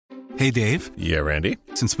Hey, Dave. Yeah, Randy?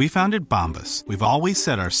 Since we founded Bombas, we've always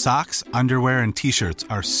said our socks, underwear, and T-shirts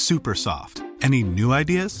are super soft. Any new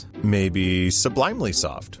ideas? Maybe sublimely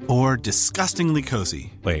soft. Or disgustingly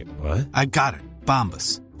cozy. Wait, what? I got it.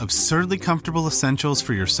 Bombas. Absurdly comfortable essentials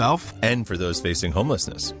for yourself and for those facing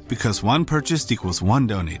homelessness. Because one purchased equals one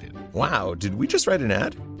donated. Wow, did we just write an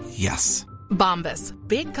ad? Yes. Bombas.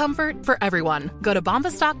 Big comfort for everyone. Go to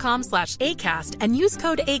bombas.com/ACAST and use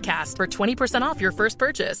code ACAST for 20% off your first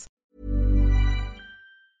purchase.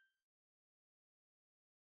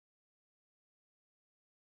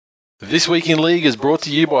 This Week in League is brought to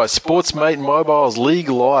you by Sportsmate Mobile's League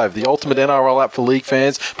Live, the ultimate NRL app for league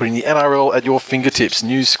fans, putting the NRL at your fingertips.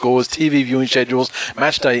 News, scores, TV viewing schedules,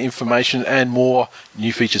 match day information, and more.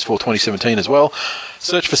 New features for 2017 as well.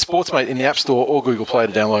 Search for Sportsmate in the App Store or Google Play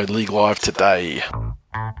to download League Live today.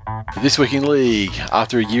 This Week in League.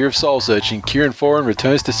 After a year of soul-searching, Kieran Foran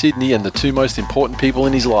returns to Sydney and the two most important people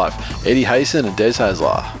in his life, Eddie Hayson and Des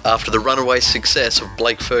Hasler. After the runaway success of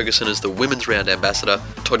Blake Ferguson as the Women's Round Ambassador,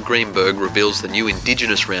 Todd Greenberg reveals the new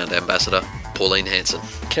Indigenous Round Ambassador, Pauline Hanson.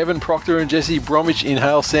 Kevin Proctor and Jesse Bromwich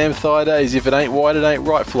inhale Sam Thaidays if it ain't white it ain't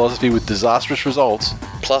right philosophy with disastrous results.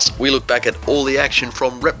 Plus, we look back at all the action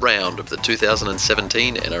from Rep Round of the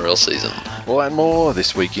 2017 NRL season. All and more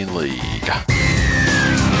This Week in League.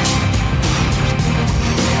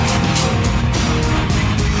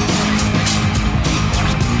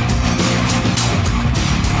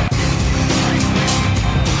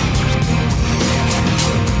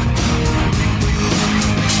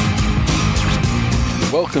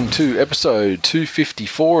 Welcome to episode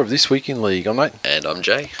 254 of This Week in League. I'm Nate. And I'm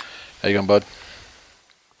Jay. How you going, bud?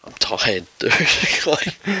 I'm tired, dude.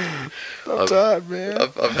 I'm tired, man.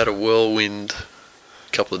 I've had a whirlwind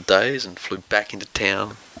couple of days and flew back into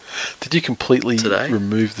town. Did you completely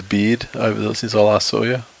remove the beard since I last saw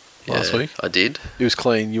you last week? I did. It was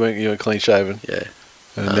clean. You weren't clean shaven. Yeah.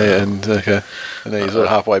 And then you're sort of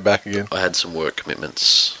halfway back again. I had some work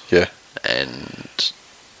commitments. Yeah. And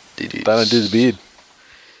they don't do the beard.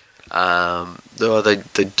 No, they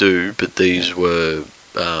do, but these were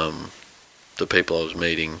the people I was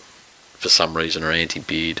meeting for some reason are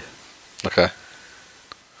anti-beard. Okay.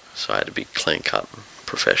 So I had to be clean cut and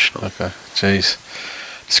professional. Okay. Jeez.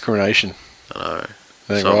 Discrimination. I know.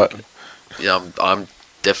 That ain't right. Yeah, I'm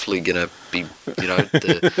definitely gonna be,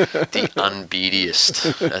 the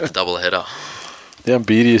unbeardiest at the double header. The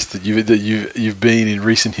unbeardiest that you've been in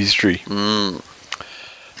recent history.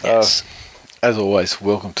 Yes. As always,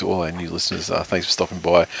 welcome to all our new listeners. Thanks for stopping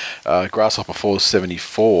by.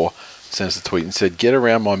 Grasshopper474 sent us a tweet and said, "Get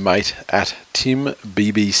around my mate at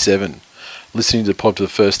TimBB7. Listening to the pod for the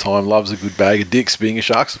first time, loves a good bag of dicks being a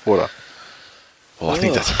Shark supporter." Well, I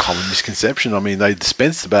think that's a common misconception. I mean, they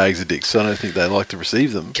dispense the bags of dicks, so I don't think they like to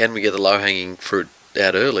receive them. Can we get the low-hanging fruit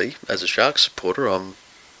out early? As a Shark supporter, I'm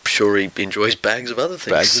sure he enjoys bags of other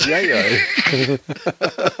things. Bags of yayo.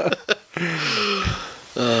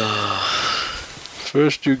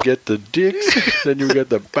 First you get the dicks, then you get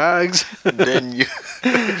the bags, then you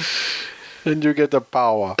get the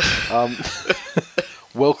power.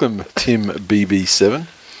 Welcome, Tim BB7.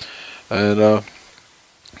 And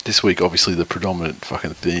this week, obviously, the predominant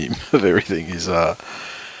fucking theme of everything is the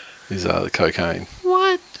cocaine.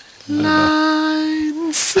 What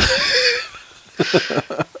lines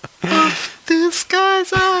of this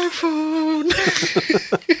guy's iPhone?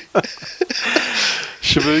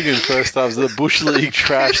 Shabugan first up. The Bush League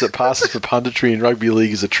trash that passes for punditry in rugby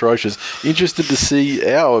league is atrocious. Interested to see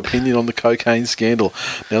our opinion on the cocaine scandal.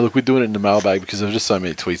 Now, look, we're doing it in the mailbag because there's just so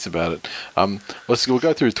many tweets about it. We'll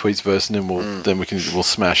go through the tweets first, and then we'll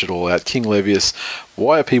smash it all out. King Levius,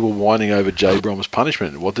 why are people whining over Jay Brom's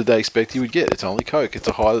punishment? What did they expect he would get? It's only coke. It's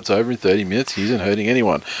a high that's over in 30 minutes. He isn't hurting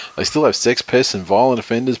anyone. They still have sex pests and violent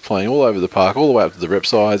offenders playing all over the park, all the way up to the rep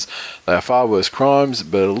sides. They are far worse crimes,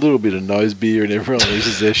 but a little bit of nose beer and everyone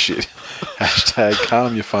loses their shit. Hashtag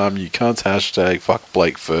calm your farm, you cunts. Hashtag fuck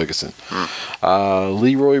Blake Ferguson.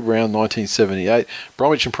 Leroy Brown, 1978.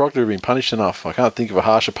 Bromwich and Proctor have been punished enough. I can't think of a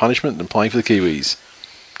harsher punishment than playing for the Kiwis.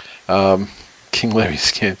 King Levy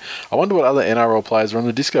scan. I wonder what other NRL players are on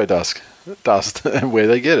the disco dust and where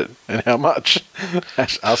they get it and how much.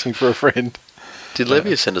 Asking for a friend. Did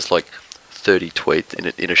Levy send us like 30 tweets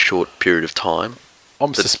in a short period of time?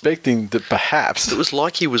 I'm suspecting that perhaps it was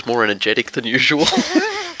like he was more energetic than usual.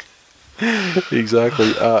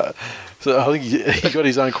 Exactly. So I think he got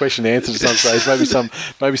his own question answered at some stage.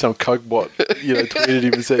 Maybe some coke bot, tweeted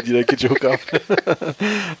him and said, get your hook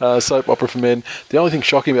up. Soap opera for men. The only thing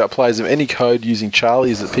shocking about players of any code using Charlie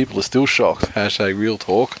is that people are still shocked. Hashtag real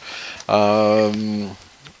talk. Gronk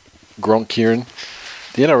Kieran.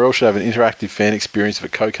 The NRL should have an interactive fan experience of a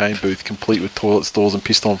cocaine booth complete with toilet stalls and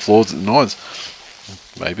pissed on floors at the Nines.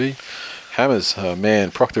 Maybe. Hammers, oh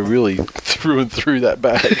man, Proctor really threw and through that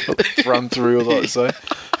bag. Run through, I'd like to say.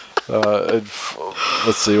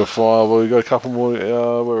 Let's see, we've got a couple more.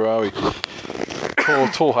 Where are we?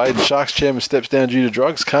 Tall Hayden, Sharks chairman steps down due to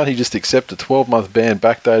drugs. Can't he just accept a 12-month ban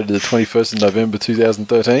backdated to the 21st of November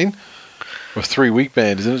 2013? Or a 3-week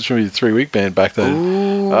ban, isn't it? It should be a 3-week ban backdated.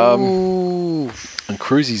 And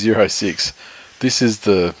Cruzy06. This is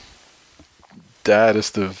the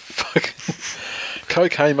daddest of fucking...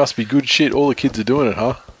 Cocaine must be good shit. All the kids are doing it,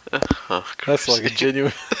 huh? That's like a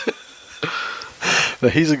genuine... Now,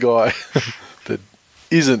 he's a guy that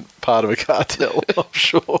isn't part of a cartel, I'm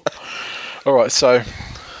sure. All right, so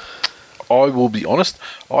I will be honest.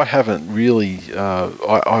 I haven't really...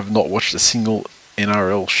 I've not watched a single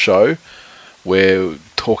NRL show where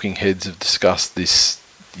talking heads have discussed this,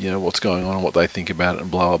 what's going on and what they think about it and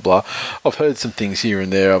blah, blah, blah. I've heard some things here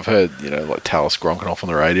and there. I've heard, like Talis gronking off on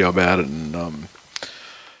the radio about it, and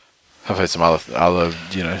I've heard some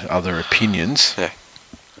other opinions. Yeah.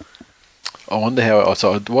 I wonder how. I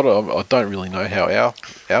don't really know how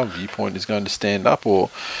our viewpoint is going to stand up, or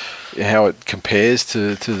how it compares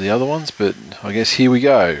to the other ones. But I guess here we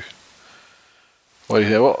go. What do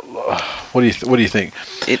you think?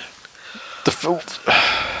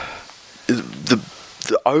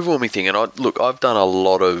 The overwhelming thing, and I've done a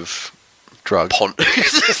lot of drugs,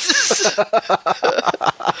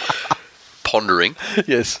 pondering.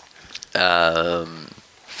 Yes.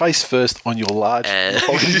 Face first on your large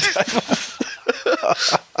coffee table.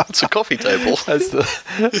 It's a coffee table. As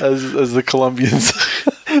the Colombians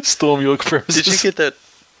storm your premises. Did you get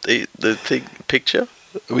the thing picture?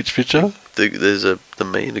 Which picture? There's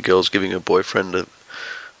me and the girl's giving her boyfriend a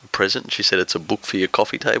present. And she said it's a book for your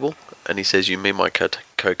coffee table, and he says, "You mean my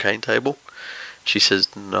cocaine table?" She says,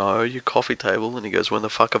 "No, your coffee table." And he goes, "When the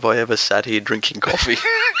fuck have I ever sat here drinking coffee?"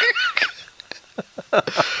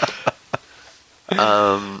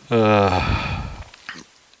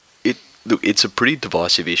 It's a pretty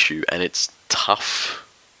divisive issue, and it's tough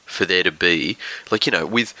for there to be, with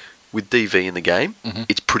DV in the game,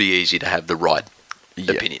 it's pretty easy to have the right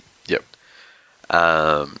opinion. Yep.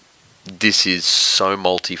 This is so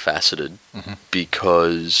multifaceted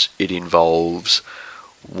because it involves,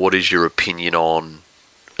 what is your opinion on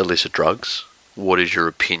illicit drugs? What is your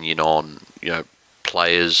opinion on,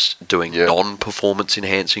 players doing non-performance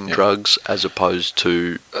enhancing drugs as opposed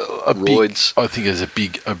to roids? I think there's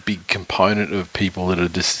a big component of people that are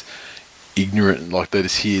just ignorant, like they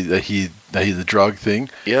hear the drug thing.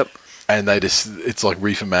 Yep. And it's like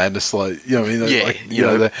reefer madness, like, they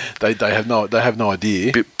have no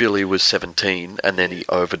idea. Billy was 17 and then he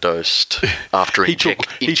overdosed after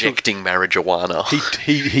injecting marijuana.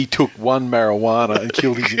 He took one marijuana and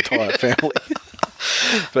killed his entire family.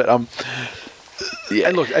 But yeah.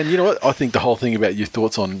 And look, and you know what? I think the whole thing about your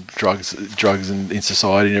thoughts on drugs in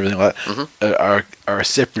society and everything like that are a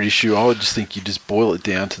separate issue. I would just think you just boil it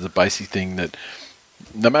down to the basic thing that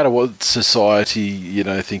no matter what society,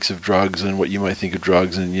 thinks of drugs and what you may think of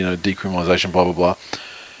drugs and, decriminalisation, blah, blah, blah.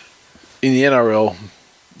 In the NRL,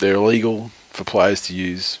 they're illegal for players to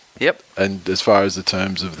use. Yep. And as far as the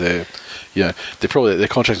terms of their, they're probably their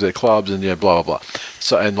contracts with their clubs and blah blah blah.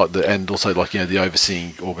 So and also the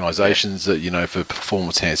overseeing organisations that for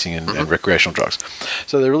performance enhancing and recreational drugs.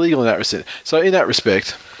 So they're illegal in that respect. So in that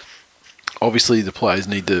respect, obviously the players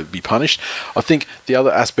need to be punished. I think the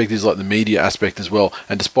other aspect is like the media aspect as well.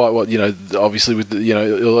 And despite what obviously with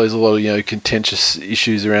there's a lot of contentious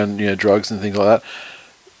issues around drugs and things like that.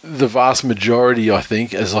 The vast majority, I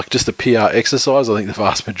think, as like just a PR exercise, I think the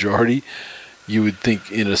vast majority, you would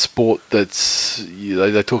think in a sport that's,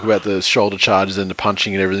 they talk about the shoulder charges and the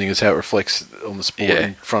punching and everything is how it reflects on the sport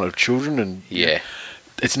in front of children, and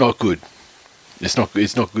it's not good. It's not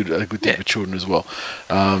good. A good thing for children as well.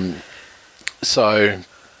 So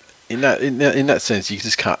in that sense, you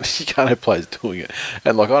can't have players doing it,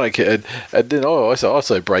 and like I don't care. And then I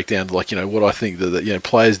also break down to what I think that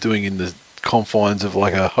players doing in the confines of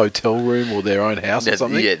like a hotel room or their own house or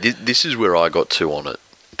something. Yeah, this is where I got to on it,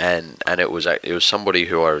 and it was somebody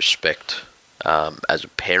who I respect as a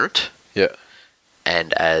parent,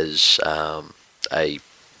 and as an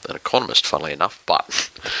economist, funnily enough. But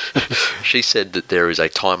she said that there is a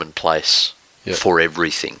time and place for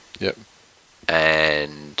everything. Yep.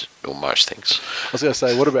 And most things. I was going to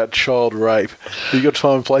say, what about child rape? Have you got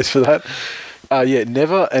time and place for that?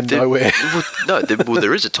 Never and nowhere.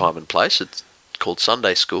 There is a time and place. It's called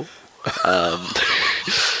Sunday school.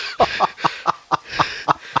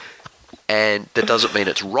 And that doesn't mean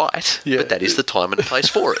it's right, but that is the time and place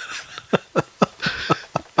for it.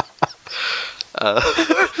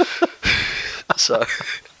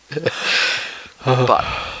 But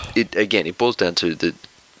it boils down to the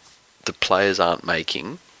players aren't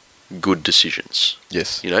making good decisions.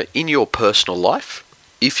 Yes. In your personal life,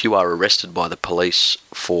 if you are arrested by the police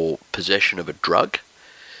for possession of a drug,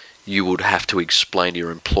 you would have to explain to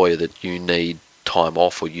your employer that you need time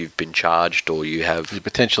off, or you've been charged, or you're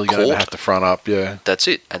potentially going to have to front up. Yeah, that's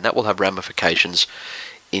it, and that will have ramifications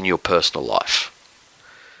in your personal life.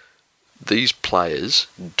 These players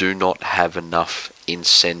do not have enough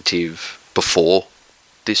incentive before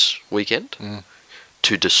this weekend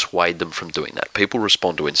to dissuade them from doing that. People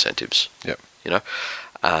respond to incentives. Yep.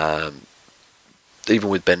 Even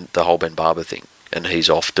with the whole Ben Barber thing, and he's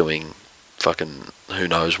off doing fucking who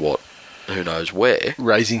knows what, who knows where,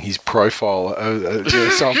 raising his profile.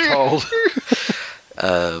 So I'm told.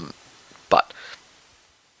 But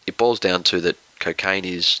it boils down to that cocaine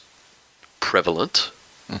is prevalent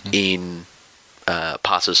in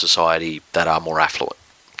parts of society that are more affluent.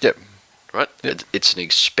 Yep. Right? Yep. It's an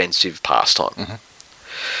expensive pastime.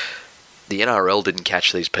 The NRL didn't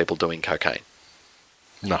catch these people doing cocaine.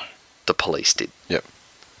 No. The police did. Yep.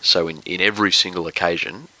 So in every single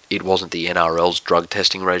occasion, it wasn't the NRL's drug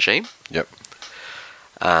testing regime. Yep.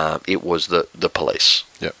 It was the police.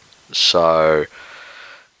 Yep. So,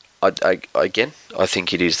 I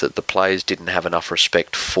think it is that the players didn't have enough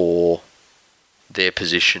respect for their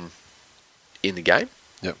position in the game.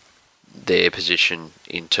 Yep. Their position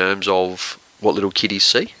in terms of what little kiddies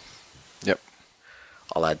see. Yep.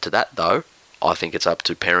 I'll add to that, though, I think it's up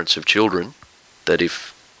to parents of children that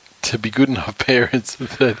to be good enough parents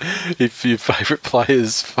that if your favourite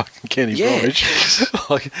player's fucking Kenny Bromwich,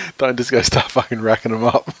 don't just go start fucking racking them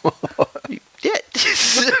up. Yeah,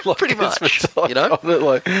 pretty much.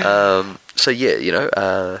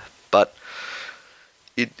 But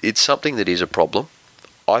it's something that is a problem.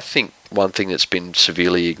 I think one thing that's been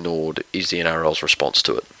severely ignored is the NRL's response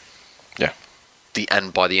to it. Yeah.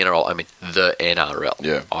 And by the NRL, I mean the NRL.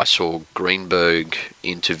 Yeah. I saw Greenberg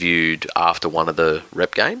interviewed after one of the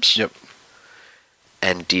rep games. Yep.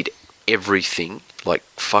 And did everything, like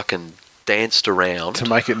fucking danced around. To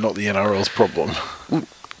make it not the NRL's problem,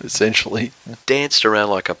 essentially. Danced around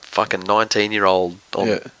like a fucking 19-year-old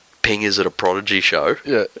on pingers at a Prodigy show.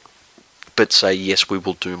 Yeah. But say, yes, we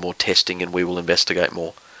will do more testing and we will investigate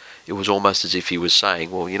more. It was almost as if he was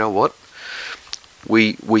saying, well, you know what?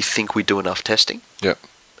 We think we do enough testing. Yeah.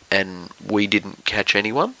 And we didn't catch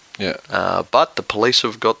anyone. Yeah. But the police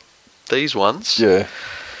have got these ones. Yeah.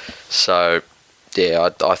 So, yeah,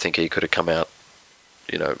 I think he could have come out,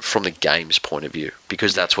 from the game's point of view,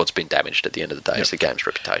 because that's what's been damaged at the end of the day, is the game's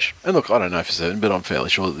reputation. And look, I don't know for certain, but I'm fairly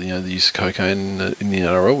sure that the use of cocaine in the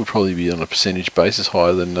NRL would probably be on a percentage basis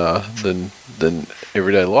higher than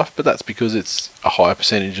everyday life, but that's because it's a higher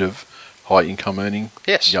percentage of high income earning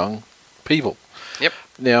young people. Yep.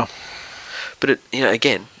 Now, but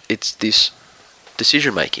again, it's this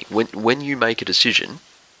decision making. When you make a decision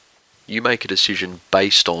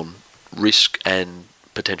based on risk and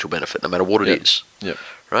potential benefit, no matter what it is. Yep.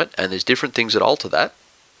 Right? And there's different things that alter that.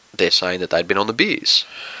 They're saying that they'd been on the beers.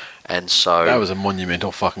 And so... That was a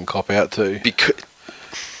monumental fucking cop-out too.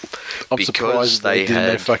 I'm surprised they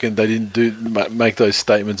didn't make those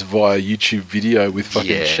statements via YouTube video with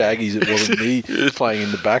fucking Shaggy's. It wasn't me playing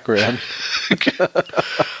in the background.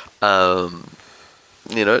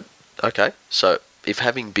 Okay. So if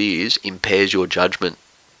having beers impairs your judgment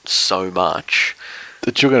so much...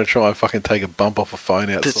 that you're going to try and fucking take a bump off a phone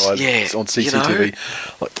outside on CCTV.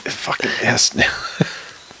 Fucking ass now.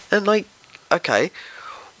 And okay,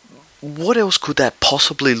 what else could that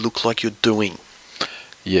possibly look like you're doing?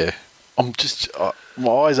 Yeah. I'm just...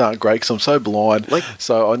 my eyes aren't great because I'm so blind.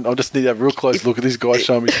 So I just need to have a real close look at this guy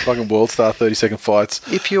showing me some fucking World Star 30-second fights.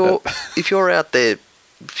 If you're out there,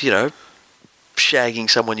 shagging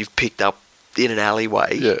someone you've picked up in an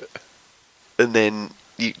alleyway, and then...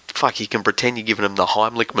 You can pretend you're giving them the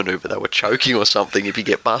Heimlich manoeuvre. They were choking or something if you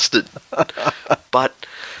get busted. But,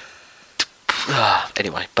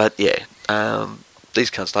 anyway,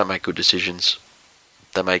 these cunts don't make good decisions.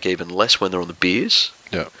 They make even less when they're on the beers.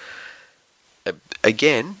 Yeah.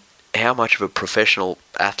 Again, how much of a professional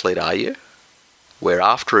athlete are you? Where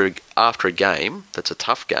after a game, that's a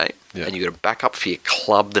tough game, and you've got to back up for your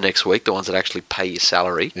club the next week, the ones that actually pay your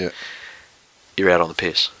salary, you're out on the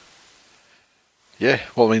piss. Yeah,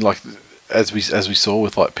 well, I mean, as we saw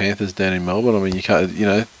with Panthers down in Melbourne, I mean, you can't,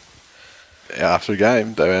 after a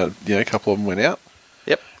game, they went, a couple of them went out.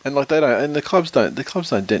 Yep. And they don't, and the clubs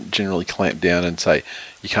don't generally clamp down and say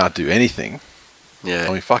you can't do anything. Yeah.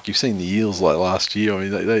 I mean, fuck, you've seen the Eels like last year. I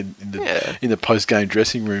mean, they in the post-game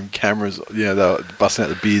dressing room, cameras, they were busting out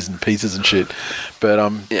the beers and pizzas and shit. But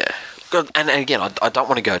yeah. And again, I don't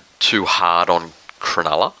want to go too hard on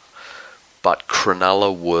Cronulla, but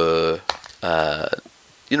Cronulla were,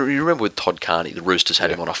 you remember with Todd Carney, the Roosters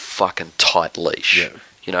had him on a fucking tight leash.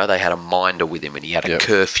 Yeah. They had a minder with him, and he had a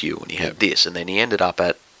curfew, and he had this, and then he ended up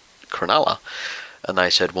at Cronulla, and they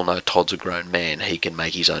said, well, no, Todd's a grown man, he can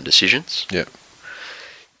make his own decisions. Yeah.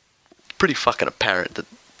 Pretty fucking apparent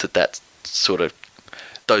that sort of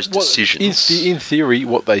those decisions. In theory,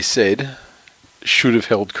 what they said should have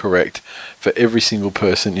held correct for every single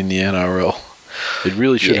person in the NRL. It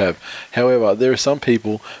really should have. However, there are some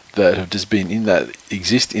people that have just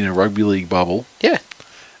exist in a rugby league bubble. Yeah.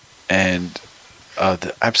 And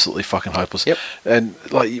they're absolutely fucking hopeless. Yep. And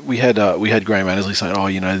like we had Graham Annesley saying, the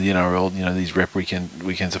NRL, these rep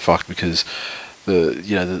weekends are fucked because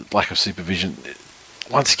the lack of supervision.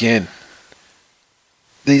 Once again,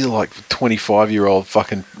 these are like 25-year-old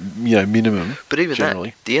fucking, minimum. But even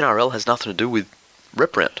generally. that, the NRL has nothing to do with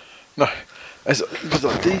rep round. No. But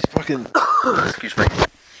like these fucking... Excuse me.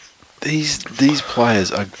 These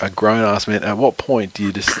players are grown-ass men. At what point do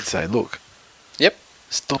you just say, look... Yep.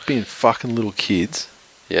 Stop being fucking little kids.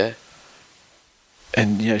 Yeah.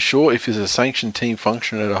 And, sure, if there's a sanctioned team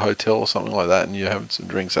function at a hotel or something like that and you're having some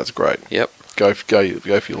drinks, that's great. Yep. Go for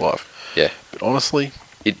your life. Yeah. But honestly...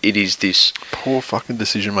 It is this... Poor fucking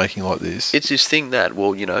decision-making like this. It's this thing that,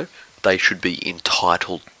 they should be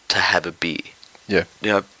entitled to have a beer. Yeah.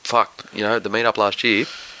 Fuck, the meet-up last year,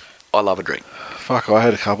 I love a drink. Fuck, I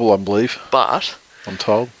had a couple, I believe. But... I'm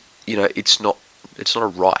told. It's not a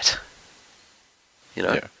right.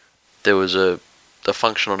 There was a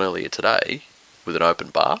function on earlier today with an open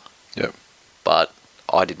bar. Yep. But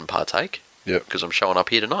I didn't partake. Yep. Because I'm showing up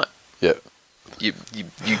here tonight. Yep. That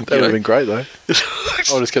would have been great, though.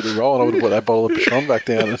 I just kept it rolling. I would have put that bottle of Patron back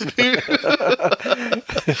down and got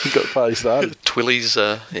the party started. Twillies,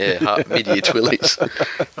 mid-year Twillies.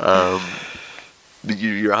 But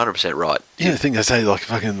you're 100% right. The thing they say, like,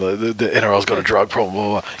 fucking the NRL's got a drug problem,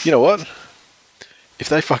 blah, blah. You know what? If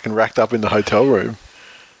they fucking racked up in the hotel room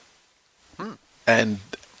and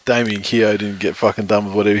Damien Keogh didn't get fucking done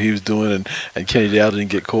with whatever he was doing and Kenny Dowd didn't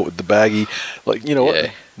get caught with the baggie, like, you know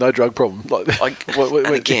what? No drug problem. Like, and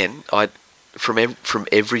again, from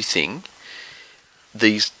everything,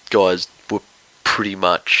 these guys were pretty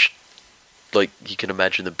much like, you can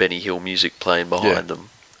imagine the Benny Hill music playing behind them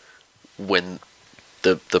when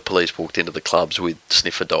the police walked into the clubs with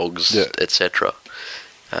sniffer dogs, etc.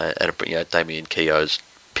 And Damien Keogh's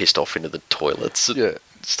pissed off into the toilets and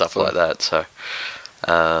stuff like that. So,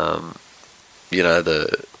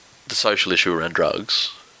 the social issue around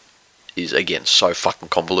drugs is, again, so fucking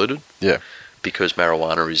convoluted. Yeah. Because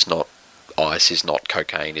marijuana is not ice, is not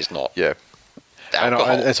cocaine, is not alcohol.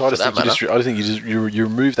 And so I just think you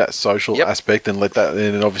remove that social aspect and let that,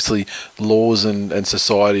 and obviously laws and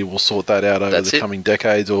society will sort that out over the coming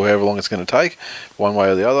decades or however long it's going to take, one way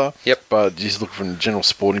or the other. Yep. But just look from a general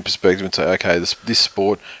sporting perspective and say, okay, this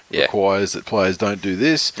sport requires that players don't do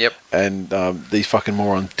this. Yep. And these fucking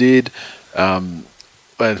morons did. They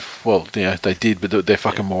did, but they're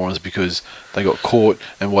fucking morons because they got caught.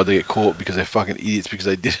 And why'd they get caught? Because they're fucking idiots because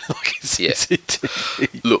they did it like a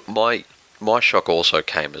CCTV. Look, my shock also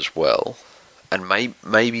came as well, and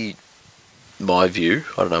maybe my view,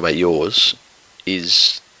 I don't know about yours,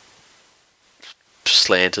 is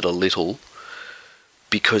slanted a little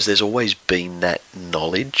because there's always been that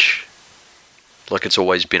knowledge. Like, it's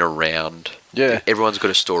always been around. Yeah. Everyone's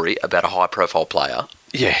got a story about a high-profile player.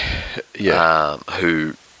 Yeah.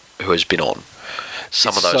 Who has been on.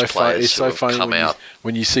 Some of those players who have come out.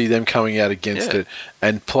 When you see them coming out against it,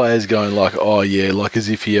 and players going like, oh yeah, like as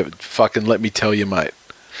if you fucking let me tell you, mate.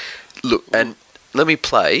 Look, and let me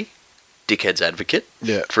play dickhead's advocate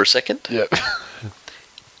for a second. Yeah.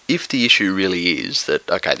 If the issue really is that,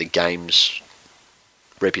 okay, the game's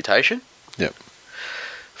reputation. Yep.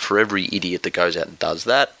 For every idiot that goes out and does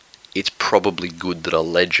that, it's probably good that a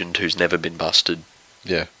legend who's never been busted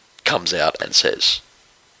comes out and says,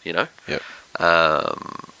 Yep.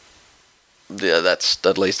 That's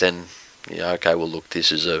at least then, okay, well, look,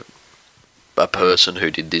 this is a person who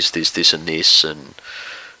did this, and this, and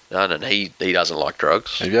he doesn't like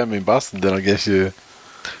drugs. If you haven't been busted, then I guess it's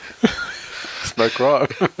no crime.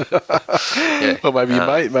 Or maybe your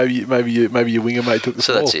mate, maybe your winger mate took the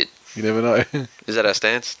so fall. That's it. You never know. Is that our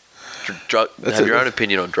stance? Have your own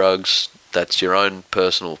opinion on drugs. That's your own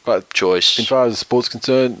personal choice. As far as the sport's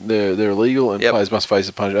concerned, they're illegal, and players must face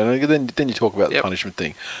a punishment. And then you talk about the punishment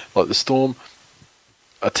thing, like the Storm,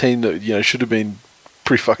 a team that should have been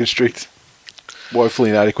pretty fucking strict. woefully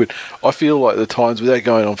inadequate. I feel like the Titans, without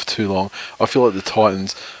going on for too long, I feel like the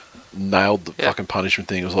Titans nailed the fucking punishment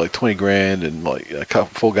thing. It was like 20 grand and like a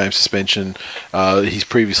 4-game suspension. He's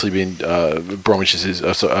previously been Bromwich's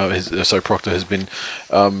Proctor has been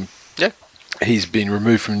he's been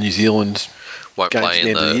removed from New Zealand. Won't play at the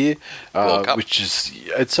end of the year, World Cup. which is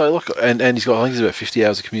so look, and he's got, I think he's about 50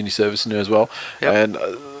 hours of community service in there as well. Yep. And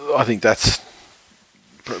I think that's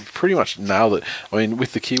pretty much nailed it. I mean,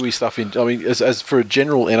 with the Kiwi stuff as for a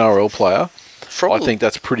general NRL player, I think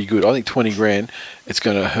that's pretty good. I think 20 grand, it's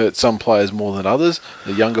going to hurt some players more than others,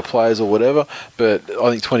 the younger players or whatever. But I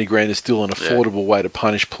think 20 grand is still an affordable way to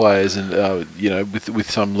punish players, and with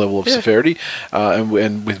some level of severity. And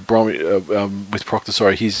with with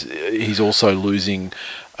Proctor, he's also losing.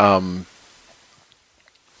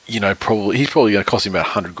 He's probably going to cost him about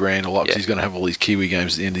 100 grand a lot because he's going to have all these Kiwi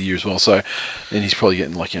games at the end of the year as well. So, and he's probably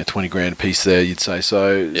getting 20 grand a piece there, you'd say.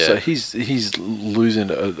 So he's losing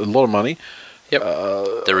a lot of money. Yep.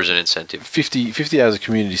 There is an incentive. 50 hours of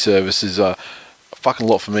community service is a fucking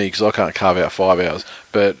lot for me because I can't carve out 5 hours.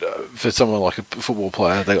 But for someone like a football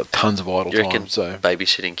player, they got tons of idle time. So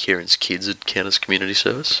babysitting Kieran's kids would count as community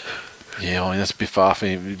service? Yeah, I mean that's a bit far for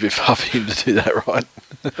him. To do that, right?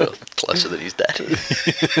 Well, closer than his dad.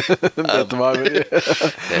 At the moment,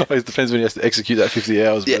 It depends when he has to execute that 50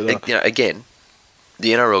 hours. Yeah, again,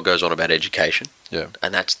 the NRL goes on about education. Yeah,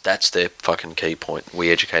 and that's their fucking key point.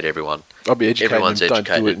 We educate everyone. I'll be educating Everyone's them.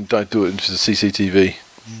 educated. Don't do it into the CCTV.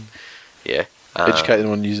 Yeah, educate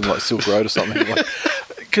them on using like Silk Road or something.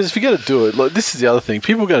 Because if you're going to do it, this is the other thing.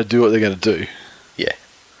 People are going to do what they're going to do. Yeah.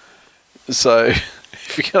 So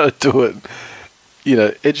if you're going to do it,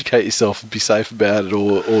 educate yourself and be safe about it,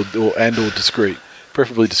 or discreet,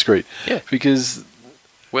 preferably discreet. Yeah. Because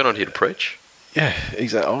we're not here to preach. Yeah,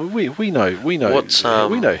 exactly. Oh, we know. We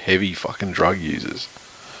know heavy fucking drug users.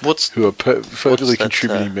 Who are perfectly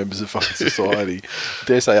contributing members of fucking society.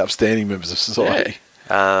 Dare say upstanding members of society.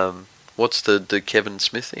 Yeah. What's the Kevin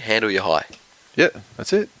Smith thing? Handle your high. Yeah,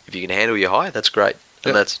 that's it. If you can handle your high, that's great.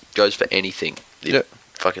 And that goes for anything.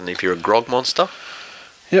 If you're a grog monster.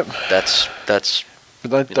 Yep. That's.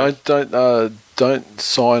 But don't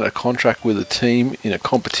sign a contract with a team in a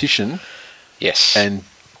competition. Yes. And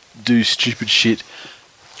do stupid shit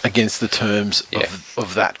against the terms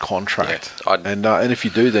of that contract. Yeah. And if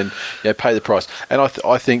you do, then pay the price. And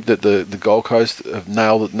I think that the Gold Coast have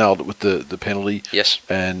nailed it with the penalty. Yes.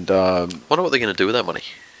 And wonder what they're going to do with that money.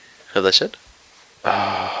 Have they said?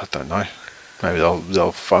 I don't know. Maybe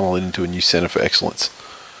they'll funnel it into a new Centre for Excellence.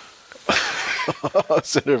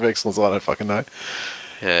 Centre of Excellence. I don't fucking know.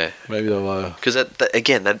 Yeah. Maybe they'll. Because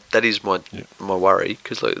that is my worry.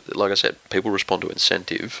 Because like I said, people respond to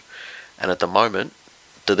incentive, and at the moment,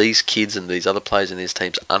 do these kids and these other players in these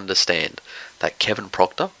teams understand that Kevin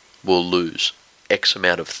Proctor will lose X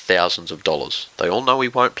amount of thousands of dollars? They all know he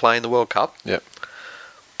won't play in the World Cup. Yep.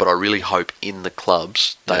 But I really hope in the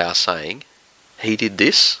clubs they are saying he did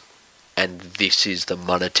this, and this is the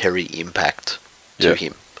monetary impact to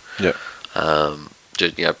him. Yeah.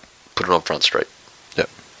 Just put it on Front Street. Yep.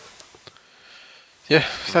 Yeah,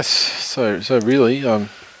 that's so really. I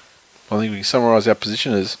think we can summarise our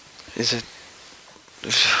position as. Is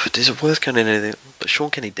it worth going into anything? But Sean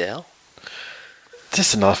Kenny Dow?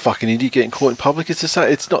 Just another fucking idiot getting caught in public. It's the same.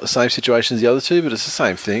 It's not the same situation as the other two, but it's the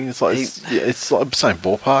same thing. It's like it's like the same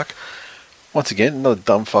ballpark. Once again, another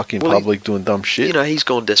dumb fucking public doing dumb shit. He's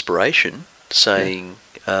gone desperation, saying,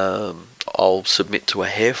 "I'll submit to a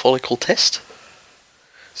hair follicle test."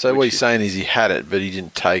 So what he's saying is he had it, but he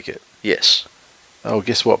didn't take it. Yes. Oh,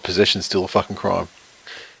 guess what? Possession's still a fucking crime.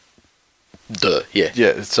 Duh. Yeah.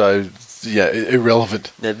 Yeah. So. Yeah,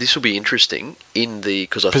 irrelevant. Now this will be interesting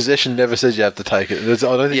because possession never says you have to take it. I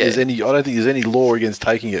don't think there's any law against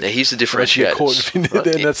taking it. Now here's the differentiators.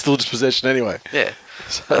 Then that's still just possession anyway. Yeah.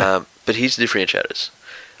 So. But here's the differentiators.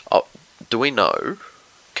 Do we know?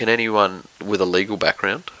 Can anyone with a legal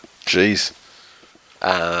background? Jeez.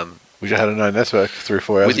 We just had a known network 3 or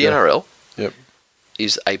 4 hours with ago. the NRL. Yep.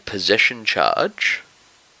 Is a possession charge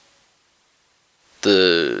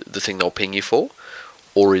the thing they'll ping you for?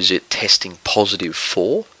 Or is it testing positive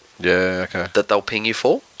for? Yeah, okay. That they'll ping you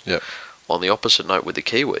for? Yep. On the opposite note with the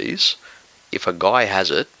Kiwis, if a guy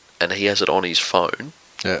has it and he has it on his phone,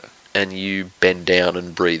 and you bend down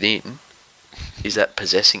and breathe in, is that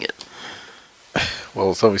possessing it?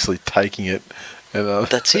 Well, it's obviously taking it. And,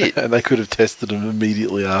 that's it. And they could have tested him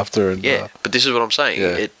immediately after. And, but this is what I'm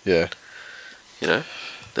saying.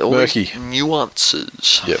 All murky. These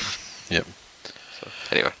nuances. Yep. So,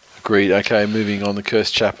 anyway. Agreed. Okay, moving on. The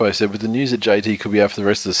Cursed Chapo said, with the news that JT could be out for the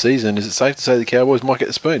rest of the season, is it safe to say the Cowboys might get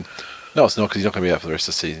the spoon? No, it's not, because he's not going to be out for the rest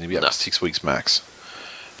of the season. He'll be out for 6 weeks max.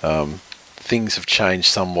 Things have changed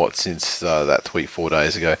somewhat since that tweet 4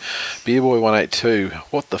 days ago. Beerboy182,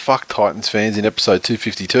 what the fuck, Titans fans, in episode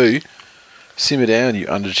 252? Simmer down, you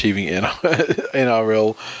underachieving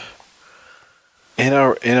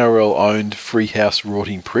NRL-owned free house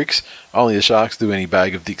rotting pricks. Only the Sharks do any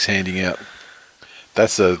bag of dicks handing out.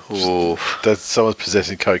 That's someone's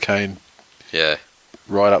possessing cocaine. Yeah.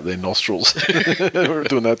 Right up their nostrils. We're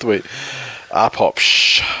doing that tweet. R-pop,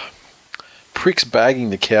 pricks bagging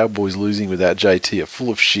the Cowboys losing without JT are full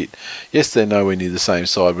of shit. Yes, they're nowhere near the same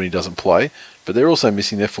side when he doesn't play, but they're also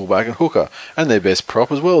missing their fullback and hooker, and their best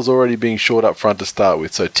prop, as well as already being short up front to start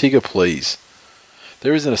with, so Tigger, please.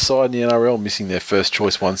 There isn't a side in the NRL missing their first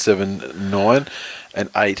choice 1, 7, 9, and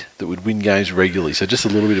 8 that would win games regularly, so just a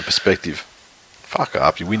little bit of perspective. Fuck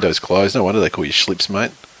up, your window's closed, no wonder they call you schlips,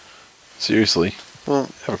 mate. Seriously. Well,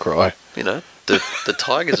 have a cry. You know, the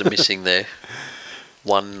Tigers are missing their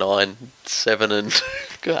 1, 9, 7, and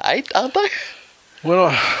 8, aren't they? When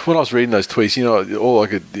I was reading those tweets, you know, all I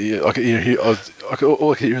could hear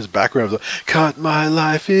as background was like, "Cut my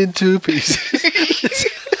life into pieces."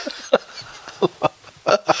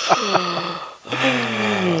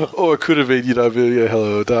 Or it could have been, you know,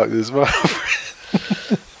 "Hello, darkness, my friend."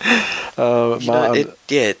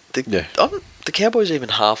 The Cowboys even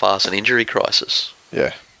half-ass an injury crisis.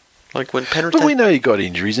 Yeah. Like when Penrith... But we know you got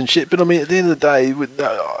injuries and shit, but I mean, at the end of the day,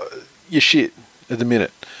 you're shit at the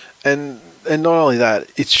minute. And not only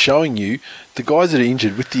that, it's showing you the guys that are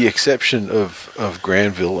injured, with the exception of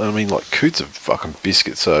Granville, and I mean, like, Coote's a fucking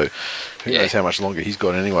biscuit, so who knows how much longer he's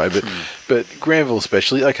got anyway, but Granville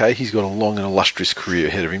especially, okay, he's got a long and illustrious career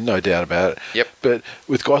ahead of him, no doubt about it. Yep. But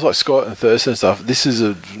with guys like Scott and Thurston and stuff, this is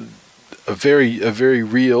a very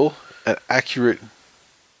real and accurate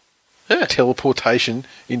teleportation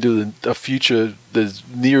into a future that's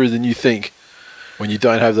nearer than you think when you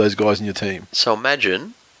don't have those guys in your team. So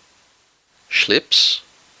imagine, Schlips,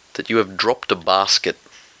 that you have dropped a basket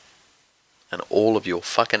and all of your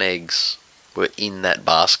fucking eggs were in that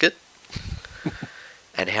basket,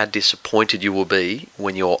 and how disappointed you will be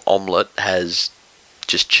when your omelette has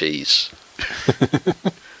just cheese.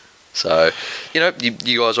 So, you know,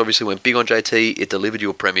 you guys obviously went big on JT. It delivered you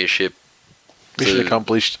a premiership. Mission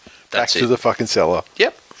accomplished. Back to the fucking cellar.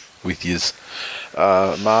 Yep. With yous.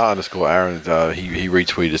 Ma_Aaron, he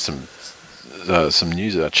retweeted some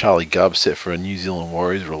news about Charlie Gubb set for a New Zealand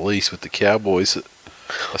Warriors release with the Cowboys,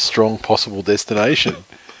 a strong possible destination.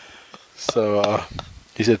 So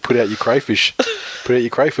he said, "Put out your crayfish. Put out your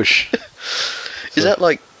crayfish." Is that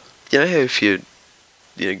like, you know how if you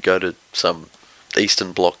go to some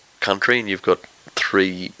Eastern Bloc country and you've got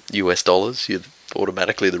 $3, you're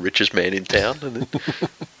automatically the richest man in town? And then,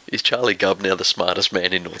 is Charlie Gubb now the smartest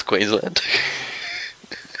man in North Queensland?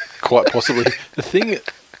 Quite possibly. The thing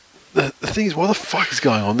is, what the fuck is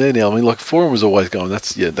going on there now? I mean, like, Forum was always going,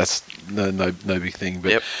 that's no big thing.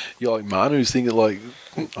 But you're like Manu's thinking, like,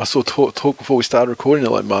 I saw talk before we started recording,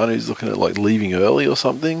 like Manu's looking at like leaving early or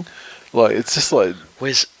something. Like, it's just like,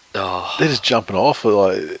 they're just jumping off at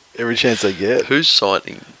like every chance they get. Who's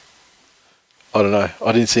signing? I don't know.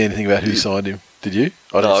 I didn't see anything about who signed him. Did you?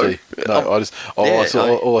 I didn't see. No, I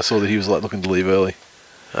saw that he was like looking to leave early.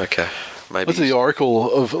 Okay. Maybe. What's the Oracle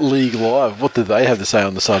of League Live? What do they have to say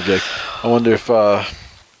on the subject? I wonder if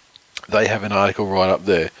they have an article right up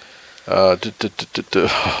there.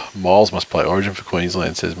 Miles must play Origin for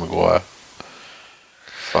Queensland, says Maguire.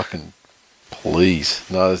 Fucking please.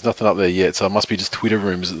 No, there's nothing up there yet, so it must be just Twitter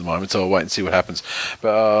rumours at the moment, so I'll wait and see what happens.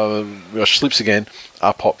 But Schlips again,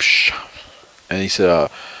 pop, and he said,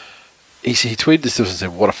 he tweeted this to us and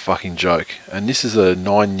said, "What a fucking joke." And this is a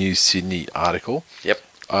 9 News Sydney article. Yep.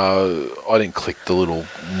 I didn't click the little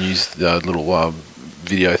news,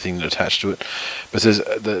 video thing that attached to it. But it says,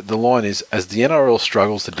 the line is, "As the NRL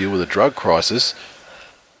struggles to deal with a drug crisis,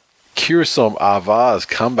 Kirisom Avar's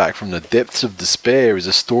comeback from the depths of despair is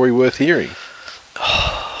a story worth hearing."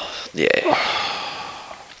 Yeah.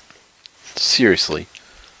 Seriously.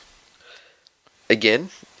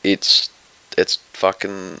 Again, it's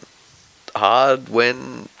fucking hard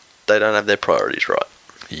when they don't have their priorities right.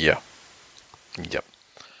 Yeah. Yep.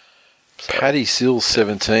 So, Paddy Sills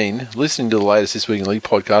 17, listening to the latest This Week in League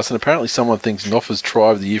podcast, and apparently someone thinks Noffa's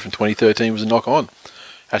try of the year from 2013 was a knock-on.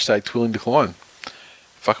 # twilling decline.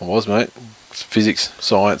 Fucking was, mate. It's physics,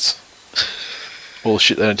 science, all the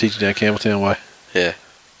shit they don't teach you down Campbelltown way. Yeah.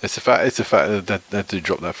 It's a fact that dude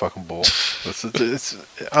dropped that fucking ball. It's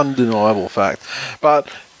undeniable fact. But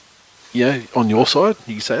on your side,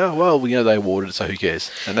 you can say, oh, well, they awarded it, so who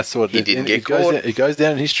cares? And that's what he didn't get caught. It goes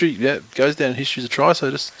down in history. Yeah, it goes down in history as a try.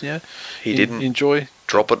 So just he didn't enjoy.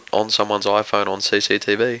 Drop it on someone's iPhone on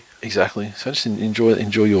CCTV. Exactly. So just enjoy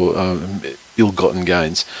your ill-gotten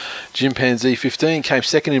gains. Chimpanzee 15 came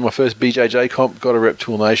second in my first BJJ comp. Got a rep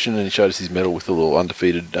Tool Nation, and he showed us his medal with a little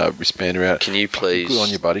undefeated wristband around. Can you please good on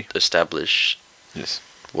you, buddy. Establish yes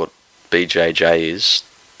what BJJ is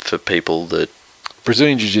for people that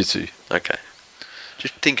Brazilian Jiu-Jitsu. Okay.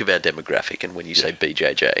 Just think of our demographic, and when you say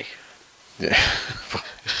BJJ,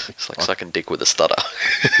 it's like sucking dick with a stutter.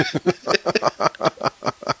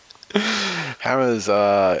 Hammers,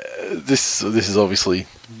 this is obviously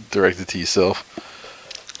directed to yourself.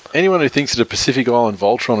 Anyone who thinks that a Pacific Island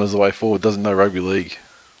Voltron is the way forward doesn't know rugby league.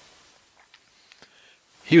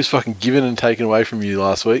 He was fucking given and taken away from you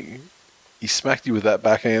last week. He smacked you with that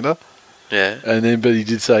backhander. Yeah. And then, but he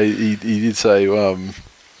did say,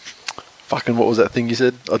 fucking, what was that thing you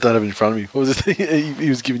said? I don't have it in front of me. What was the thing? He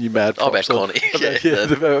was giving you mad props. About Connie.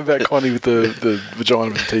 About Connie with the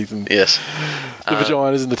vagina with the teeth and yes, the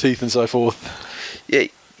vaginas and the teeth and so forth. Yeah,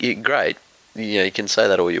 great. You can say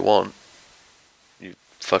that all you want. You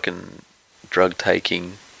fucking drug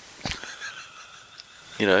taking,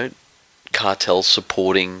 cartel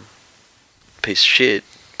supporting piece of shit.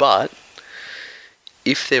 But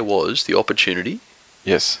if there was the opportunity,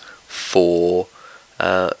 yes, for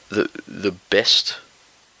the best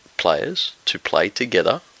players to play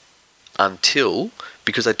together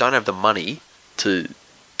because they don't have the money to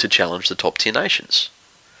challenge the top tier nations.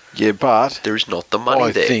 Yeah, but there is not the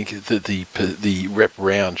money there. I think that the rep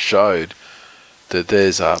round showed that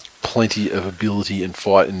there's plenty of ability and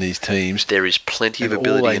fight in these teams. There is plenty of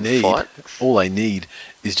ability and fight. All they need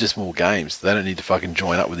is just more games. They don't need to fucking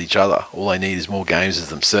join up with each other. All they need is more games as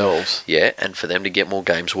themselves. Yeah, and for them to get more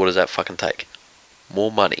games, what does that fucking take?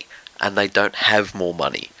 More money. And they don't have more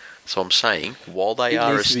money. So I'm saying, while they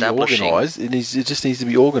are establishing... It just needs to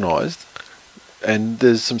be organised. And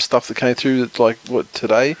there's some stuff that came through that's like,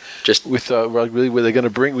 today? Just with rugby, where they're going to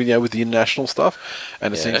bring, with the international stuff.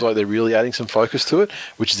 And it seems like they're really adding some focus to it,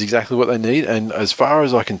 which is exactly what they need. And as far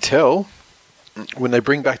as I can tell, when they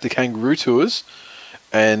bring back the kangaroo tours,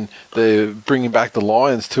 and they're bringing back the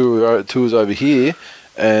Lions tours over here,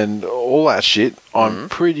 and all that shit, I'm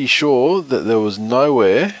pretty sure that there was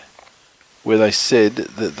nowhere where they said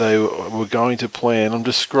that they were going to plan. I'm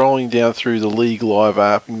just scrolling down through the League Live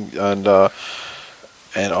app, and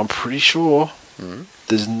I'm pretty sure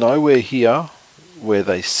there's nowhere here where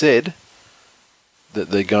they said that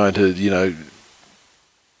they're going to,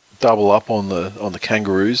 double up on the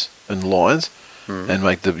kangaroos and lions and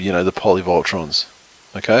make the the polyvoltrons.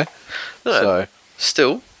 Okay, so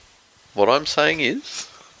still, what I'm saying is,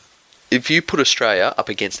 if you put Australia up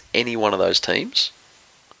against any one of those teams,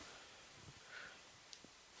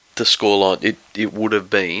 the scoreline it would have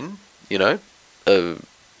been, an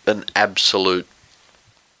absolute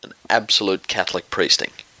Catholic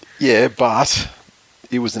priesting. Yeah, but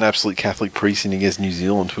it was an absolute Catholic priesting against New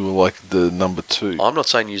Zealand, who were like the number 2. I'm not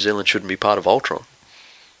saying New Zealand shouldn't be part of Voltron.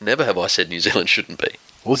 Never have I said New Zealand shouldn't be.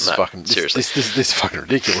 Well, seriously. This is fucking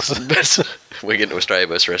ridiculous. We're getting to Australia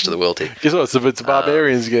versus the rest of the world here. Guess what? It's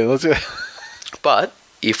barbarians again. Let's go. But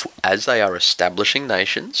as they are establishing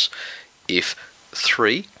nations, if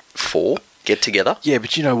 3, 4 get together, yeah,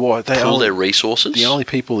 but you know what? They pool their resources. The only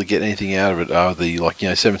people that get anything out of it are the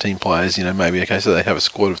 17 players. Maybe so they have a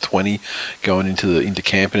squad of 20 going into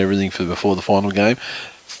camp and everything before the final game.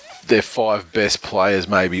 Their 5 best players,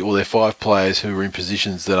 maybe, or their 5 players who are in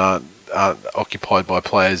positions that aren't occupied by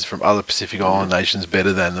players from other Pacific Island nations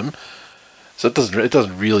better than them. So it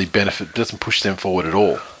doesn't really benefit. It doesn't push them forward at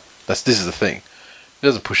all. This is the thing. It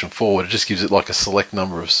doesn't push them forward. It just gives it like a small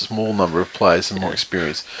number of players some more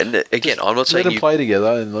experience. And again, I'm not saying let them play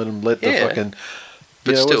together and let the fucking.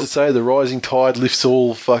 But still, what does it say? The rising tide lifts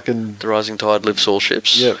all fucking. The rising tide lifts all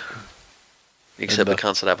ships. Yep. Except the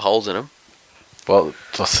cunts that have holes in them. Well,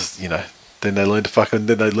 then they learn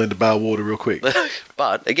to bail water real quick.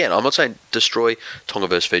 But again, I'm not saying destroy Tonga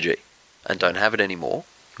versus Fiji and don't have it anymore.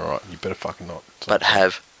 All right, you better fucking not. But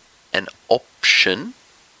have an option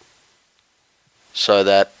so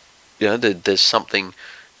that there's something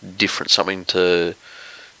different, something to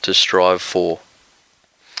strive for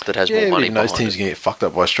that has more money. Those teams can get fucked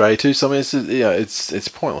up by Australia too. So I mean, it's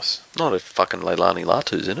pointless. Not if fucking Leilani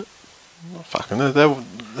Latu's in it.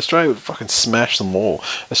 Australia would fucking smash them all.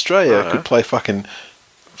 Australia could play fucking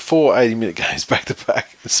 4 80-minute games back to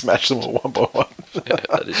back and smash them all one by one. Yeah,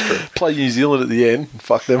 that is true. Play New Zealand at the end and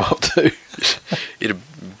fuck them up too. It'd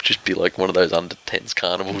just be like one of those under 10s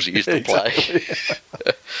carnivals you used to play.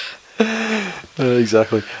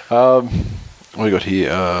 Exactly. What we got here?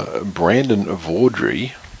 Brandon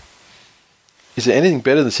Vaudry. Is there anything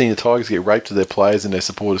better than seeing the Tigers get raped to their players and their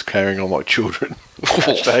supporters carrying on like children?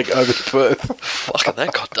 Hashtag over to Perth. Fucking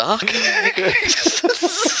that got dark.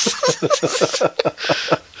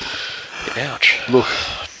 Ouch. Look,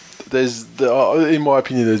 in my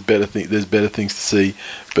opinion, there's better things to see,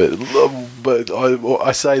 but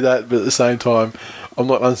I say that, but at the same time, I'm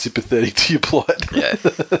not unsympathetic to your plight. Yeah,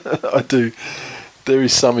 I do. There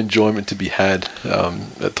is some enjoyment to be had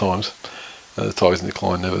at times. The Tigers in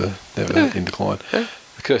decline, never in decline. Yeah.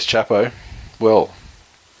 The cursed Chapo, well,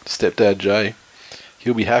 stepdad Jay,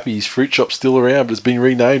 he'll be happy his fruit shop's still around, but it's been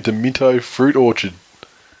renamed to Minto Fruit Orchard.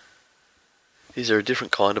 Is there a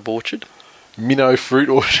different kind of orchard? Minnow Fruit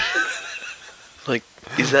Orchard. Like,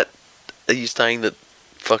 are you saying that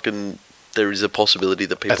fucking there is a possibility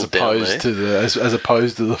that people down there, as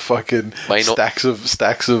opposed to the fucking stacks of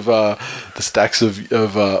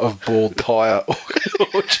bald tire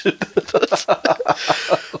orchard.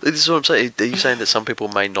 This is what I'm saying. Are you saying that some people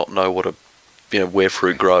may not know where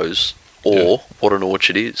fruit grows, or what an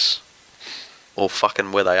orchard is, or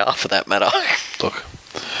fucking where they are for that matter? Look,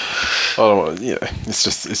 I don't want. Yeah, it's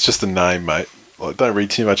just a name, mate. Like, don't read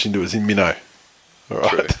too much into it. It's in Minnow. All right,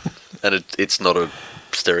 true. And it's not a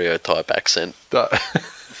stereotype accent. No.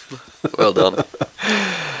 Well done.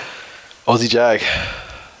 Aussie Jag.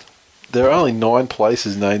 There are only 9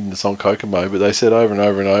 places named in the song Kokomo, but they said over and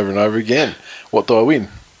over and over and over again, what do I win?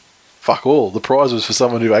 Fuck all. The prize was for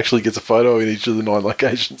someone who actually gets a photo in each of the 9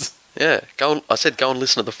 locations. Yeah, go and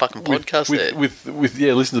listen to the fucking podcast there.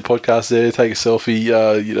 Listen to the podcast there, take a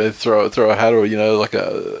selfie, throw a hat or, like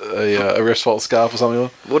a ref's fault scarf or something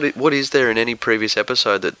like that. What is there in any previous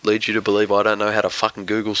episode that leads you to believe I don't know how to fucking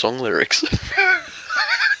Google song lyrics?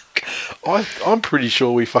 I'm pretty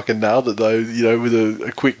sure we fucking nailed it though, with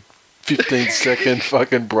a quick 15-second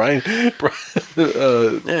fucking brain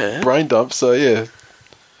dump. So yeah.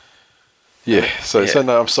 Yeah. So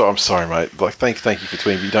no, I'm sorry, mate. Like, thank you for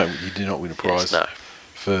tweeting, but you do not win a prize. Yes,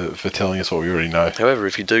 no. For telling us what we already know. However,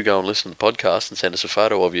 if you do go and listen to the podcast and send us a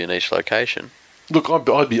photo of you in each location, look,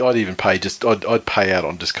 I'd even pay I'd pay out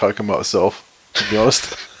on just Kokomo itself, to be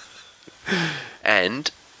honest. And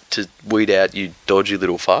to weed out you dodgy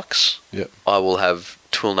little fucks, yep, I will have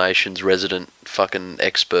Twill Nation's resident fucking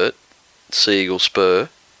expert, Seagull Spur,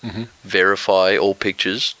 verify all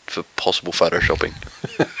pictures for possible photoshopping.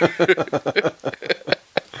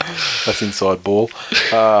 That's inside ball.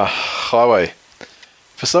 Highway.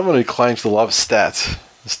 For someone who claims to love stats,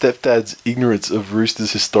 the stepdad's ignorance of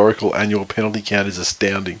Roosters' historical annual penalty count is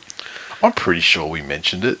astounding. I'm pretty sure we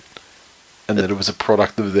mentioned it, and that it was a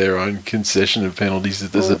product of their own concession of penalties.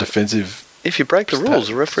 That there's a defensive. If you break the rules,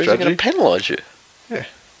 the referees are going to penalise you. Yeah.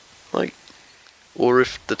 Or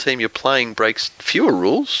if the team you're playing breaks fewer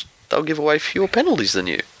rules, they'll give away fewer penalties than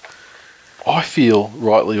you. I feel,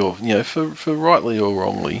 rightly or for rightly or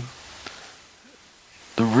wrongly,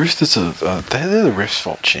 the Roosters they're the refs'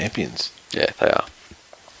 fault champions. Yeah, they are.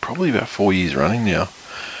 Probably about 4 years running now.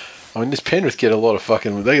 I mean, this Penrith get a lot of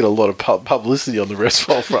publicity on the refs'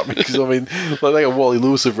 fault front, because they got Wally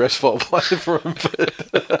Lewis of refs' fault playing for them,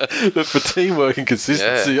 but for teamwork and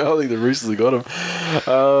consistency, I think the Roosters have got them.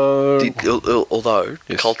 Although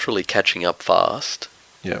culturally catching up fast,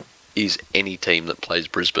 is any team that plays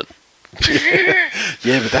Brisbane.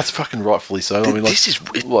 Yeah, but that's fucking rightfully so. South and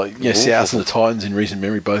the Titans in recent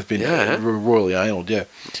memory both been royally analled. Yeah,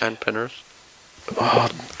 and Penrith. Oh,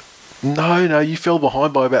 no, you fell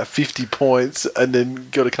behind by about 50 points and then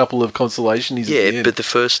got a couple of consolations. Yeah, but the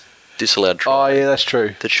first disallowed try. Oh, yeah, that's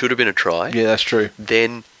true. That should have been a try. Yeah, that's true.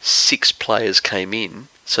 Then 6 players came in,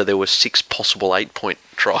 so there were 6 possible 8-point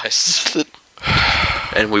tries,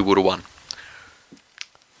 and we would have won.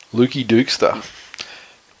 Lukey Dukester.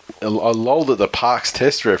 I lolled at the Parks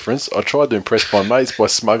test reference. I tried to impress my mates by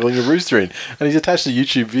smuggling a rooster in, and he's attached a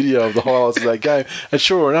YouTube video of the highlights of that game, and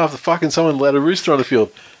sure enough, someone let a rooster on the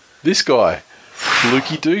field. This guy,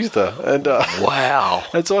 Lukey Dukester, and wow.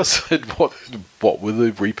 And so I said, "What were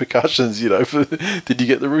the repercussions? Did you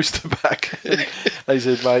get the rooster back?" And he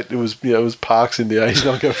said, "Mate, it was Parks in the 80s.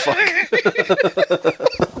 Don't go fuck."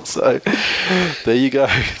 So there you go.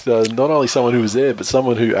 So not only someone who was there, but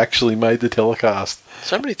someone who actually made the telecast.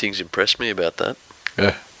 So many things impressed me about that.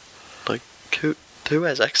 Yeah, like who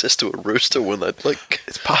has access to a rooster when they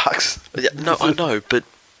It's Parks. Yeah, no, I know, but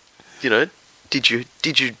Did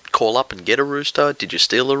you call up and get a rooster? Did you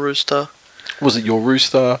steal a rooster? Was it your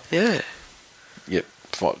rooster? Yeah. Yep.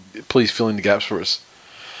 Please fill in the gaps for us.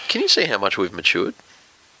 Can you see how much we've matured?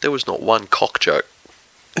 There was not one cock joke.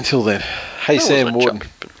 Until then. Hey, Sam Morton.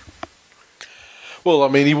 Well, I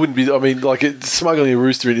mean, he wouldn't be. I mean, like smuggling a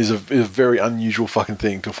rooster in is a very unusual fucking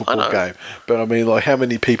thing to a football game. But I mean, like, how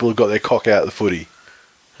many people have got their cock out of the footy?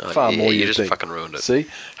 Far more. You just think. Fucking ruined it. See,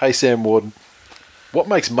 hey Sam Warden, what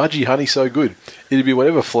makes Mudgee honey so good? It'd be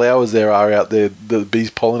whatever flowers there are out there that the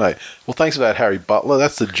bees pollinate. Well, thanks for that, Harry Butler.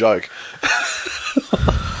 That's the joke.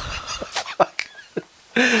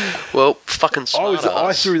 Well, fucking smart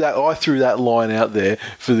I threw that line out there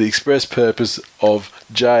for the express purpose of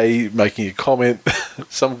Jay making a comment,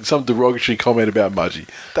 some derogatory comment about Mudgee.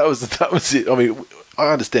 That was it. I mean,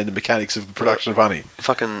 I understand the mechanics of the production of honey.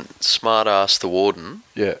 Fucking smart ass the Warden.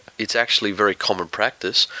 Yeah. It's actually very common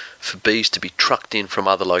practice for bees to be trucked in from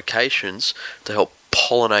other locations to help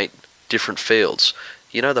pollinate different fields.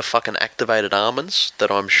 You know the fucking activated almonds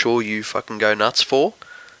that I'm sure you fucking go nuts for?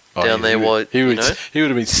 He would have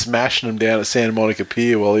been smashing them down at Santa Monica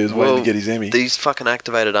Pier while he was waiting to get his Emmy. These fucking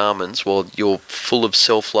activated almonds, well, you're full of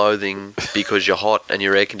self-loathing because you're hot and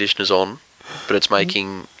your air conditioner's on, but it's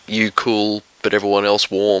making you cool but everyone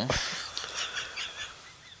else warm.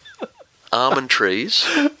 Almond trees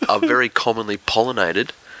are very commonly pollinated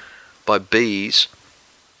by bees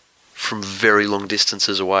from very long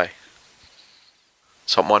distances away.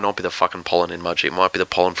 So it might not be the fucking pollen in Mudgee, it might be the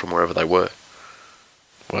pollen from wherever they were.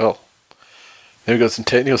 Well, then we've got some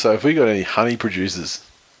technical. So if we got any honey producers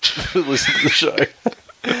that listen to the show,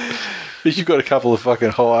 if you've got a couple of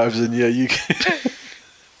fucking hives and you can,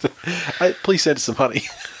 hey, please send us some honey.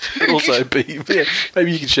 Also,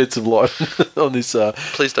 maybe you can shed some light on this.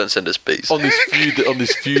 Please don't send us bees. On this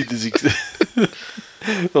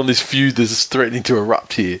feud that's threatening to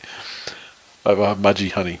erupt here over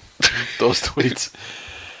Mudgee honey. Those tweets.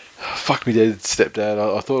 Fuck me, dead stepdad.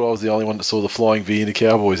 I thought I was the only one that saw the flying V in the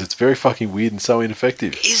Cowboys. It's very fucking weird and so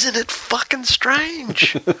ineffective. Isn't it fucking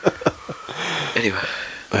strange? Anyway.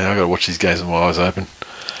 Man, I gotta watch these games with my eyes open.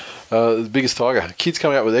 The biggest tiger. Kids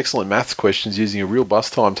coming out with excellent maths questions using a real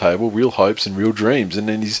bus timetable, real hopes and real dreams. And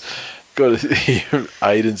then he's got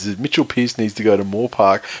Aiden says Mitchell Pearce needs to go to Moore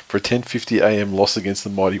Park for a 10:50 a.m. loss against the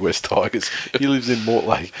mighty West Tigers. He lives in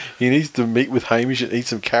Mortlake. He needs to meet with Hamish and eat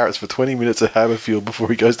some carrots for 20 minutes at Haberfield before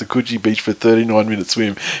he goes to Coogee Beach for a 39-minute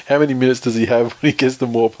swim. How many minutes does he have when he gets to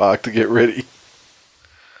Moore Park to get ready?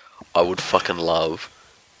 I would fucking love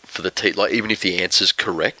for the like even if the answer's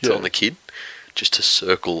correct on the kid, just to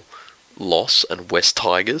circle loss and West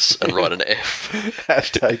Tigers and write an F.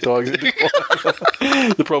 Hashtag Tigers.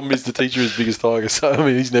 The problem is the teacher is biggest tiger, so I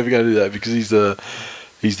mean he's never going to do that because he's the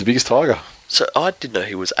biggest tiger. So I didn't know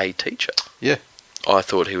he was a teacher. Yeah. I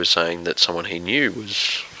thought he was saying that someone he knew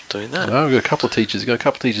was doing that. No, we've got a couple of teachers. We've got a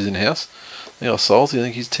couple of teachers in house. I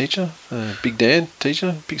think he's a teacher. Big Dan,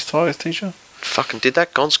 teacher. Biggest Tigers, teacher. Fucking did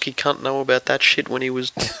that Gonski cunt know about that shit when he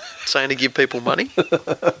was saying to give people money?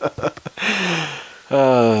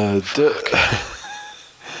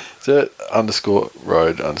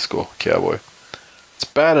 Dirt_road_cowboy. It's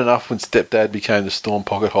bad enough when stepdad became the Storm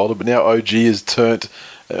pocket holder, but now OG has turned.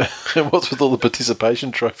 And what's with all the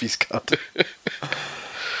participation trophies, cunt?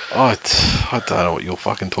 I don't know what you're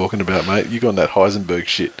fucking talking about, mate. You got on that Heisenberg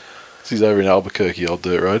shit. He's over in Albuquerque, old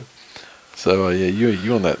Dirt Road. So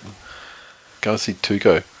you on that. Go and see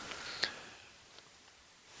Tuco.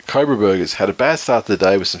 Cobra Burgers had a bad start to the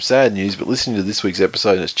day with some sad news, but listening to this week's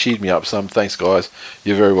episode has cheered me up some. Thanks, guys.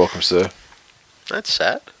 You're very welcome, sir. That's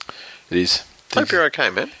sad. It is. Hope you're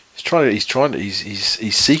okay, man.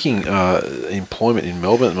 He's seeking employment in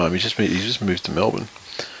Melbourne at the moment. He's just moved to Melbourne,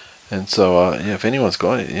 and so if anyone's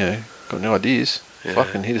got no ideas,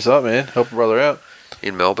 fucking hit us up, man. Help a brother out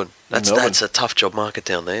in Melbourne. That's a tough job market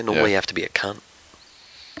down there. Normally you have to be a cunt.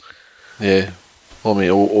 Yeah. Well, I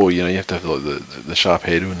mean, or you have to have like the sharp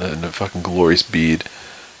head and the fucking glorious beard,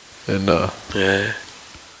 and I'll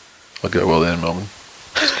go well there in Melbourne.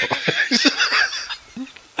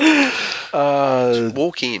 Just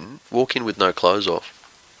walk in with no clothes off,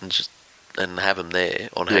 and have them there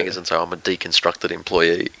on hangers and say, "I'm a deconstructed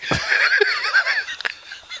employee."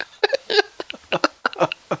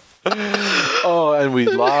 And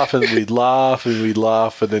we'd laugh and we'd laugh and we'd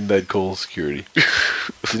laugh, and then they'd call security.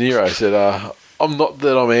 De Niro said, I'm not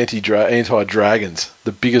that I'm anti-dragons.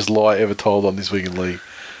 The biggest lie ever told on This Week in League.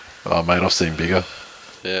 Oh, mate, I've seen bigger.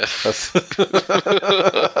 Yeah.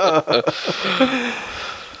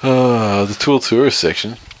 The Tool Tourist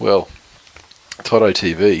section. Well, Toto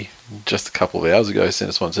TV, just a couple of hours ago, sent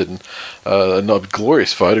us one said, a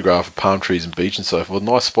glorious photograph of palm trees and beach and so forth.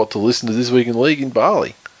 Nice spot to listen to This Week in League in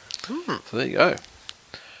Bali. So there you go.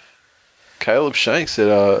 Caleb Shank said,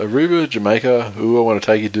 Aruba, Jamaica, I want to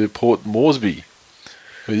take you to Port Moresby.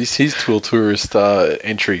 This is his Tool Tourist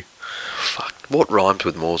entry. Fuck. What rhymes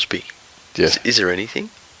with Moresby? Yeah. Is there anything?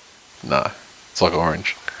 No. It's like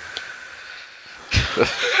orange.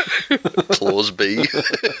 Clause B.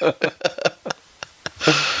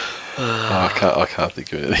 I can't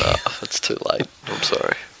think of anything. It's too late. I'm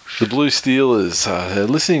sorry. The Blue Steelers are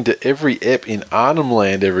listening to every ep in Arnhem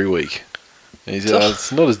Land every week.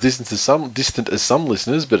 It's not as distant as some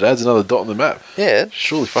listeners, but it adds another dot on the map. Yeah,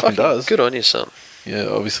 surely fucking does. Good on you, son. Yeah,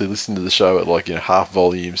 obviously listen to the show at like half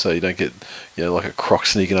volume, so you don't get like a croc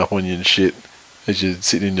sneaking up on you and shit as you're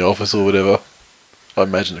sitting in your office or whatever. I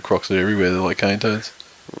imagine the crocs are everywhere. They're like cane toads.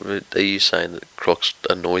 Are you saying that crocs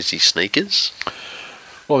are noisy sneakers?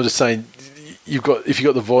 Well, I'm just saying, if you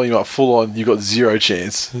got the volume up full on, you've got zero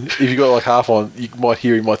chance. If you got like half on, you might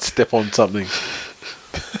hear he might step on something.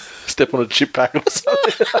 Step on a chip pack or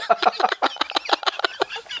something.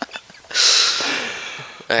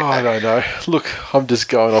 I don't know. Look, I'm just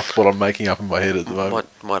going off what I'm making up in my head at the moment.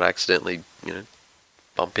 Might accidentally,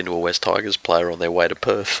 bump into a West Tigers player on their way to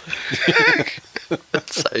Perth.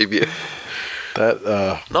 Save you.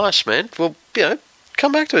 Nice, man. Well,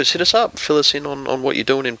 come back to us. Hit us up. Fill us in on what you're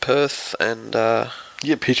doing in Perth and.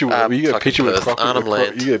 You get a picture with a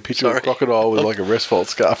crocodile with like a Resfault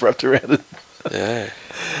scarf wrapped around it. Yeah.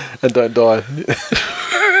 And don't die.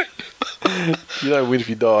 You don't win if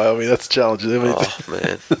you die. I mean, that's a challenge.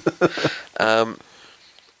 Man.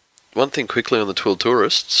 One thing quickly on the Twill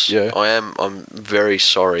Tourists. Yeah. I'm very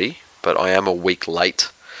sorry, but I am a week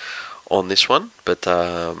late on this one. But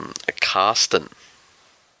Carsten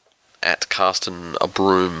at Carsten a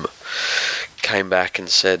Broom came back and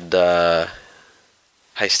said,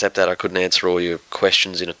 "Hey, Stepdad, I couldn't answer all your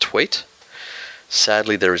questions in a tweet.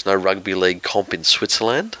 Sadly, there is no rugby league comp in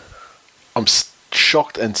Switzerland." I'm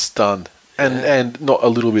shocked and stunned, and not a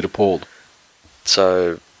little bit appalled.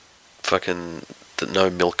 So, fucking no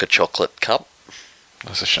Milka chocolate cup.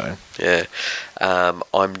 That's a shame. Yeah.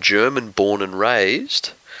 I'm German born and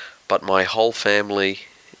raised, but my whole family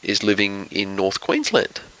is living in North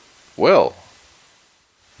Queensland. Well,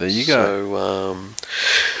 there you go.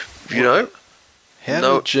 So, how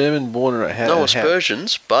do German born and raised? No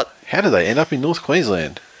aspersions, but how do they end up in North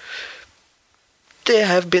Queensland? There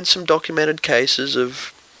have been some documented cases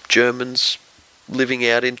of Germans living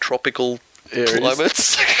out in tropical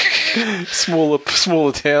climates. smaller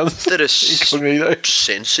towns that are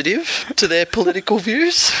sensitive to their political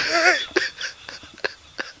views.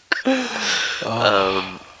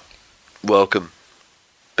 Welcome.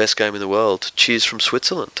 Best game in the world. Cheers from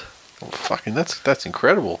Switzerland. Oh, fucking that's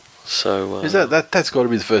incredible. So is that's got to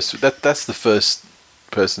be the first. That's the first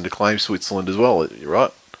person to claim Switzerland as well. You're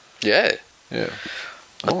right. Yeah. Yeah.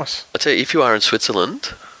 Nice. I tell you, if you are in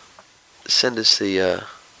Switzerland, send us the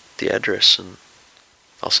address and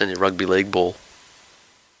I'll send you a rugby league ball.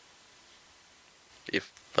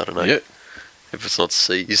 If I don't know. Yeah. If it's not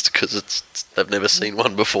seized because they've never seen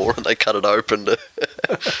one before and they cut it open to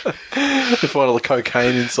they find all the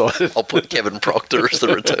cocaine inside it. I'll put Kevin Proctor as the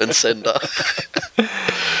return sender.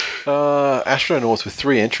 Astronauts with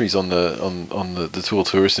 3 entries on the Twill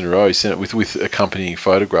Tourist in a row. He sent it with accompanying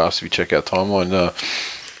photographs. If you check out timeline,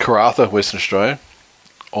 Karratha, Western Australia,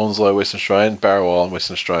 Onslow, Western Australia, and Barrow Island,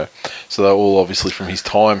 Western Australia. So they're all obviously from his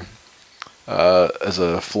time as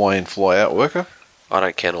a fly-in, fly-out worker. I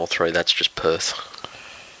don't count all 3. That's just Perth.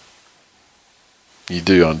 You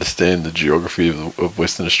do understand the geography of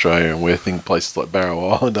Western Australia and where places like Barrow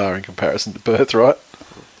Island are in comparison to Perth, right?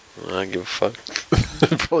 I don't give a fuck.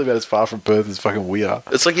 Probably about as far from Perth as fucking we are.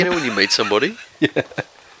 It's like, when you meet somebody, yeah,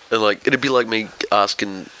 and like it'd be like me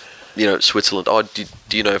asking, Switzerland. Oh, do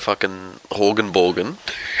you know fucking Horgenborgen?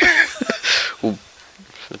 Well,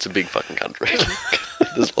 it's a big fucking country.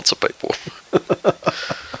 There's lots of people.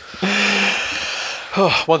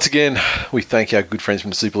 Once again, we thank our good friends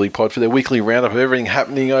from the Super League Pod for their weekly roundup of everything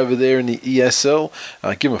happening over there in the ESL.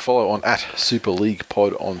 Give them a follow on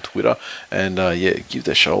 @SuperLeaguePod on Twitter, and give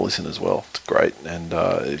their show a listen as well. It's great, and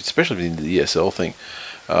especially into the ESL thing.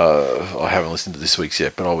 I haven't listened to this week's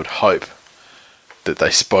yet, but I would hope that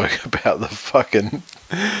they spoke about the fucking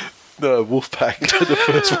Wolfpack, the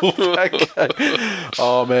first Wolfpack game.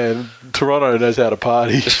 Oh man, Toronto knows how to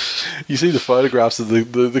party. You see the photographs of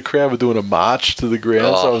the crowd were doing a march to the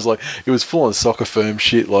ground. So I was like, it was full on soccer firm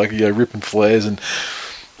shit, like ripping flares, and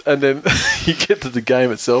then you get to the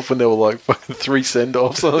game itself and there were like fucking 3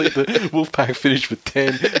 send-offs. I think the Wolfpack finished with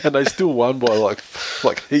 10 and they still won by like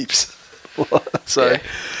heaps. So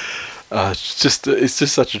it's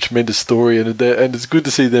just such a tremendous story, and it's good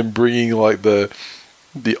to see them bringing like the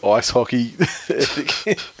ice hockey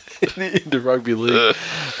ethic into rugby league.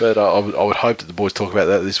 But I would hope that the boys talk about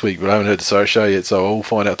that this week, but I haven't heard the show yet, so I'll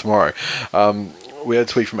find out tomorrow. we had a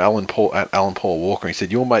tweet from Alan Paul Walker. He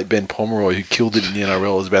said, "Your mate Ben Pomeroy, who killed it in the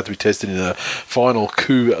NRL, is about to be tested in a final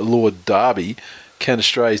coup Lord derby. Can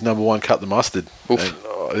Australia's number one cut the mustard?"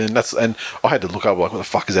 And I had to look up like, what the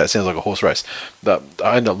fuck is that? It sounds like a horse race. I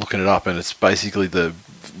ended up looking it up, and it's basically the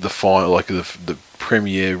final, like the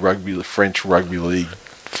Premier French Rugby League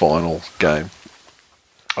final game.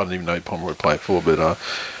 I don't even know who Pomeroy played for, but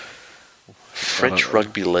French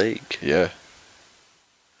Rugby League. Yeah.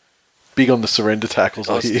 Big on the surrender tackles.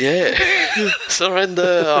 Yeah.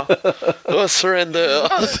 Surrender. Oh, surrender.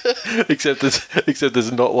 except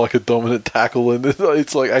there's not like a dominant tackle, and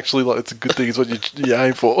it's like actually like it's a good thing. It's what you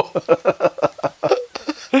aim for.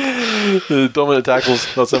 The dominant tackles,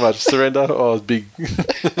 not so much. Surrender. Oh, it's big.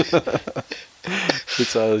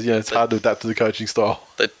 It's it's hard to adapt to the coaching style.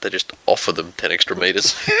 They just offer them 10 extra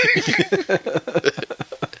metres.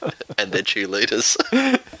 And they're cheerleaders.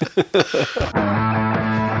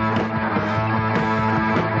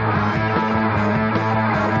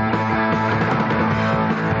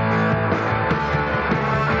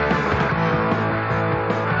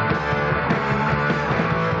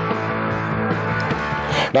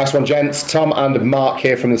 Nice one, gents. Tom and Mark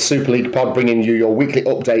here from the Super League Pod, bringing you your weekly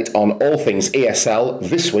update on all things ESL,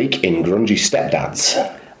 this week in Grungy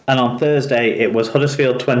Stepdads. And on Thursday, it was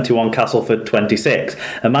Huddersfield 21, Castleford 26.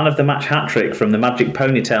 A man-of-the-match hat-trick from the magic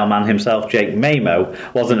ponytail man himself, Jake Mamo,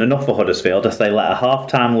 wasn't enough for Huddersfield as they let a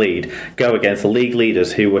half-time lead go against the league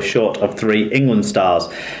leaders who were short of 3 England stars.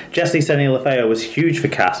 Jesse Seni-Lefeo was huge for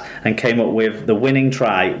Cass and came up with the winning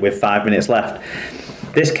try with 5 minutes left.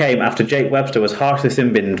 This came after Jake Webster was harshly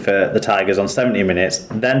sin-binned for the Tigers on 70 minutes.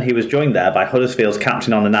 Then he was joined there by Huddersfield's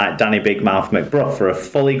captain on the night, Danny Big Mouth McBrough, for a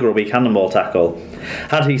fully grubby cannonball tackle.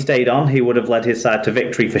 Had he stayed on, he would have led his side to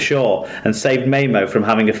victory for sure and saved Mamo from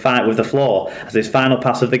having a fight with the floor as his final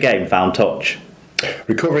pass of the game found touch.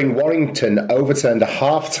 Recovering Warrington overturned a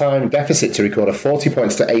half-time deficit to record a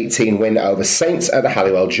 40-18 win over Saints at the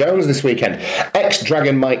Halliwell Jones this weekend.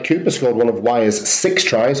 Ex-Dragon Mike Cooper scored one of Wire's 6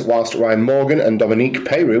 tries, whilst Ryan Morgan and Dominique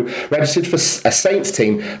Peyrou registered for a Saints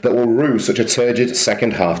team that will rue such a turgid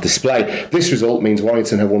second-half display. This result means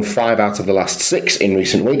Warrington have won 5 out of the last 6 in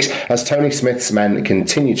recent weeks, as Tony Smith's men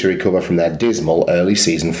continue to recover from their dismal early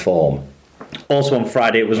season form. Also on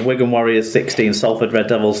Friday, it was Wigan Warriors 16, Salford Red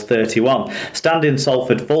Devils 31. Stand-in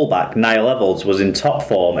Salford fullback Niall Evalds was in top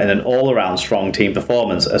form in an all-around strong team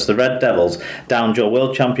performance as the Red Devils downed your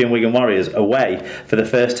world champion Wigan Warriors away for the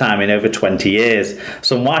first time in over 20 years.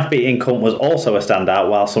 Some wife-beating cunt was also a standout,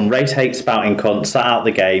 while some race-hate spouting cunt sat out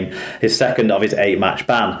the game, his second of his 8-match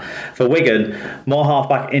ban. For Wigan, more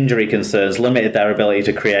half-back injury concerns limited their ability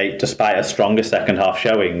to create despite a stronger second-half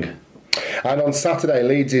showing. And on Saturday,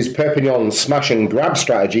 Leeds' Perpignan smash and grab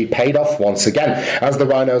strategy paid off once again, as the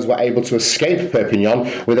Rhinos were able to escape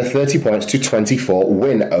Perpignan with a 30-24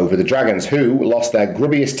 win over the Dragons, who lost their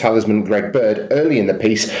grubbiest talisman Greg Bird early in the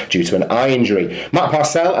piece due to an eye injury. Matt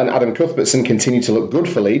Parcell and Adam Cuthbertson continue to look good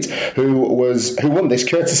for Leeds, who won this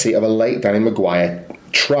courtesy of a late Danny Maguire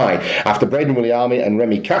try, after Braden Williami and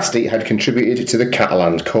Remy Casti had contributed to the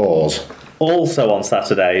Catalan cause. Also on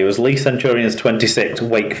Saturday, it was Leigh Centurions 26,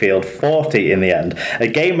 Wakefield 40 in the end. A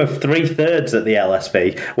game of 3/3 at the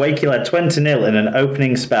LSV. Wakey led 20-0 in an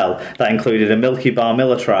opening spell that included a Milky Bar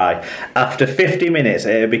Miller try. After 50 minutes,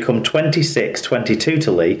 it had become 26-22 to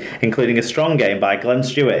Leigh, including a strong game by Glenn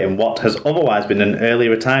Stewart in what has otherwise been an early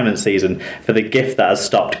retirement season for the gift that has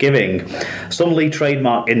stopped giving. Some Leigh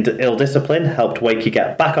trademark ill discipline helped Wakey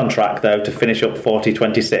get back on track, though, to finish up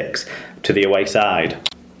 40-26 to the away side.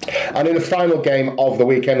 And in the final game of the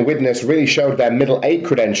weekend, Widnes really showed their middle 8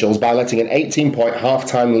 credentials by letting an 18-point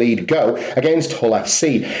half-time lead go against Hull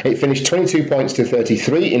FC. It finished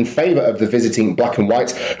 22-33 in favour of the visiting Black and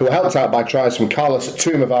Whites, who were helped out by tries from Carlos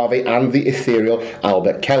Tumavavi and the ethereal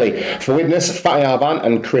Albert Kelly. For Widnes, Fatty Arvan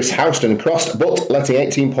and Chris Houston crossed, but letting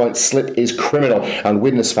 18 points slip is criminal, and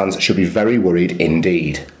Widnes fans should be very worried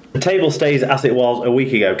indeed. The table stays as it was a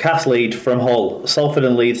week ago. Cass lead from Hull. Salford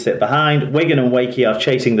and Leeds sit behind. Wigan and Wakey are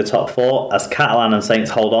chasing the top 4 as Catalan and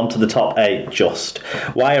Saints hold on to the top 8 just.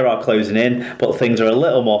 Wire are closing in, but things are a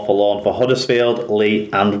little more forlorn for Huddersfield, Leigh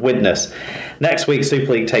and Widnes. Next week,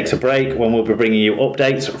 Super League takes a break when we'll be bringing you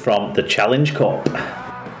updates from the Challenge Cup.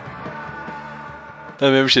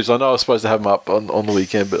 No memberships. I know I was supposed to have them up on the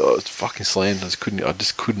weekend, but I was fucking slammed. I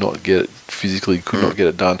just could not get it physically. Could not get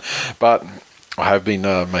it done. But I have been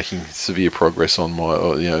making severe progress on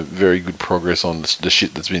my, very good progress on the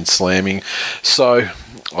shit that's been slamming. So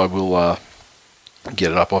I will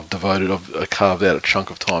get it up. I've carved out a chunk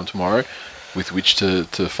of time tomorrow with which to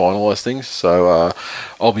finalise things. So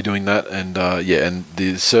I'll be doing that, and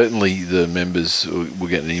certainly the members will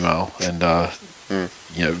get an email, and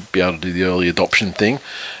be able to do the early adoption thing,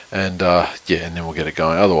 and and then we'll get it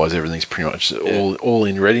going. Otherwise, everything's pretty much all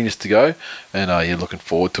in readiness to go, and looking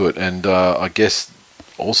forward to it. And I guess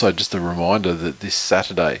also just a reminder that this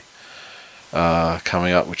Saturday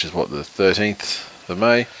coming up, which is the 13th of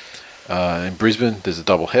May. In Brisbane, there's a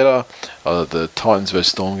double header. The Titans vs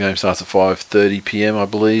Storm game starts at 5:30 p.m, I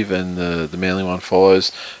believe, and the Manly one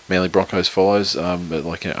follows. Manly Broncos follows at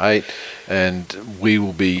 8, and we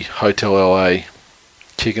will be Hotel LA,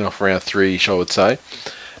 kicking off around 3ish, I would say.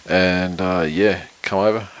 And come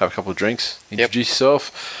over, have a couple of drinks, introduce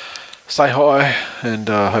yourself, say hi, and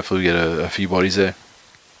hopefully we get a few bodies there.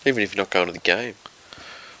 Even if you're not going to the game.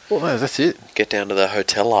 Well, no, that's it. Get down to the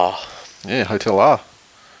Hotel R. Yeah, Hotel R.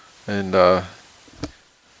 And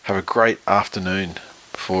have a great afternoon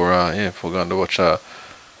before going to watch the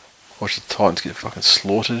Titans get fucking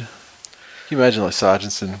slaughtered. Can you imagine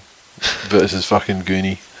Sargentson versus fucking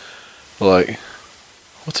Goonie?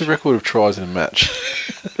 What's the record of tries in a match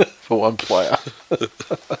for one player? Is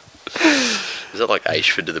that like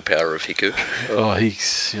Ashford to the power of Hiku? Oh,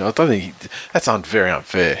 I don't think that's very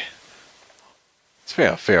unfair. It's very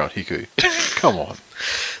unfair on Hiku. Come on.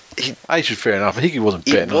 Ashford, fair enough. Hiku wasn't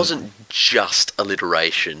betting. It wasn't just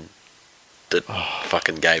alliteration that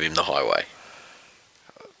fucking gave him the highway.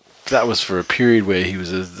 That was for a period where he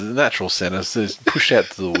was the natural centre, so pushed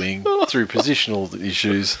out to the wing through positional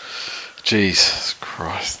issues. Jesus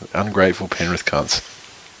Christ. Ungrateful Penrith cunts.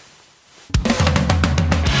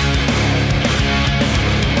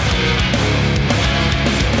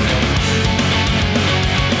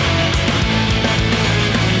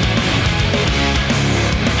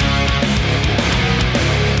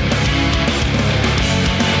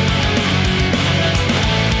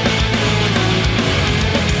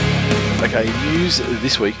 Okay, news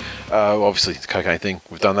this week. Obviously, the cocaine thing.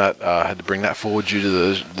 We've done that. Had to bring that forward due to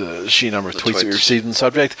the sheer number of tweets that we received on the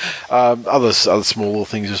subject. Other small little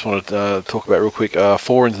things I just wanted to talk about real quick.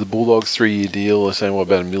 Four into the Bulldogs, 3-year deal. They're saying,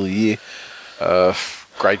 about $1 million a year.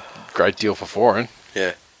 Great deal for foreign.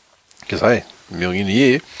 Yeah. Because, hey, $1 million a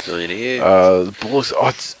year. The Bulldogs,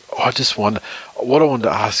 I just wonder. What I wanted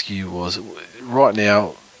to ask you was, right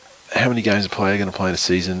now, how many games a player going to play in a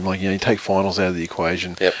season? You take finals out of the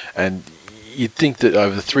equation. Yep. And you'd think that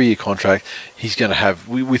over the 3-year contract, he's going to have,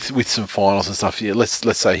 with some finals and stuff,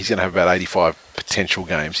 let's say he's going to have about 85 potential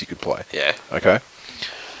games he could play. Yeah. Okay.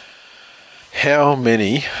 How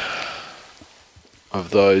many of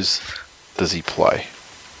those does he play?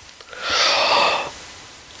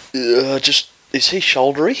 Is he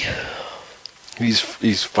shouldery?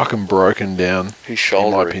 He's fucking broken down. He's shouldery.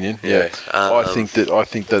 In my opinion. Yeah. I think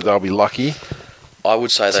that they'll be lucky. I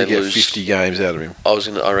would say they get lose 50 games out of him.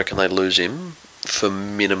 I reckon they lose him for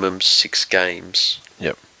minimum 6 games.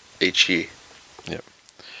 Yep. Each year. Yep.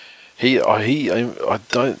 I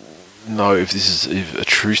don't know if this is a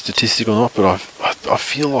true statistic or not, but I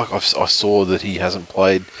feel like I saw that he hasn't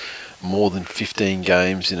played more than 15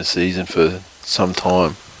 games in a season for some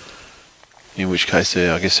time. In which case,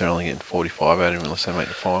 I guess they're only getting 45 out of him unless they make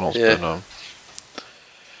the finals. Yeah. But,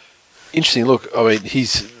 interesting. Look, I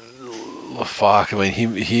mean,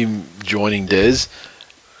 him joining Des,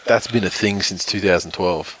 that's been a thing since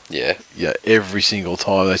 2012. Yeah. Yeah, every single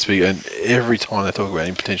time they speak, and every time they talk about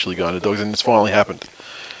him potentially going to Dogs, and it's finally happened.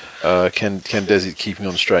 Can Des keep him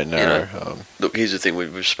on the straight and narrow? Look, here's the thing,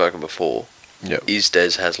 we've spoken before. Yep. Is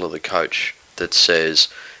Des Hasler the coach that says,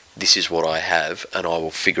 this is what I have and I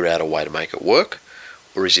will figure out a way to make it work?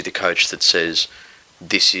 Or is he the coach that says,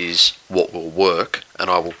 this is what will work and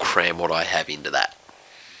I will cram what I have into that?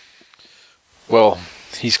 Well,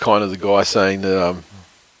 he's kind of the guy saying that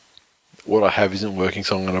what I have isn't working,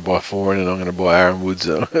 so I'm going to buy foreign and I'm going to buy Aaron Woods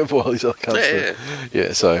while he's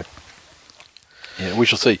so yeah, we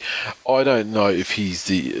shall see. I don't know if he's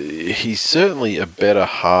certainly a better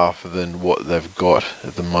half than what they've got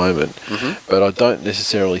at the moment, but I don't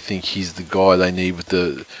necessarily think he's the guy they need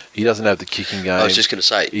he doesn't have the kicking game. I was just going to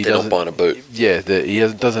say, they're not buying a boot. Yeah,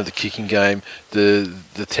 doesn't have the kicking game. The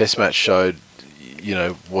test match showed,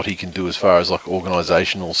 what he can do as far as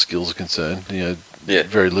organisational skills are concerned.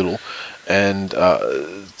 Very little. And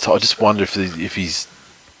so I just wonder if he's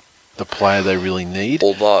the player they really need.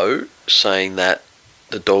 Although, saying that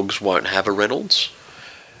the Dogs won't have a Reynolds,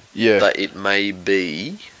 that it may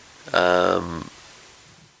be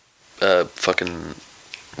fucking,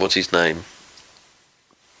 what's his name?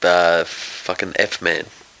 Fucking F-Man.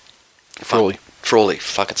 Frawley.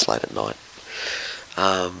 Fuck, it's late at night.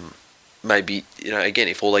 Maybe, again,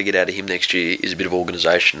 if all they get out of him next year is a bit of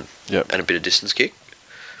organisation and a bit of distance kick,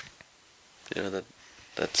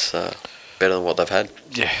 that's... better than what they've had.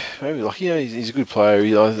 Yeah, maybe like he's a good player.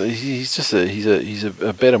 He's just he's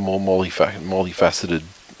a better, more multifaceted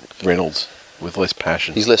Reynolds with less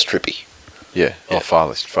passion. He's less trippy. Yeah, far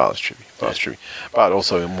less trippy, but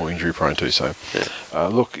also more injury prone too. So,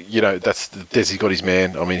 look, that's Desi's got his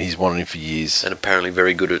man. I mean, he's wanted him for years, and apparently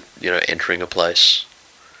very good at entering a place,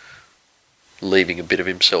 leaving a bit of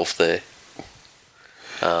himself there,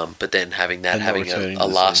 but then having a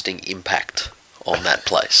lasting impact on that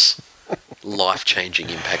place, life-changing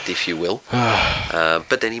impact, if you will.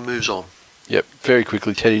 But then he moves on. Yep, very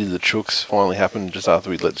quickly, Teddy to the Chooks finally happened just after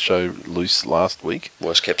we let the show loose last week.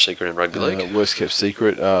 Worst kept secret in rugby league. Worst kept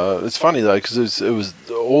secret. It's funny though because it was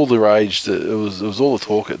all the rage. It was all the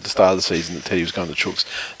talk at the start of the season that Teddy was going to the Chooks.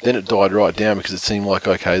 Then it died right down because it seemed like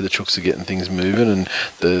the Chooks are getting things moving and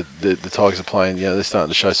the Tigers are playing. They're starting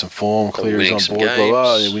to show some form. Cleary's on board. Blah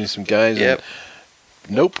blah. They're winning some games. Yep.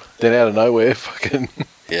 And nope. Then out of nowhere, fucking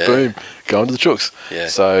boom, going to the Chooks. Yeah.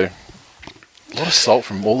 So. A lot of salt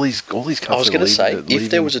from all these companies. I was going to say, if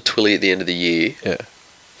there was a Twilly at the end of the year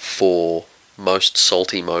for most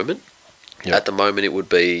salty moment, at the moment it would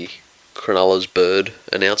be Cronulla's Bird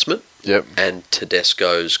announcement and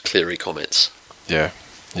Tedesco's Cleary comments. Yeah.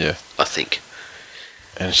 I think.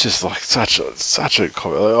 And it's just like such a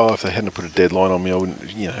comment. Like, if they hadn't put a deadline on me, I wouldn't,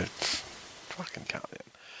 fucking can't.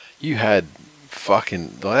 You had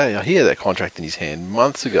fucking, he had that contract in his hand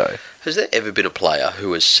months ago. Has there ever been a player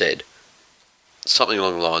who has said something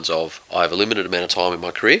along the lines of, I have a limited amount of time in my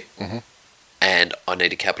career, and I need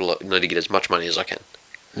to get as much money as I can?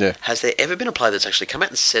 Yeah. Has there ever been a player that's actually come out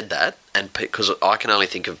and said that? And because I can only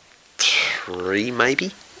think of 3, maybe.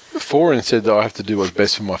 Foran said that I have to do what's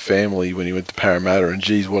best for my family when he went to Parramatta, and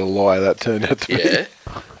geez, what a lie that turned out to be. Yeah.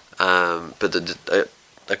 But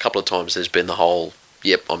a couple of times there's been the whole,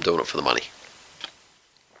 yep, I'm doing it for the money.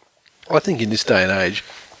 I think in this day and age,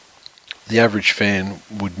 the average fan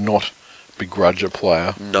would not begrudge a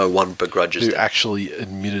player. No one begrudges who them. actually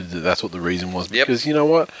admitted that that's what the reason was. Because you know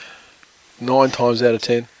what? 9 times out of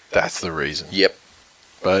 10, that's the reason. Yep.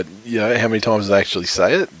 But how many times do they actually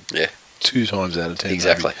say it? Yeah. 2 times out of 10.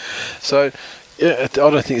 Exactly. Maybe. So, I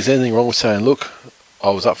don't think there's anything wrong with saying, look, I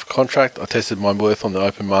was up for contract. I tested my worth on the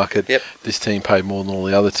open market. Yep. This team paid more than all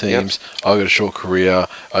the other teams. Yep. I've got a short career.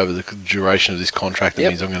 Over the duration of this contract, that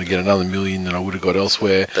means I'm going to get another $1 million than I would have got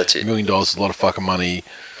elsewhere. That's it. $1 million is a lot of fucking money.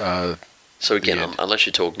 So again, unless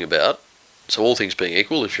you're talking about, so all things being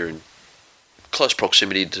equal, if you're in close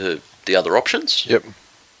proximity to the other options,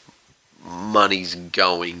 money's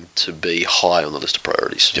going to be high on the list of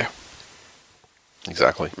priorities. Yeah.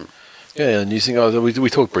 Exactly. Yeah, and you think we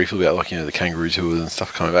talked briefly about the kangaroo tours and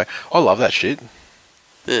stuff coming back. I love that shit.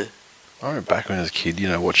 Yeah. I remember back when I was a kid,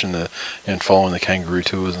 watching and following the kangaroo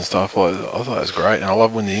tours and stuff. I thought that was great, and I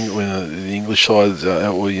love when the English sides,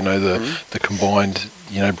 the combined,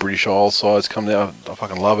 British Isles sides come out. I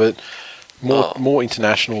fucking love it. More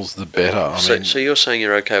internationals, the better. So you're saying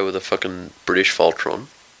you're okay with a fucking British Voltron,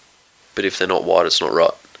 but if they're not white, it's not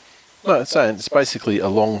right. No, it's basically a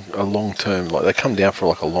long term. Like they come down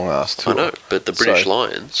for a long ass tour. I know, but the British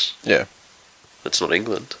Lions. Yeah. That's not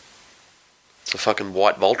England. It's a fucking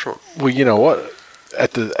white Voltron. Well, you know what?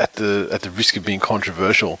 At the risk of being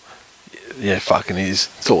controversial, yeah, fucking is.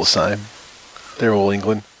 It's all the same. They're all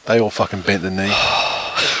England. They all fucking bent the knee.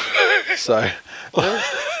 So.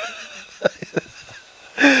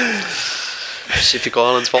 Pacific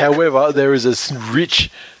Islands Voltron. However, there is a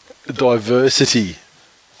rich diversity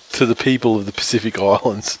to the people of the Pacific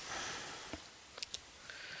Islands.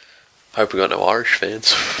 Hope we got no Irish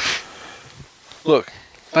fans. Look,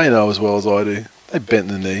 they know as well as I do. They bent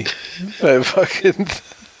the knee. They fucking.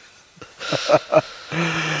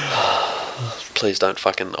 Please don't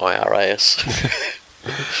fucking IRA us.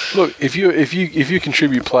 Look, if you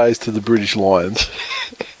contribute players to the British Lions,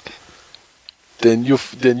 then you're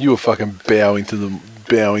fucking bowing to the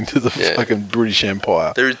fucking British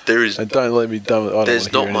Empire. There is, and don't let me.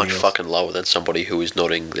 There's not much fucking lower than somebody who is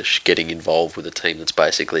not English getting involved with a team that's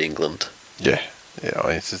basically England. Yeah. I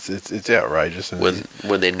mean, it's outrageous.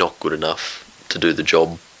 When they're not good enough to do the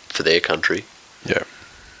job for their country. Yeah.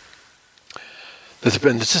 There's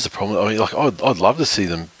just a problem. I mean, I'd love to see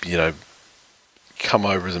them, come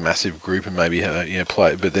over as a massive group and maybe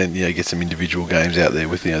play, but then get some individual games out there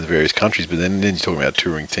with the various countries. But then you're talking about a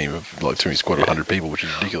touring team of touring squad of 100 people, which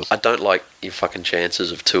is ridiculous. I don't like your fucking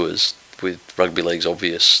chances of tours with rugby league's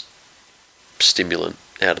obvious stimulant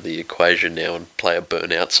out of the equation now and player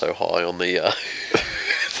burnout so high on the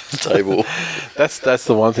table. That's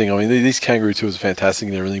the one thing. I mean, these kangaroo tours are fantastic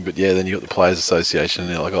and everything, but then you got the Players Association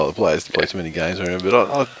and they're like, the players play too many games or whatever.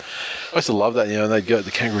 But I used to love that, and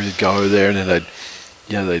the kangaroos would go over there and then they'd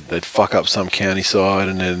they'd fuck up some county side,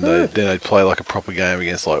 and then they'd play like a proper game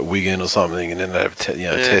against like Wigan or something, and then they'd have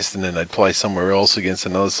a test, and then they'd play somewhere else against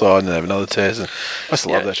another side, and they'd have another test. And I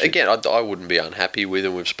still love that shit. Again, I wouldn't be unhappy with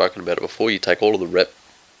it. We've spoken about it before. You take all of the rep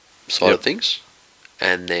side of things,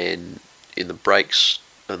 and then in the breaks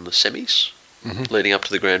and the semis leading up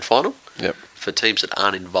to the grand final, for teams that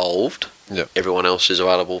aren't involved, everyone else is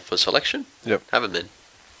available for selection. Have them then.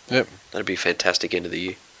 That'd be a fantastic end of the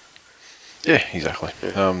year. Yeah, exactly.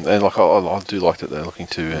 And like I do like that they're looking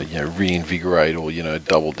to reinvigorate or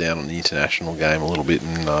double down on the international game a little bit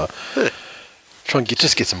and try and get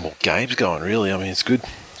some more games going. Really, I mean it's good.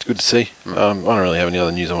 It's good to see. I don't really have any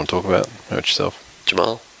other news I want to talk about. How about yourself,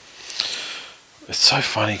 Jamal? It's so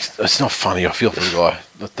funny. It's not funny. I feel for the guy.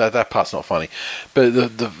 That part's not funny. But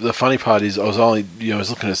the funny part is I was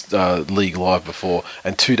looking at League Live before,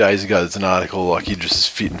 and 2 days ago there's an article like you're just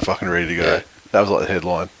fit and fucking ready to go. Yeah. That was like the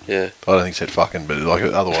headline. Yeah. I don't think it said fucking, but like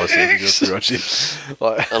otherwise that's pretty much it.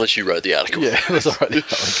 Like, unless you wrote the article. Yeah, unless I wrote the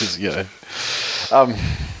article because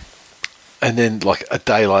and then like a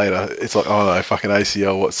day later it's like, oh no, fucking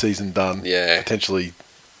ACL, what, season done? Yeah. Potentially,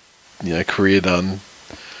 career done.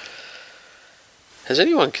 Has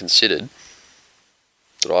anyone considered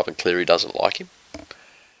that Ivan Cleary doesn't like him?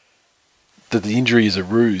 That the injury is a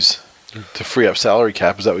ruse to free up salary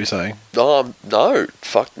cap, is that what you're saying? No,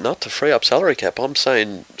 fuck, not to free up salary cap. I'm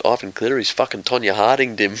saying Ivan Cleary's fucking Tonya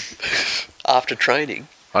Harding'd him after training.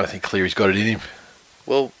 I don't think Cleary's got it in him.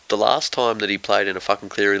 Well, the last time that he played in a fucking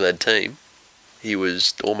Cleary-led team, he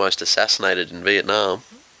was almost assassinated in Vietnam.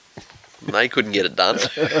 And they couldn't get it done.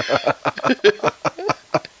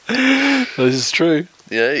 This is true.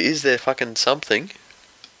 Is there fucking something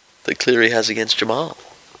that Cleary has against Jamal?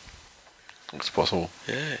 It's possible.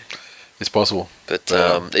 Yeah. It's possible. But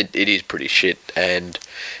it is pretty shit, and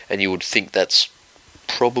you would think that's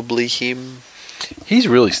probably him. He's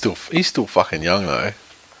still fucking young though.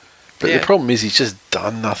 But the problem is he's just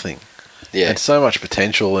done nothing. Yeah. And so much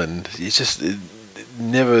potential, and he's just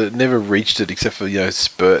never reached it except for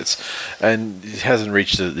spurts, and he hasn't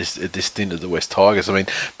reached it at this stint at the West Tigers. I mean,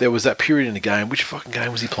 there was that period in the game. Which fucking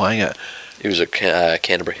game was he playing at? He was at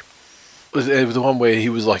Canterbury. It was the one where he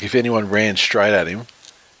was like, if anyone ran straight at him,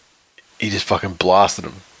 he just fucking blasted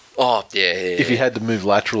him. Oh, yeah. If he had to move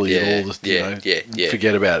laterally and all this,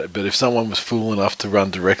 forget about it. But if someone was fool enough to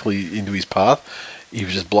run directly into his path, he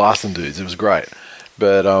was just blasting dudes. It was great.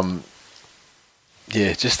 But,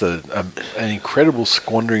 just an incredible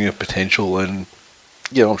squandering of potential. And,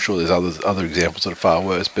 I'm sure there's other examples that are far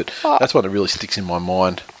worse, but that's one that really sticks in my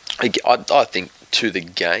mind. I think to the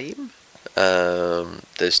game,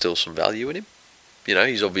 there's still some value in him.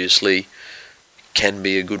 He's obviously can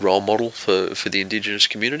be a good role model for the Indigenous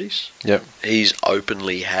communities. Yep. He's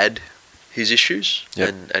openly had his issues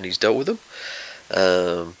and he's dealt with them.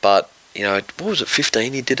 But, what was it,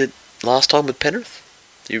 15 he did it last time with Penrith?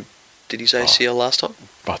 Did his ACL last time?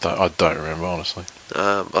 I don't remember, honestly.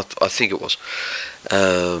 I think it was.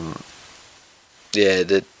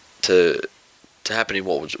 That to happen in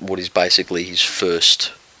what is basically his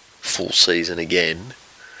first full season again,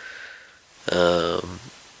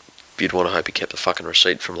 you'd want to hope he kept the fucking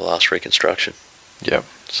receipt from the last reconstruction. Yep.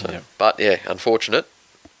 But unfortunate.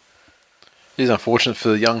 It is unfortunate for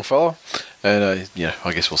the young fella, and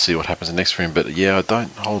I guess we'll see what happens next for him. But I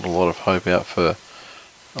don't hold a lot of hope out for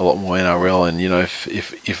a lot more NRL. And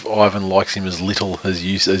if Ivan likes him as little as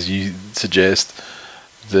you suggest,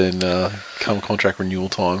 then come contract renewal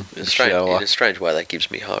time, in a strange way, that gives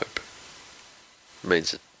me hope. It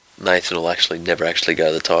means that Nathan will never actually go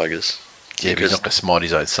to the Tigers. Yeah, but he's not going to smite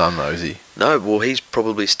his own son, though, is he? No, well, he's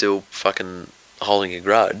probably still fucking holding a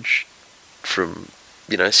grudge from,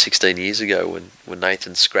 16 years ago when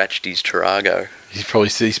Nathan scratched his Tarago.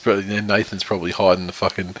 Nathan's probably hiding the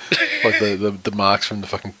fucking, like the marks from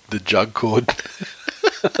the jug cord.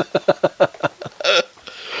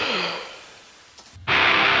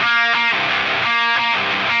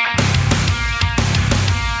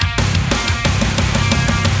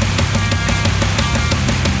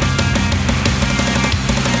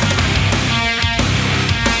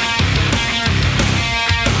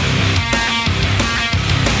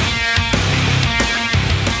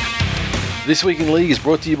 This Week in League is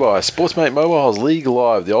brought to you by Sportsmate Mobile's League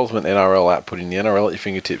Live, the ultimate NRL app, putting the NRL at your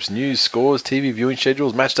fingertips. News, scores, TV viewing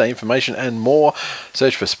schedules, matchday information, and more.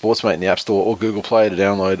 Search for Sportsmate in the App Store or Google Play to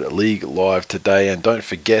download League Live today. And don't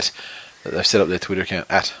forget that they've set up their Twitter account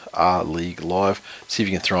at @RLeagueLive. See if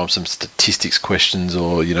you can throw them some statistics questions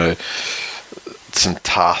or, some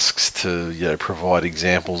tasks to, provide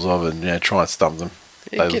examples of and, try and stump them.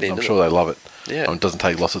 I'm sure they love it. Yeah. It doesn't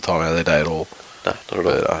take lots of time out of their day at all. No, not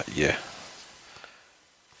at all. Yeah.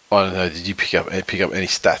 I don't know. Did you pick up any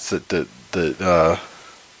stats that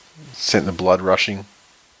sent the blood rushing?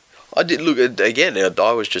 I did look again.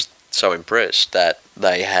 I was just so impressed that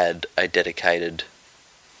they had a dedicated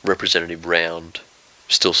representative round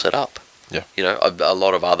still set up. Yeah. You know, a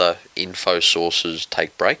lot of other info sources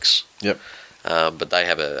take breaks. Yep. But they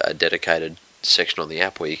have a dedicated section on the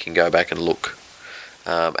app where you can go back and look.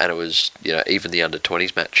 And it was, you know, even the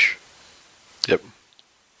under-20s match. Yep.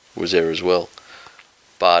 Was there as well.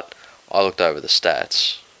 But I looked over the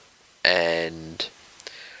stats and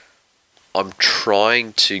I'm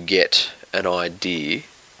trying to get an idea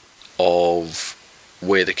of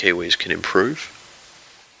where the Kiwis can improve.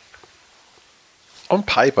 On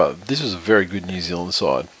paper, this was a very good New Zealand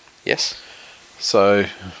side. Yes. So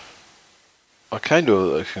I came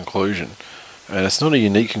to a conclusion, and it's not a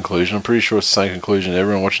unique conclusion. I'm pretty sure it's the same conclusion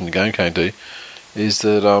everyone watching the game came to, is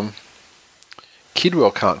that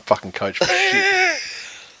Kidwell can't fucking coach for shit.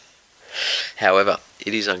 However,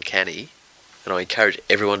 it is uncanny, and I encourage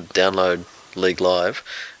everyone to download League Live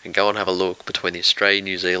and go and have a look between the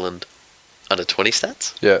Australia-New Zealand under-20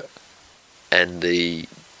 stats Yeah. and the,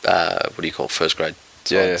 what do you call it, first grade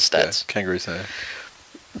stats. Yeah. Kangaroos, yeah.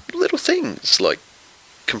 Little things like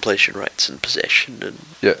completion rates and possession and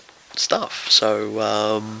stuff.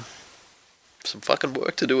 So, some fucking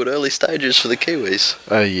work to do at early stages for the Kiwis.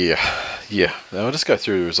 Yeah. Now, I'll just go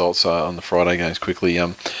through the results on the Friday games quickly.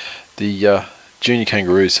 The Junior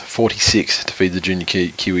Kangaroos 46 to feed the Junior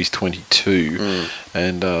Kiwis 22,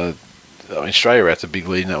 and Australia were at a big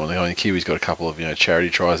lead in that one. The Kiwis got a couple of charity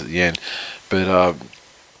tries at the end, but a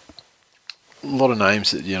lot of names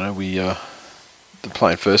that they're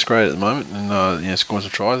playing first grade at the moment and scoring some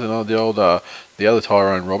tries. And the other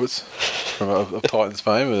Tyrone Roberts from of Titans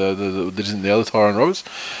fame, the other Tyrone Roberts,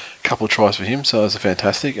 a couple of tries for him, so that's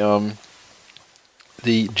fantastic.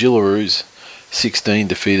 The Gillaroos 16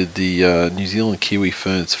 defeated the New Zealand Kiwi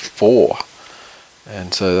Ferns 4,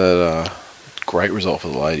 and so that great result for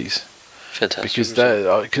the ladies. Fantastic. Because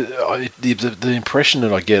the impression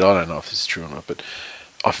that I get, I don't know if this is true or not, but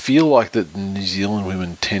I feel like that New Zealand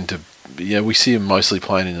women tend to, we see them mostly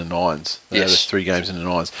playing in the nines. There's 3 games in the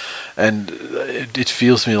nines, and it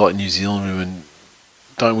feels to me like New Zealand women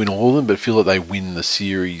don't win all of them, but feel like they win the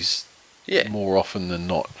series. Yeah. More often than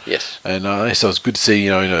not. Yes. And so it's good to see,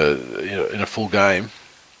 in a full game,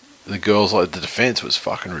 the girls, like the defence was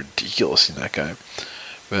fucking ridiculous in that game.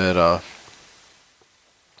 But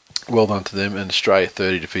well done to them. And Australia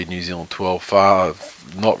 30 defeated New Zealand 12. Far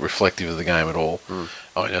not reflective of the game at all. I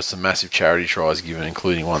mean, there's some massive charity tries given,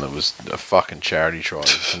 including one that was a fucking charity try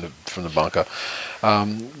from the bunker.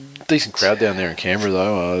 Decent crowd down there in Canberra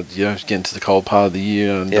though. Getting to the cold part of the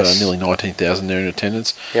year, and nearly 19,000 there in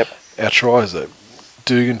attendance. Yep. Our tries though: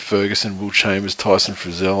 Dugan, Ferguson, Will Chambers, Tyson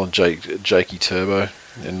Frizzell, and Jakey Turbo,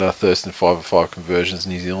 and Thurston 5 of 5 conversions.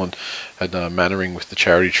 New Zealand had Mannering with the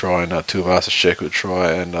charity try, and Tuivasa Sheck with the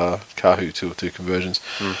try, and Kahu 2 of 2 conversions.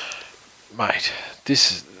 Mate,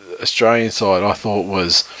 this Australian side I thought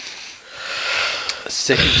was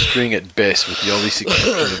second string at best, with the obvious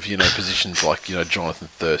exception of positions like Jonathan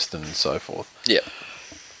Thurston and so forth. Yeah.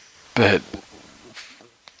 But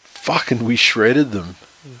fucking we shredded them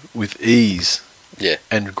with ease. Yeah.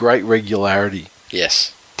 And great regularity.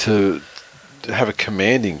 Yes. To have a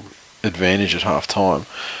commanding advantage at half time.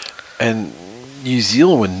 And New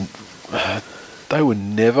Zealand they were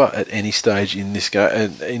never at any stage in this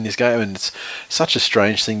game, and it's such a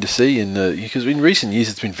strange thing to see because in recent years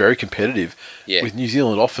it's been very competitive. Yeah. With New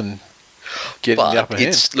Zealand often getting the upper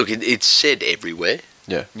hand. Look, it's said everywhere.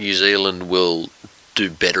 Yeah. New Zealand will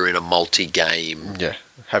do better in a multi-game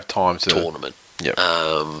have time to tournament. Yeah.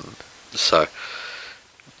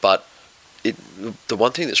 But the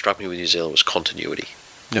one thing that struck me with New Zealand was continuity.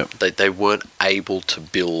 Yep. They weren't able to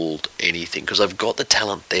build anything because they've got the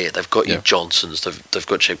talent there. They've got your Johnsons. They've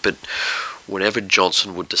got Sheck. But whenever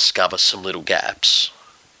Johnson would discover some little gaps,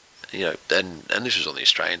 and this was on the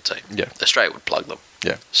Australian team. Yeah. Australia would plug them.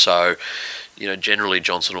 Yeah. So, generally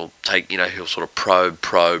Johnson will take. He'll sort of probe.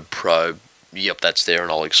 Yep, that's there, and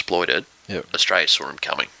I'll exploit it. Yep. Australia saw him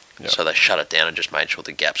coming. Yep. So they shut it down and just made sure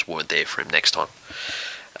the gaps weren't there for him next time.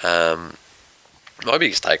 My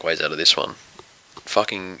biggest takeaways out of this one,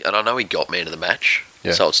 and I know he got man of the match,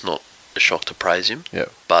 so it's not a shock to praise him. Yeah.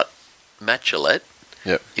 But Matt Gillett,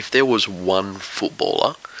 Yep. If there was one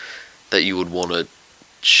footballer that you would want to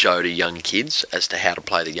show to young kids as to how to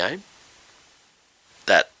play the game,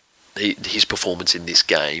 that his performance in this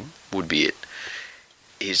game would be it.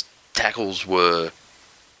 His tackles were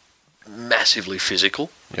massively physical,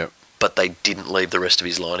 but they didn't leave the rest of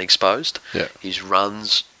his line exposed. Yeah. His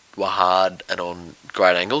runs were hard and on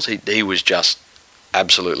great angles. He was just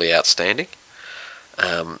absolutely outstanding.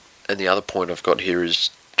 And the other point I've got here is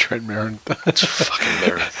Trent Merrin. It's fucking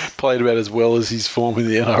Merrin. Played about as well as his form in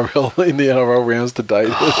the NRL rounds to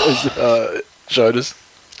date showed us.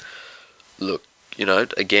 Look,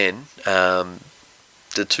 again,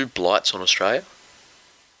 the two blights on Australia,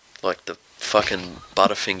 like the fucking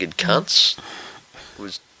butterfingered cunts,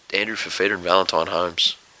 was Andrew Fifita and Valentine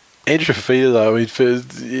Holmes. Andrew Fifita, though,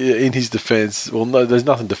 in his defence, well, no, there's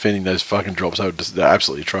nothing defending those fucking drops. They're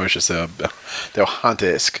absolutely atrocious. They were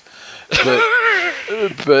Hunt-esque. But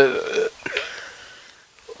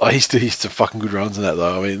he's some fucking good runs in that,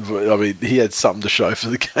 though. I mean, he had something to show for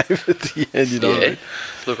the game at the end. You know. Yeah.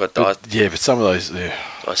 Look, but some of those. Yeah.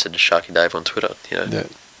 I said to Sharky Dave on Twitter,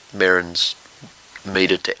 Merrin's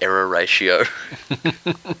metre to error ratio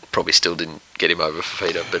probably still didn't get him over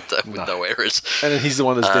Fifita, but with no errors. And then he's the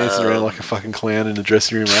one that's dancing around like a fucking clown in the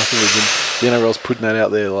dressing room afterwards, and the NRL's putting that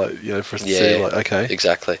out there, like, for us to see, like, okay,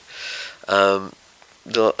 exactly.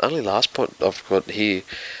 The only last point I've got here,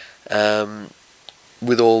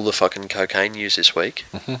 with all the fucking cocaine news this week,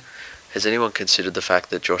 has anyone considered the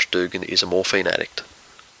fact that Josh Dugan is a morphine addict?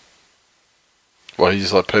 Well, he's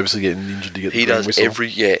just like purposely getting injured to get the green whistle.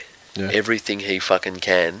 Everything he fucking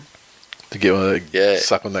can to get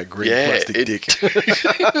suck on that green plastic dick.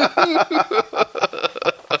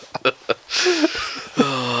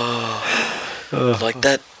 Like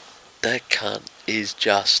that cunt is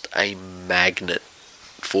just a magnet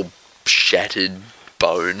for shattered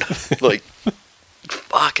bone. Like,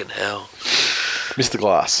 fucking hell. Mr.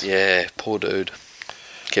 Glass. Yeah, poor dude.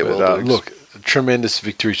 Get well, dudes. Look, tremendous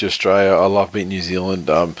victory to Australia. I love beating New Zealand.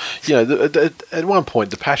 At one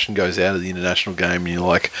point, the passion goes out of the international game, and you're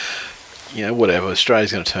like, whatever.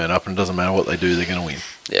 Australia's going to turn up, and it doesn't matter what they do, they're going to win.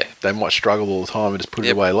 Yeah. They might struggle all the time and just put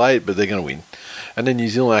it away late, but they're going to win. And then New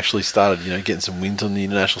Zealand actually started, getting some wins on the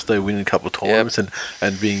international stage, winning a couple of tournaments and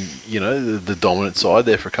being, the dominant side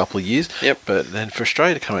there for a couple of years. Yep. But then for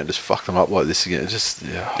Australia to come out and just fuck them up like this again, it's just,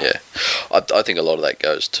 Yeah. I think a lot of that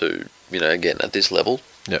goes to, again, at this level,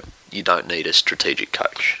 you don't need a strategic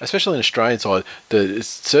coach. Especially in Australian side, it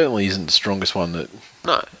certainly isn't the strongest one that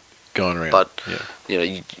going around. But,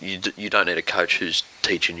 you don't need a coach who's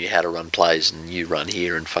teaching you how to run plays and you run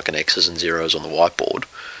here and fucking X's and zeros on the whiteboard.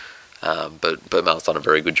 But Mel's done a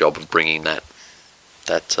very good job of bringing that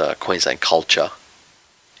Queensland culture,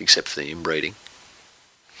 except for the inbreeding,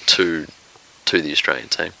 to the Australian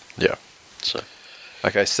team. Yeah. So.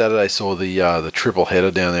 Okay, Saturday saw the triple header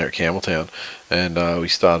down there at Campbelltown, and we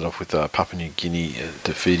started off with Papua New Guinea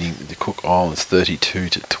defeating the Cook Islands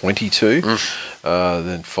 32-22.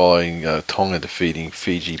 Then following Tonga defeating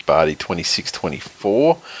Fiji Badi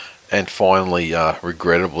 26-24. And finally,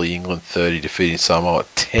 regrettably, England 30 defeating Samoa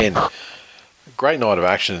 10. Great night of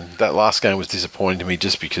action. That last game was disappointing to me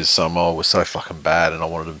just because Samoa was so fucking bad and I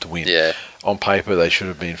wanted them to win. Yeah. On paper, they should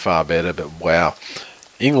have been far better, but wow.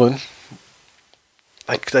 England,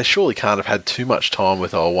 they surely can't have had too much time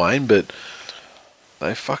with old Wayne, but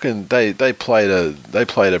they played a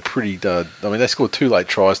pretty. They scored 2 late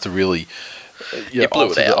tries to really.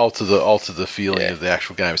 Alter the feeling of the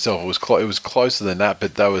actual game itself. It was closer than that,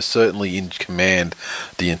 but they were certainly in command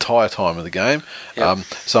the entire time of the game. Yep.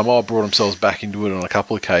 Samoa brought themselves back into it on a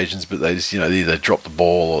couple of occasions, but they just either dropped the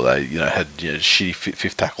ball or they had shitty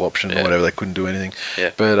fifth tackle option or whatever. They couldn't do anything.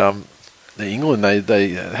 Yeah. But the England they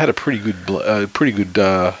had a pretty good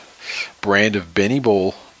brand of Benny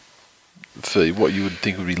ball for what you would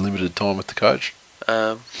think would be limited time with the coach.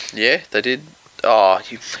 Yeah, they did. Oh,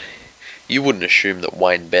 you wouldn't assume that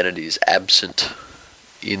Wayne Bennett is absent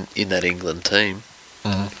in that England team.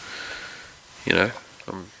 Mm-hmm.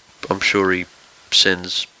 I'm sure he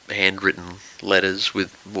sends handwritten letters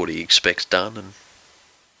with what he expects done and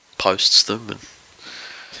posts them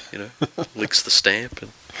and licks the stamp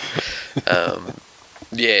and I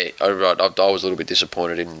was a little bit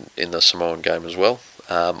disappointed in the Samoan game as well.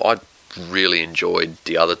 I really enjoyed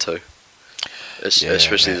the other two,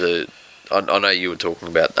 especially I know you were talking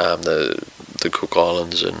about the Cook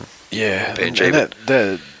Islands and PNG. And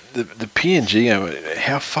the PNG game,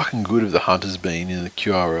 how fucking good have the Hunters been in the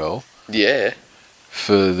QRL? Yeah.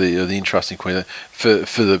 For the interesting Queensland,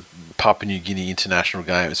 for the Papua New Guinea international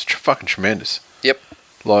game, it's fucking tremendous. Yep.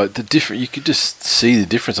 Like you could just see the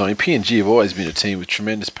difference. I mean, PNG have always been a team with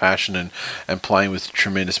tremendous passion and playing with a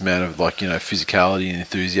tremendous amount of physicality and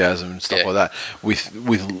enthusiasm and stuff like that. With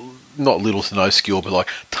not little to no skill, but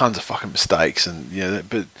tons of fucking mistakes and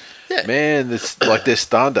man, it's they're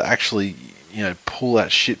starting to actually pull that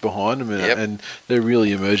shit behind them and they're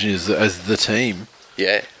really emerging as the team.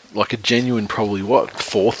 Yeah, like a genuine probably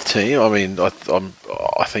fourth team. I mean, I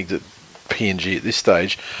think that PNG at this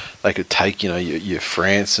stage, they could take, your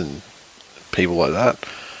France and people like that.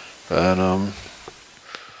 And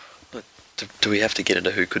do we have to get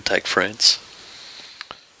into who could take France?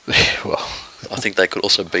 Well, I think they could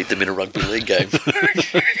also beat them in a rugby league game.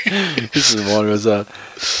 This is one was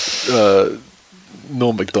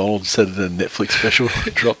Norm Macdonald said in a Netflix special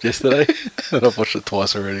dropped yesterday, and I've watched it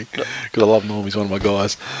twice already because I love Norm. He's one of my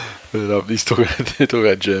guys. But he's talking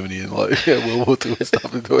about Germany and like World War II and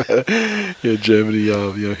stuff. And talking about Germany.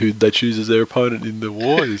 Who they choose as their opponent in the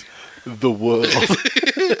war is the world.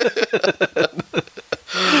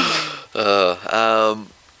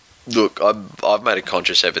 Look, I've made a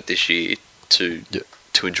conscious effort this year to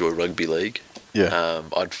enjoy rugby league. Yeah.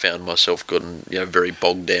 I'd found myself gotten very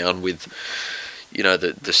bogged down with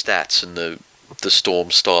the stats and the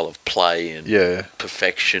Storm style of play and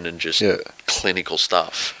perfection and just clinical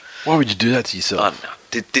stuff. Why would you do that to yourself? I don't know.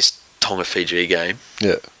 This Tonga-Fiji game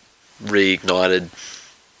reignited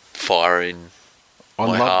fire in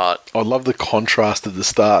my heart. I love the contrast at the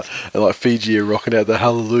start. And like Fiji are rocking out the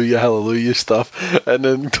hallelujah, hallelujah stuff. And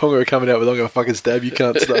then Tonga are coming out with, I'm going to fucking stab you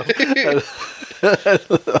cunt stuff.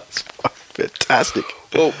 That's fantastic.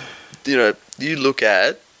 Well, you look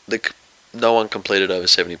at no one completed over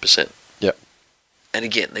 70%. Yep. And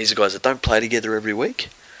again, these are guys that don't play together every week.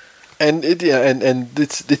 And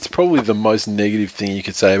it's probably the most negative thing you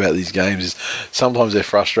could say about these games is sometimes they're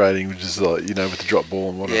frustrating, which is like with the drop ball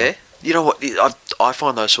and whatnot. Yeah, you know what? I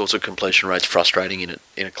find those sorts of completion rates frustrating in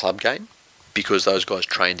a club game because those guys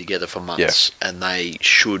train together for months and they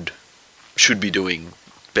should be doing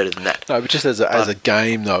better than that. No, but just as a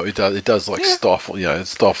game though, it does like stifle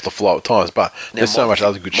the flow at times. But there's so much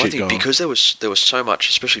other good shit going on. Because there was so much,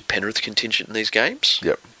 especially Penrith contingent in these games.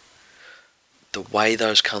 Yep. The way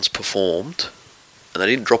those cunts performed, and they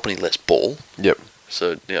didn't drop any less ball. Yep.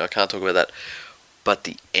 So I can't talk about that. But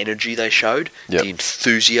the energy they showed, the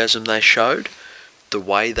enthusiasm they showed, the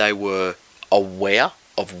way they were aware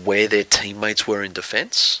of where their teammates were in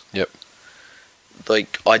defence. Yep.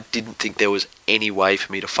 Like, I didn't think there was any way for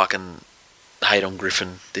me to fucking hate on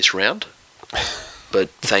Griffin this round. But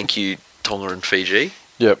thank you, Tonga and Fiji.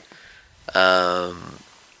 Yep.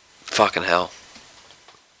 Fucking hell.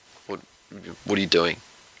 What are you doing?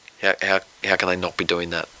 How can they not be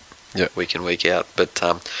doing that week in, week out? But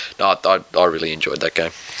no, I really enjoyed that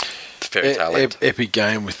game. Fairy tale end. Epic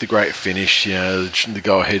game with the great finish, the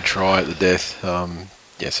go-ahead try at the death.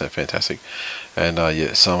 So fantastic. And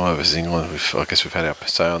Samoa versus England, I guess we've had our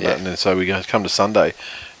say on that. And then so we come to Sunday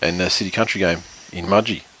and the City Country game in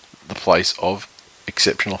Mudgee, the place of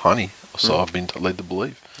exceptional honey, so I've been led to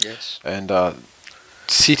believe. Yes. And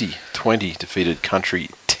City 20 defeated Country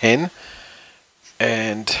 10.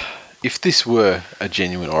 And if this were a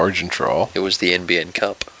genuine Origin trial... It was the NBN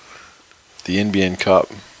Cup. The NBN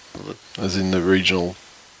Cup, as in the regional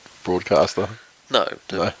broadcaster? No,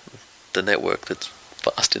 the network that's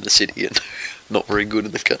fast in the city and not very good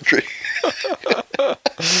in the country.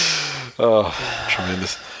 Oh,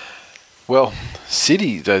 tremendous. Well,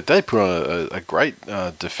 City, they put on a great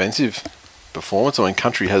defensive performance. I mean,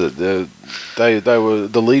 Country had it. They were,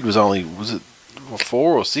 the lead was only, was it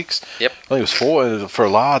 4 or 6? Yep. I think it was 4 for a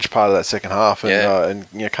large part of that second half. And,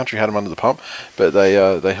 Country had them under the pump, but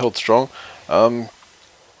they held strong.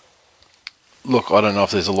 Look, I don't know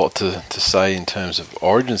if there's a lot to say in terms of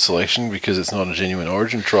Origin selection because it's not a genuine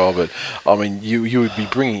Origin trial, but I mean, you would be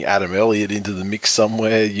bringing Adam Elliott into the mix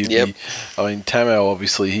somewhere. Tamou,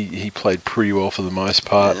 obviously, he played pretty well for the most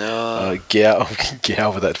part. Gow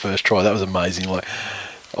with that first try, that was amazing. Like,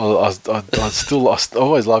 I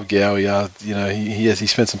always love Gow. He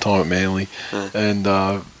spent some time at Manly, and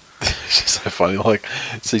it's just so funny. Like,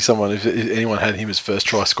 see someone, if anyone had him as first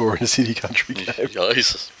try scorer in a City Country game.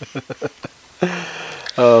 Jesus.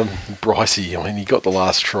 Brycey, I mean, he got the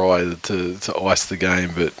last try to ice the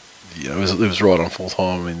game, but it was right on full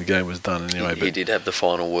time. I mean, the game was done anyway. He did have the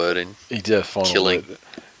final word in. He did have the final word.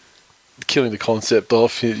 Killing the concept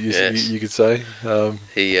off, you could say.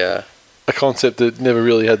 A concept that never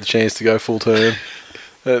really had the chance to go full term.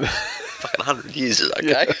 Fucking 100 years is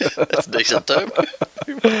okay. That's a decent term.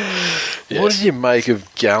 What did you make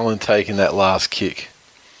of Gallen taking that last kick?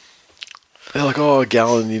 They're like, oh,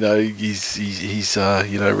 Gallen, he's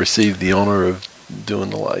received the honour of doing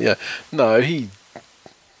the like. Yeah, no, he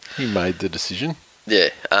made the decision. Yeah.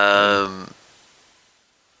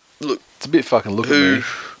 Look, it's a bit fucking look at me.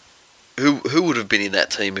 Who would have been in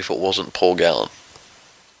that team if it wasn't Paul Gallen?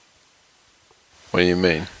 What do you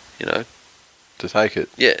mean? To take it?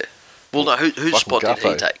 Yeah. Well, no. Whose spot did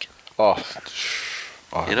he take? Oh,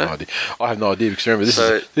 I have no idea. I have no idea because remember this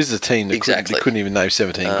is a team that couldn't even name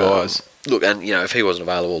 17 guys. Look, and if he wasn't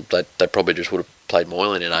available, they probably just would have played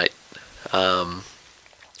Moylan in 8.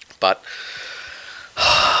 But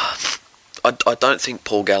I don't think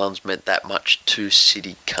Paul Gallen's meant that much to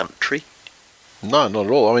City Country. No, not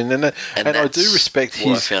at all. I mean, and I do respect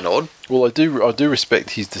what I found odd. Well, I do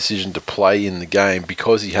respect his decision to play in the game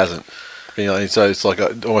because he hasn't. So it's like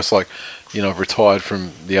almost like I've retired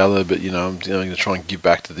from the other, but I'm going to try and give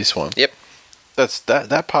back to this one. Yep.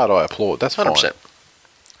 That part I applaud. That's 100%. Fine.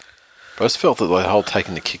 But I just felt that the whole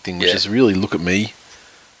taking the kick thing was just really look at me.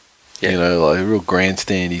 Yeah. Like a real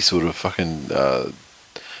grandstandy sort of fucking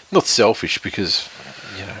not selfish because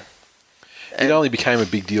it only became a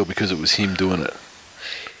big deal because it was him doing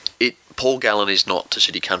it. Paul Gallen is not to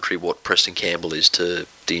City Country what Preston Campbell is to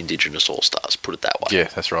the Indigenous All-Stars, put it that way. Yeah,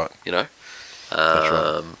 that's right. That's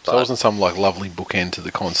right. So it wasn't some lovely bookend to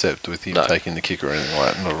the concept with him taking the kick or anything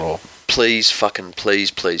like that, not at all. Please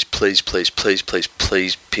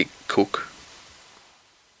pick Cook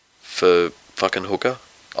for fucking hooker.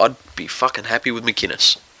 I'd be fucking happy with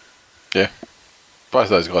McInnes. Yeah. Both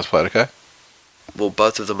those guys played okay. Well,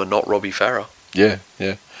 both of them are not Robbie Farah. Yeah.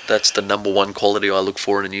 That's the number one quality I look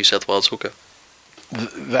for in a New South Wales hooker.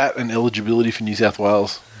 That and eligibility for New South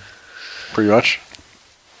Wales. Pretty much.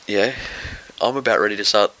 Yeah. I'm about ready to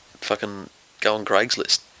start fucking going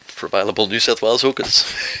Craigslist for available New South Wales hookers.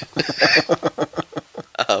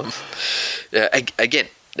 Again,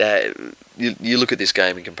 you look at this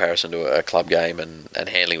game in comparison to a club game and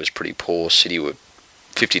Hanley was pretty poor. City were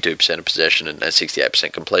 52% of possession and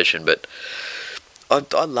 68% completion, but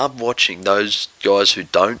I love watching those guys who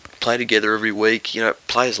don't play together every week.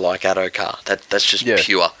 Players like Addo-Carr. That's just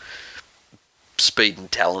pure speed and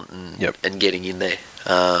talent and getting in there.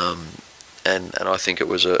 And I think it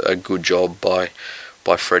was a good job by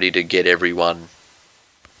Freddie to get everyone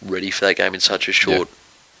ready for that game in such a short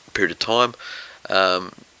period of time.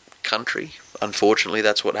 Country, unfortunately,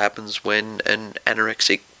 that's what happens when an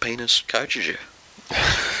anorexic penis coaches you.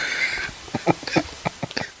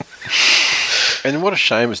 And what a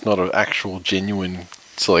shame it's not an actual genuine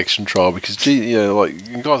selection trial because guys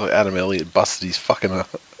like Adam Elliott busted his fucking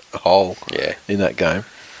hole in that game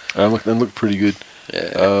and looked pretty good.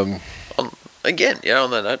 Yeah. Again, on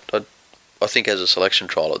that note, I think as a selection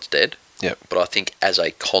trial it's dead. Yep. But I think as a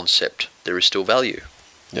concept there is still value.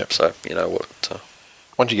 Yep. So what?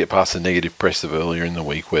 Once you get past the negative press of earlier in the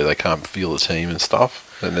week where they can't feel the team and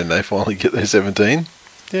stuff, and then they finally get their 17.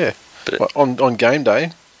 Yeah. But on game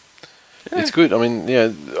day. It's good. I mean,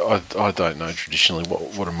 I don't know traditionally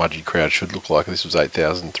what a Mudgee crowd should look like. This was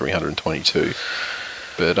 8,322,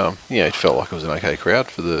 but it felt like it was an okay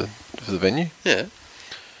crowd for the venue. Yeah.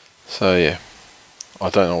 So I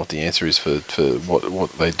don't know what the answer is for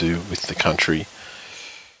what they do with the country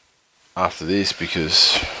after this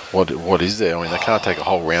because what is there? I mean, they can't take a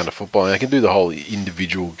whole round of football. I mean, they can do the whole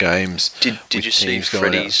individual games. Did you see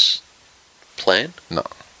Freddie's plan? No.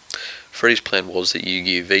 Freddie's plan was that you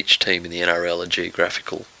give each team in the NRL a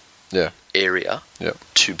geographical area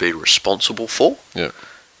to be responsible for. Yeah.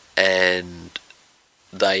 And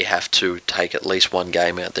they have to take at least one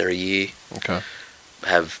game out there a year. Okay.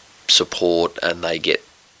 Have support and they get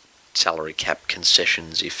salary cap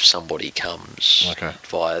concessions if somebody comes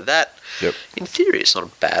via that. Yep. In theory, it's not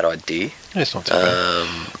a bad idea. Yeah, it's not too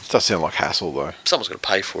bad. It does sound like hassle, though. Someone's got to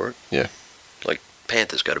pay for it. Yeah. Like,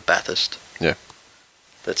 Panthers go to Bathurst. Yeah.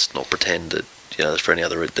 Let's not pretend that, for any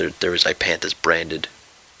other... There is a Panthers-branded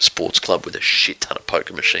sports club with a shit ton of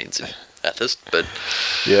poker machines in Bathurst, but...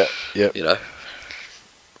 Yeah.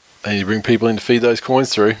 And you bring people in to feed those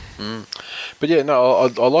coins through. Mm. But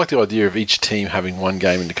I like the idea of each team having one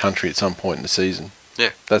game in the country at some point in the season.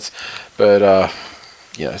 Yeah. It's kind of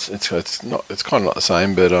not the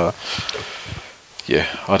same, but I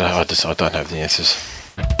don't have the answers.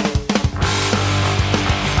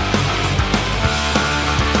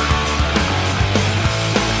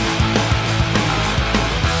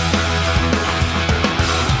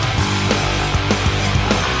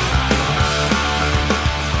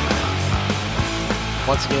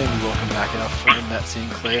 Once again, we welcome back our friend Nat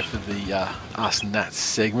Sinclair for the Ask Nat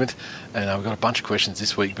segment, and we've got a bunch of questions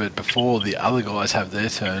this week. But before the other guys have their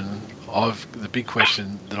turn, the big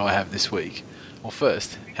question that I have this week. Well,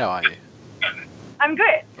 first, how are you? I'm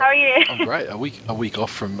good. How are you? I'm great. A week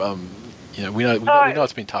off from we know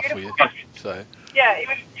it's been tough for you. So yeah,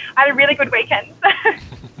 I had a really good weekend.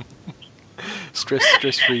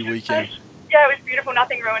 Stress-free weekend. Yeah, it was beautiful.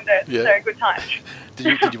 Nothing ruined it. Yeah. So good time.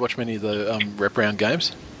 Did you watch many of the rep round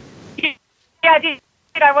games? Yeah, I did.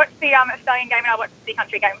 I watched the Australian game and I watched the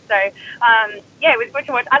country game. So, yeah, it was good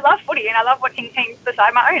to watch. I love footy and I love watching teams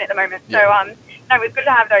beside my own at the moment. Yeah. So, no, it was good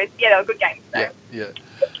to have those. Yeah, they were good games. So. Yeah.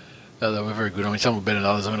 No, they were very good. I mean, some were better than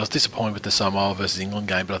others. I mean, I was disappointed with the Samoa versus England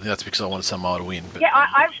game, but I think that's because I wanted Samoa to win. But, yeah,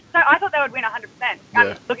 I thought they would win 100%.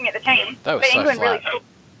 Yeah. Looking at the team, They were but so England flat. really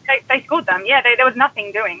they scored them. Yeah, there was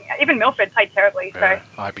nothing doing. Even Milford played terribly. Yeah, So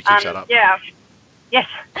I hope he keeps that up. Yeah. Yes,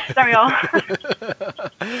 don't we all?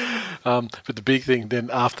 But the big thing then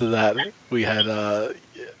after that, we had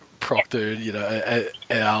Proctor,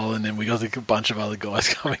 Al, and then we got a bunch of other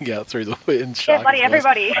guys coming out through the and Yeah, bloody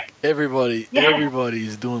everybody.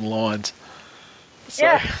 Everybody's doing lines. So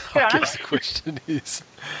Yeah, good I on guess them. the question is,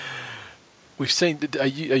 we've seen. Are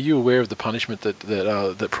you aware of the punishment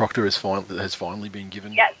that Proctor has finally been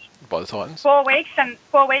given Yes. by the Titans? 4 weeks and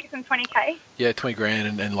 20K. Yeah, 20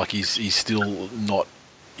 grand, and like he's still not.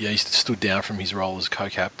 Yeah, he's stood down from his role as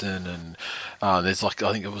co-captain, and there's like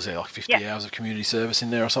I think it was like 50 hours of community service in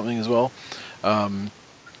there or something as well.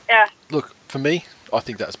 Yeah. Look, for me, I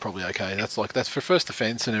think that's probably okay. That's for first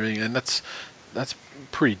offence and everything, and that's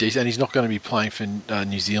pretty decent. And he's not going to be playing for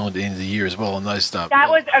New Zealand at the end of the year as well. And those That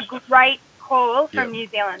was a great call from New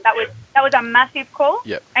Zealand. That was a massive call,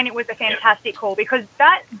 and it was a fantastic call because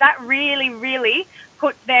that really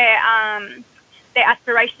put their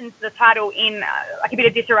aspirations to the title in like a bit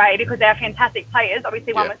of disarray because they are fantastic players.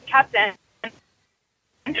 Obviously, one was the captain,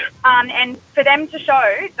 and for them to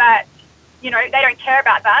show that they don't care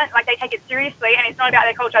about that, like they take it seriously, and it's not about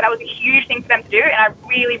their culture. That was a huge thing for them to do, and I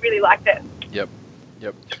really liked it.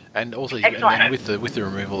 Yep. And also, Excellent. and with the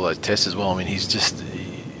removal of those tests as well. I mean, he's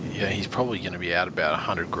he's probably going to be out about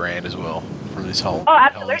 100 grand as well from this whole. Oh,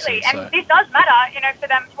 absolutely. Whole And this does matter, for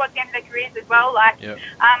them towards the end of their careers as well. Like,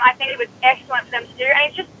 I think it was excellent for them to do. And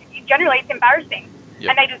it's just, generally, it's embarrassing.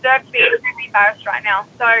 And they deserve to be embarrassed right now.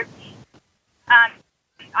 So,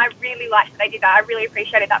 I really liked that they did that. I really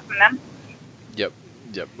appreciated that from them.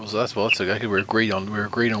 Yep. Well, so that's okay. We're agreed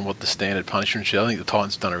on what the standard punishment should. I think the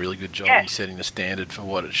Titans have done a really good job in setting the standard for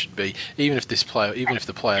what it should be. Even if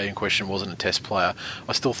the player in question wasn't a test player,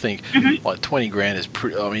 I still think like 20 grand is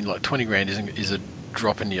 20 grand is a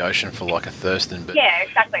drop in the ocean for like a Thurston. But yeah,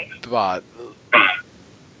 exactly. But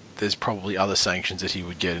there's probably other sanctions that he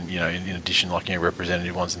would get, in addition, like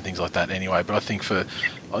representative ones and things like that. Anyway, but I think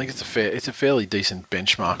it's a fairly decent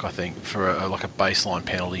benchmark. I think for a baseline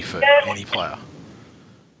penalty for any player.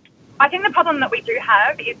 I think the problem that we do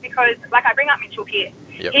have is because, like, I bring up Mitchell Pearce.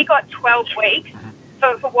 Yep. He got 12 weeks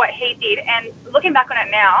for what he did, and looking back on it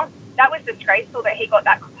now, that was disgraceful that he got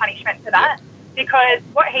that punishment for that, because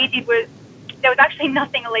what he did was, there was actually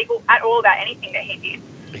nothing illegal at all about anything that he did.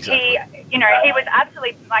 Exactly. He was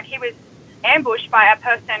absolutely, he was ambushed by a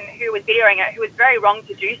person who was videoing it, who was very wrong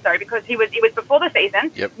to do so, because it was before the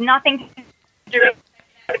season, nothing to do with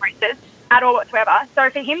the Roosters at all whatsoever. So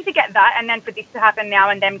for him to get that and then for this to happen now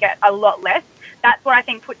and them get a lot less, that's what I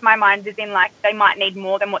think puts my mind as in, they might need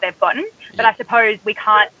more than what they've gotten. But I suppose we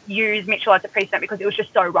can't use Mitchell as a precedent because it was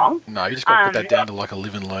just so wrong. No, you just got to put that down to a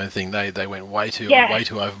live and learn thing. They went way too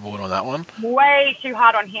overboard on that one. Way too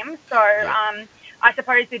hard on him. So I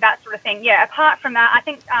suppose with that sort of thing, apart from that, I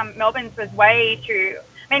think Melbourne's was way too...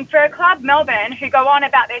 I mean, for a club, Melbourne, who go on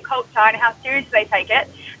about their culture and how seriously they take it,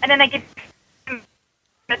 and then they give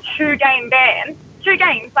a 2-game ban. 2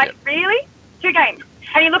 games, really? 2 games.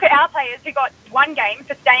 And you look at our players who got 1 game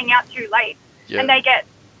for staying out too late, and they get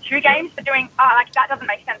 2 games for doing. That doesn't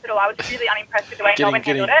make sense at all. I was really unimpressed with the way Melbourne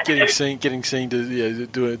handled it. Getting seen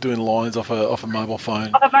to doing lines off a mobile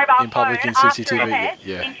phone in public in after CCTV. a test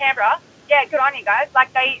in Canberra. Yeah, good on you guys.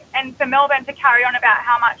 And for Melbourne to carry on about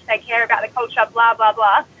how much they care about the culture, blah blah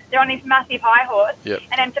blah. They're on this massive high horse, and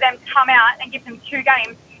then for them to come out and give them 2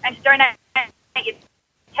 games and to donate your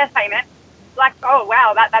test payment, oh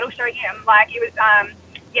wow, that'll show him. It was,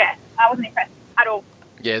 I wasn't impressed at all.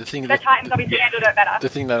 Yeah, the Titans obviously handled it better. The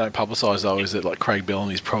thing they don't publicise though is that Craig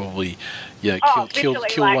Bellamy's probably killed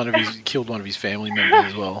one of his family members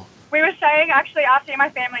as well. We were saying actually after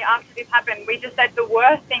this happened, we just said the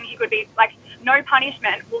worst thing he could be no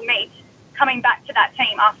punishment will meet coming back to that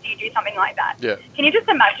team after you do something like that. Yeah. Can you just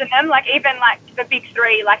imagine them? Even the big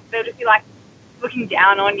 3, they'll just be looking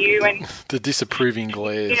down on you and the disapproving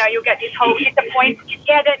glares. You'll get this whole disappointment.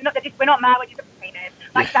 Yeah, we're not mad, we're disappointed.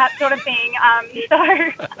 That sort of thing.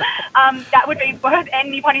 That would be worth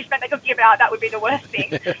any punishment they could give out. That would be the worst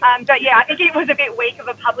thing. But yeah, I think it was a bit weak of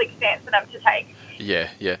a public stance for them to take. Yeah,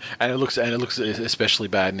 and it looks especially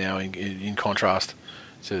bad now in contrast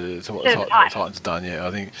to what the Titans have done. Yeah,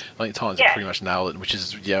 I think the Titans have pretty much nailed it, which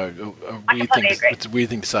is a weird thing. It's a weird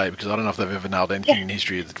thing to say because I don't know if they've ever nailed anything in the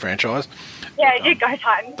history of the franchise. Yeah, you go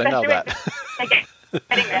Titans. They nailed that.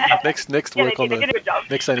 getting there. Next Yeah, work on they did a good job.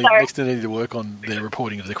 next they need to work on their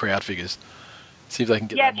reporting of the crowd figures. See if they can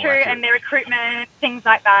get that more true, accurate. and their recruitment, things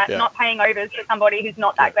like that, not paying overs for somebody who's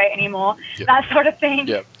not that great anymore, that sort of thing.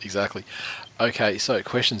 Yeah, exactly. Okay, so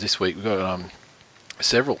questions this week. We've got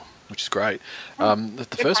several, which is great.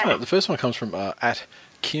 The first one comes from at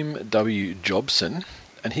Kim W. Jobson,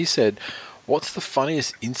 and he said, "What's the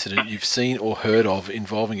funniest incident you've seen or heard of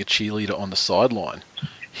involving a cheerleader on the sideline?"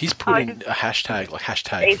 He's put in a hashtag, like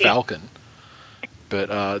hashtag Falcon. But,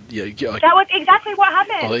 that was exactly what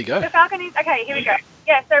happened. Oh, there you go. The Falcon is... Okay, here we go.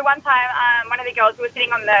 Yeah, so one time, one of the girls was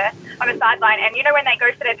sitting on the sideline, and you know when they go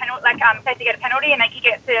for their penalty, say to get a penalty, and they kick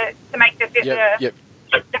it to make the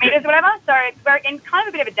meters or whatever? So we're in kind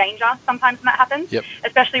of a bit of a danger sometimes when that happens,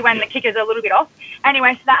 especially when the kicker's a little bit off.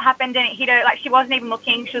 Anyway, so that happened, and it hit her, like, she wasn't even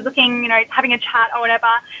looking. She was looking, having a chat or whatever,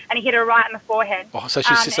 and it hit her right in the forehead. Oh, so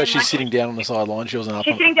she's sitting down on the sideline. She wasn't up.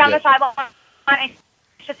 She's sitting down on the sideline, and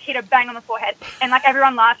just hit her bang on the forehead, and like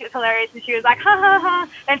everyone laughed. It was hilarious, and she was like ha ha ha.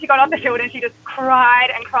 Then she got off the field and she just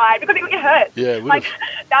cried and cried because it hurt. Yeah, it like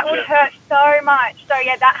that would hurt so much. So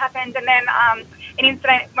yeah, that happened, and then an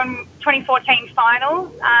incident when 2014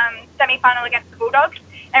 finals, semi-final against the Bulldogs,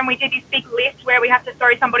 and we did this big lift where we have to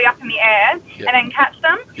throw somebody up in the air and then catch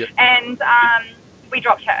them, and we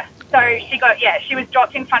dropped her. So she was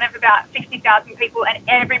dropped in front of about 60,000 people, and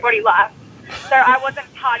everybody laughed. So I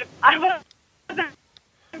wasn't part of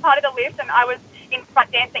the lift, and I was in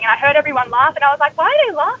front dancing, and I heard everyone laugh, and I was like, why are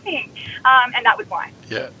they laughing? And that was why.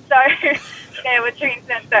 Yeah. So there were two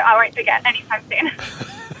incidents that I won't forget anytime soon.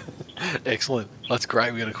 Excellent. That's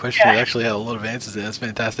great. We got a question that actually had a lot of answers there. That's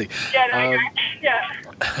fantastic. There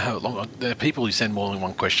are people who send more than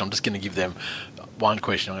one question. I'm just going to give them one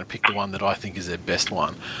question. I'm going to pick the one that I think is their best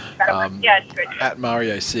one. It's good. At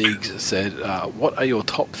Mario Siegs said, what are your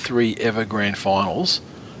top 3 ever grand finals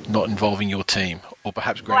not involving your team, or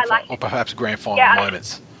perhaps grand final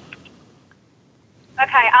moments?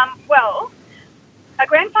 Okay. Well, a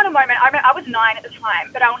grand final moment. I was 9 at the time,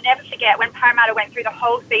 but I'll never forget when Parramatta went through the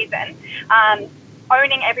whole season,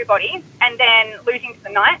 owning everybody and then losing to the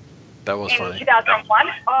Knights. That was funny. 2001.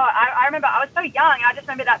 Oh, I remember. I was so young. I just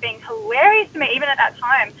remember that being hilarious to me, even at that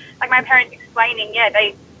time. Like my parents explaining,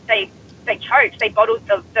 they choked, they bottled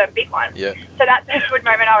the big one. Yeah. So that's a good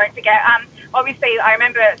moment I won't forget. Obviously, I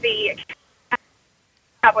remember the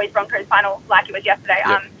Cowboys-Broncos final like it was yesterday.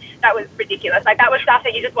 That was ridiculous. Like, that was stuff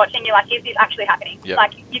that you're just watching, you're like, is this actually happening? Yep.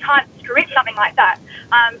 Like, you can't script something like that.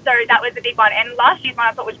 So that was a big one. And last year's one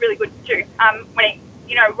I thought was really good too. When it,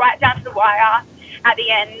 right down to the wire at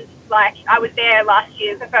the end, like, I was there last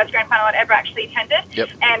year, the first grand final I'd ever actually attended.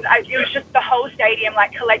 Yep. And it was just the whole stadium,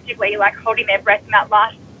 like, collectively, like, holding their breath in that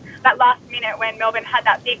last minute when Melbourne had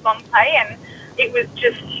that big, long play. And it was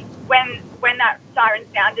just, when that siren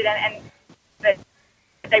sounded and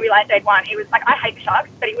they realised they'd won, it was like, I hate the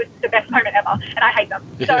Sharks, but it was the best moment ever, and I hate them.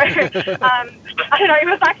 So, I don't know, it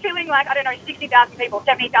was like feeling like, 60,000 people,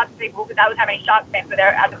 70,000 people, because that was how many Sharks fans were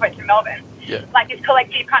there as opposed to Melbourne. Yeah. Like this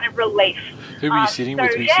collective kind of relief. Who were you sitting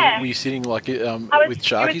with? Were you sitting like with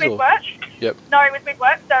Sharkies? It was with work. Yep. No, it was with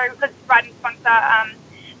work, so because Ryden sponsor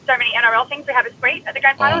so many NRL things, we have a suite at the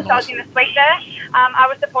grand final, so I was in the suite there. I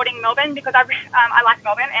was supporting Melbourne because I like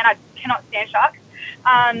Melbourne and I cannot stand Sharks.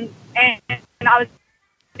 And I was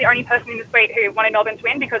the only person in the suite who wanted Melbourne to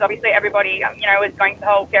win because obviously everybody, was going to the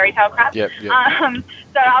whole fairy tale crap. Yep. So I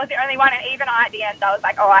was the only one, and even I at the end, I was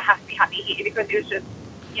like, I have to be happy here because it was just,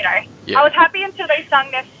 I was happy until they sung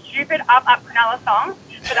their stupid Up Up Cronulla song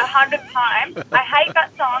for the 100th time. I hate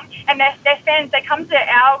that song, and their fans, they come to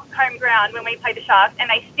our home ground when we play the Sharks, and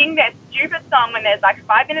they sing their stupid song when there's like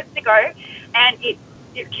 5 minutes to go, and it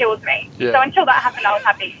kills me. Yeah. So until that happened, I was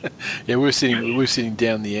happy. Yeah, we were sitting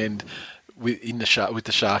down the end with the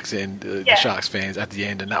Sharks and the Sharks fans at the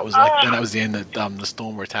end, and that was that was the end that the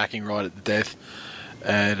Storm were attacking right at the death.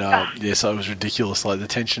 And so it was ridiculous, like the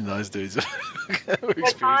tension those dudes were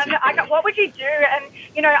experiencing. What would you do? And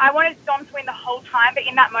I wanted Storm to win the whole time, but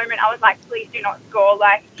in that moment I was like, please do not score.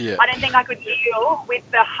 Like, I don't think I could deal with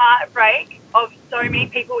the heartbreak of so many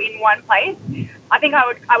people in one place. I think I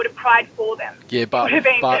would have cried for them. Yeah, but you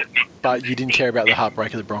didn't care about the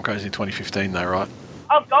heartbreak of the Broncos in 2015, though, right?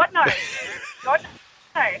 Oh God, no. God,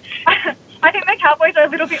 no. I think the Cowboys are a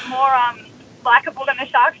little bit more likable than the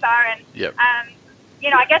Sharks are, and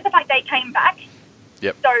I guess the fact they came back.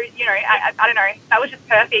 Yep. So, I don't know. That was just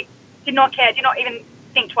perfect. Did not care. Did not even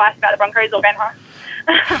think twice about the Broncos or Ben Hunt.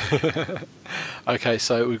 Okay,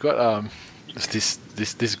 so we've got this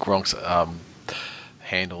Gronk's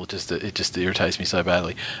handle. It just irritates me so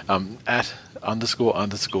badly. At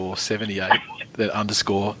 __78, then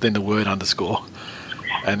underscore, then the word underscore.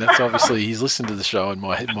 And that's obviously he's listened to the show and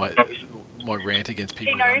my rant against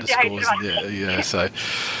people with underscores. Yeah. So,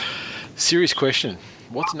 serious question: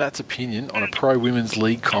 what's Nat's opinion on a pro women's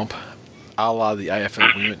league comp, a la the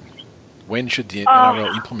AFL women? When should the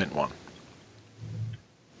NRL implement one?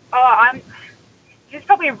 This is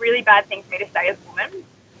probably a really bad thing for me to say as a woman,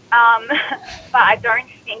 but I don't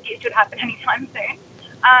think it should happen anytime soon.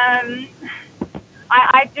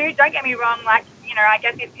 I do. Don't get me wrong. Like, you know, I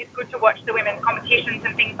guess it's good to watch the women's competitions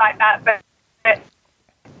and things like that, but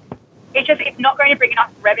it's not going to bring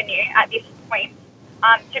enough revenue at this point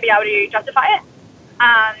to be able to justify it.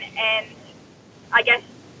 And I guess,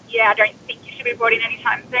 I don't think it should be brought in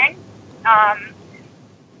anytime soon.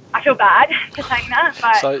 I feel bad for saying that,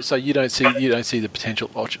 but so you don't see the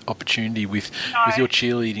potential opportunity with your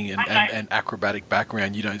cheerleading and acrobatic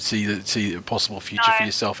background. You don't see a possible future for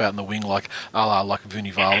yourself out in the wing, like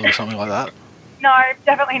Vunivalu or something like that. No,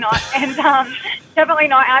 definitely not, and definitely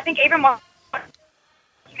not. And I think even more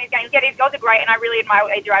these games, these girls are great, and I really admire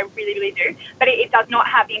what they do. I really, really do. But it does not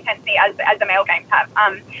have the intensity as the male games have.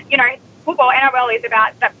 You know, football, NRL is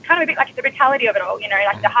about that kind of a bit like the brutality of it all, you know,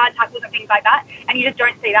 like the hard tackles and things like that, and you just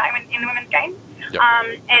don't see that in the women's game. Yep.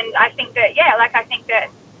 And I think that, I think that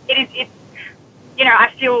it's, you know, I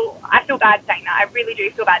feel bad saying that. I really do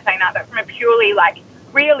feel bad saying that, but from a purely, like,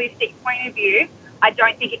 realistic point of view, I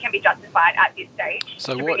don't think it can be justified at this stage.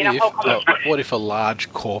 So what if a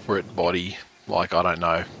large corporate body, like, I don't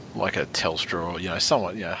know, like a Telstra or, you know,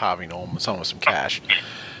 someone, you know, Harvey Norman, someone with some cash,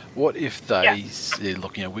 what if they said,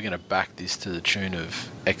 look, you know, we're going to back this to the tune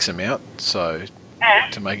of X amount, so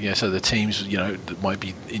to make, you know, so the teams, you know, might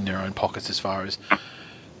be in their own pockets as far as,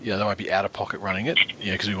 you know, they might be out of pocket running it, you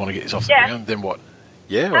know, because we want to get this off the ground. Then what?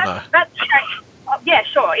 Yeah or no? That's, you know, yeah,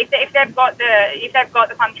 sure. If they've got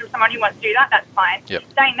the funds from someone who wants to do that, that's fine. Yep.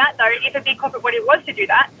 Saying that though, if a big corporate body was to do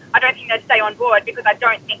that, I don't think they'd stay on board because I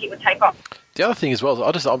don't think it would take off. The other thing as well,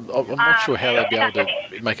 I'm not sure how they'd be able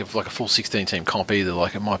to make a full 16-team comp either.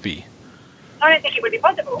 Like, it might be. I don't think it would be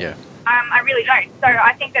possible. Yeah. I really don't. So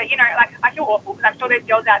I think that, you know, like, I feel awful because I'm sure there's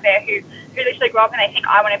girls out there who literally grow up and they think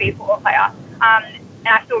I want to be a football player. And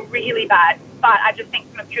I feel really bad. But I just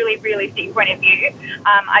think from a purely realistic point of view,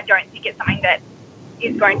 I don't think it's something that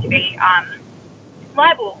is going to be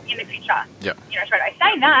liable in the future. Yeah. You know, straight away.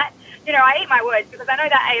 Saying that, you know, I eat my words because I know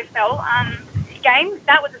that AFL game,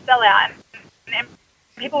 that was a sellout. And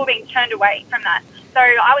people were being turned away from that. So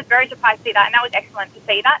I was very surprised to see that, and that was excellent to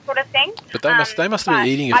see that sort of thing. But they must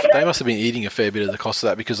have been eating a fair bit of the cost of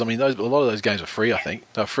that because, I mean, a lot of those games are free. I think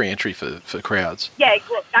they're free entry for crowds. Yeah,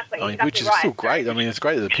 well, exactly. I mean, exactly which is right. still great. I mean, it's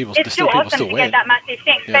great that people it's still awesome people to win. Get that massive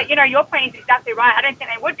thing. Yeah. But you know, your point is exactly right. I don't think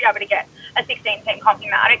they would be able to get a 16-team comp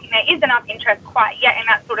in that. I don't think there is enough interest quite yet in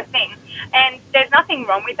that sort of thing. And there's nothing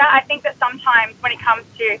wrong with that. I think that sometimes when it comes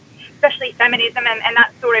to, especially feminism and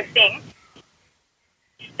that sort of thing,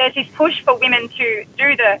 there's this push for women to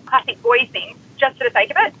do the classic boys thing just for the sake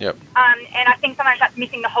of it. Yep. And I think sometimes that's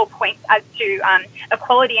missing the whole point as to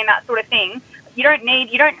equality and that sort of thing.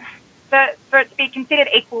 For it to be considered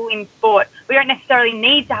equal in sport, we don't necessarily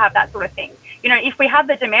need to have that sort of thing. You know, if we have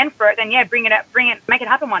the demand for it, then bring it, make it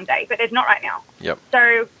happen one day. But there's not right now. Yep.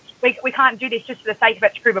 So we can't do this just for the sake of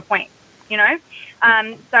it to prove a point. You know.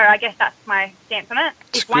 So I guess that's my stance on it.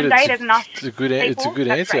 If one day there's enough, it's a good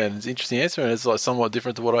answer, and it's an interesting answer, and it's like somewhat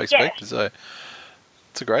different to what I expected. So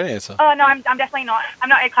it's a great answer. Oh no, I'm definitely not. I'm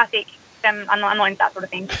not a classic. I'm not into that sort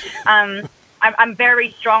of thing. I'm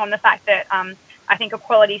very strong on the fact that I think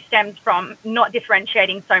equality stems from not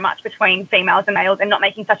differentiating so much between females and males, and not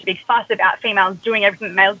making such a big fuss about females doing everything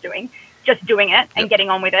that males doing, just doing it and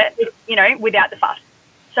getting on with it, you know, without the fuss.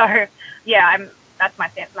 So yeah, that's my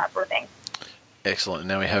stance on that sort of thing. Excellent.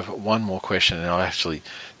 Now we have one more question, and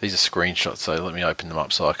these are screenshots, so let me open them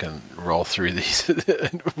up so I can roll through these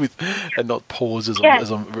and not pause as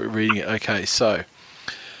I'm reading it. Okay, so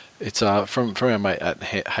it's from our mate at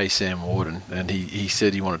Hey Sam Warden, and he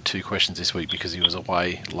said he wanted 2 questions this week because he was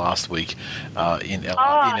away last week in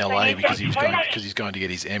LA because he's going to get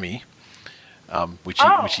his Emmy, which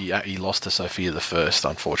he lost to Sophia the First,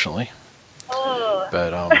 unfortunately. Oh.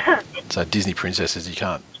 But so Disney princesses, you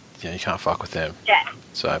can't fuck with them. Yeah.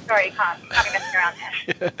 So sorry, you can't be messing around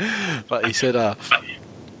there. Yeah. But he said,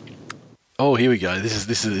 here we go. This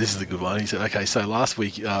is the good one. He said, okay, so last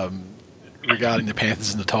week, regarding the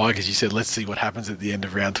Panthers and the Tigers, you said, let's see what happens at the end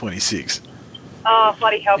of round 26. Oh,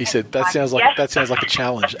 bloody hell. He said, that sounds like a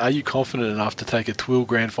challenge. Are you confident enough to take a Twill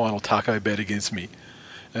grand final taco bet against me?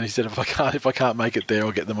 And he said, if I can't make it there,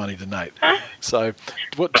 I'll get the money to Nate. So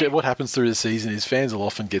what happens through the season is fans will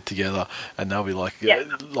often get together and they'll be like,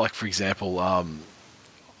 like for example,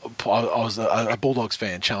 was a Bulldogs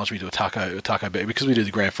fan challenged me to a taco bet because we do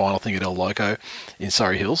the grand final thing at El Loco in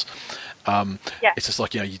Surrey Hills. It's just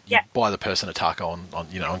like, you buy the person a taco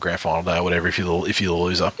on grand final day or whatever if you're the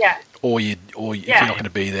loser. Yeah. Or if you're not going to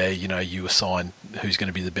be there, you assign who's going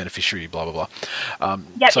to be the beneficiary, blah blah blah.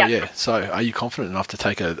 So are you confident enough to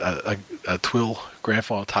take a Twill grand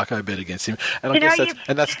final taco bet against him? And I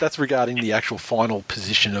guess that's regarding the actual final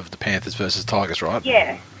position of the Panthers versus Tigers, right?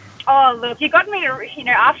 Yeah. Oh, look, you got me,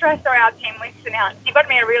 after I saw our team list announced, you got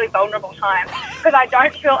me a really vulnerable time because I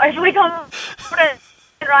don't feel overly confident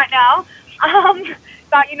right now.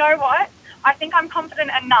 But you know what? I think I'm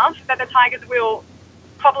confident enough that the Tigers will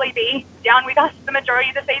probably be down with us the majority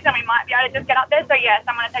of the season. We might be able to just get up there. So, yes,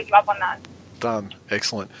 I'm going to take you up on that. Done.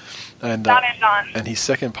 Excellent. And, done and done. And his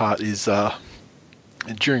second part is...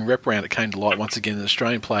 during rep round, it came to light once again that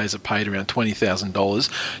Australian players are paid around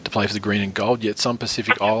 $20,000 to play for the green and gold, yet some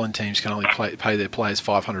Pacific Island teams can only pay their players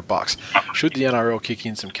 $500. Should the NRL kick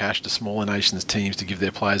in some cash to smaller nations' teams to give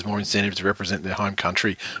their players more incentive to represent their home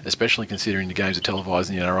country, especially considering the games are televised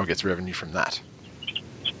and the NRL gets revenue from that?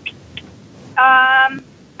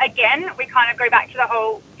 Again, we kind of go back to the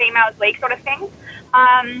whole females league sort of thing.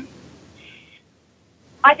 I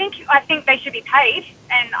think they should be paid,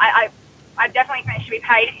 and I definitely think they should be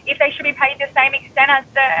paid. If they should be paid to the same extent as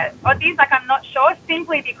the Aussies, I'm not sure,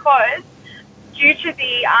 simply because due to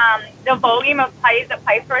the volume of players that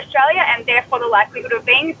play for Australia and therefore the likelihood of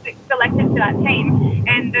being selected to that team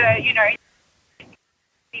and the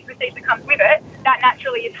prestige that comes with it, that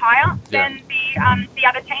naturally is higher than the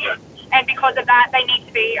other teams. And because of that, they need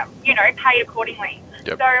to be, paid accordingly.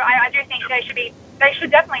 Yep. So I do think they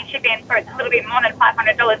should definitely chip in for a little bit more than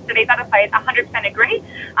 $500 to these other players. 100% agree,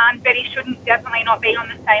 but he shouldn't definitely not be on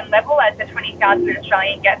the same level as the $20,000 an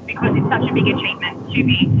Australian gets because it's such a big achievement to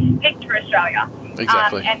be picked for Australia.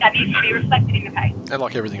 Exactly. And that needs to be reflected in the pay. And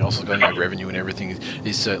like everything else, revenue and everything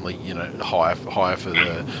is certainly higher for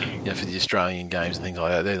the for the Australian games and things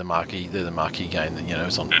like that. They're the marquee game that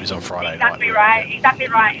is on Friday night. Exactly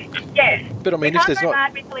right. Yeah. But I mean,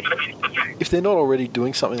 if they're not already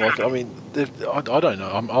doing something like that, I mean, I don't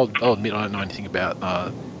know. I'll admit I don't know anything about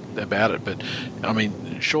it, but I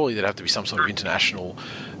mean, surely there'd have to be some sort of international,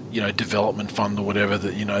 development fund or whatever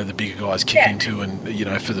that the bigger guys kick into,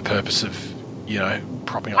 and for the purpose of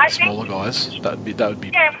propping up the smaller guys. That would be.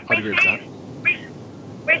 Yeah, I'd agree with that.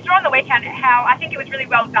 We saw on the weekend how I think it was really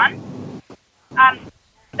well done.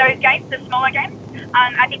 Those games, the smaller games,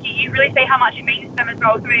 I think you really see how much it means to them as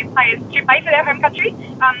well. Some of these players to play for their home country,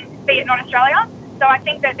 be it not Australia. So I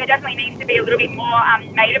think that there definitely needs to be a little bit more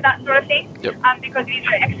made of that sort of thing, because it is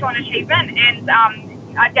an excellent achievement, and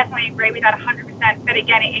I definitely agree with that 100%. But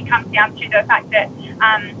again, it comes down to the fact that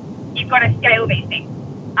you've got to scale these things.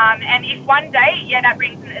 And if one day, that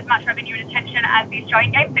brings in as much revenue and attention as the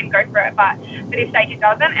Australian games, then go for it. But for this stage, it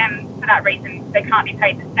doesn't, and for that reason, they can't be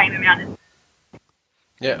paid the same amount as.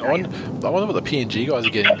 Yeah, I wonder what the PNG guys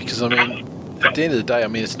are getting, because I mean, at the end of the day, I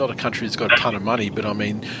mean, it's not a country that's got a ton of money, but I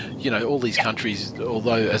mean, all these countries,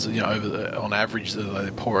 although on average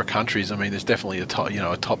they're poorer countries, I mean, there's definitely a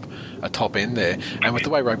top end there. And with the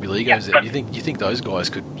way rugby league goes, you think those guys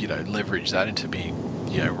could leverage that into being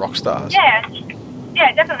rock stars?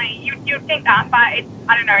 Yeah, definitely. You'd think that, but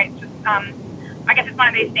I don't know. It's just I guess it's one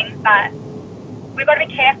of these things that we've got to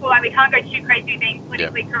be careful. Like, we can't go too crazy being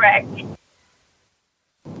politically correct.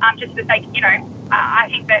 Just for the sake, I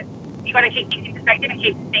think that you've got to keep things in perspective and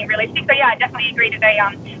keep being realistic. So, I definitely agree that they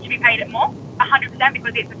should be paid more, 100%,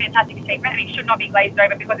 because it's a fantastic achievement, and it should not be glazed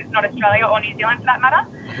over because it's not Australia or New Zealand for that matter.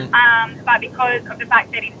 Mm-hmm. But because of the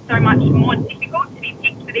fact that it's so much more difficult to be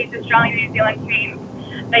picked for these Australian and New Zealand teams,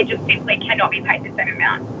 they just simply cannot be paid the same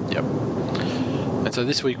amount. Yep. And so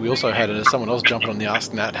this week we also had someone else jumping on the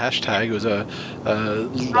Ask Nat hashtag. It was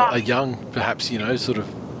a young, perhaps, sort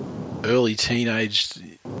of early teenage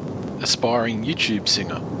aspiring YouTube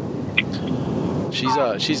singer. She's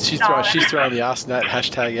throwing the Ask Nat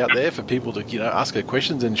hashtag out there for people to ask her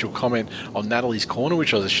questions, and she'll comment on Natalie's Corner,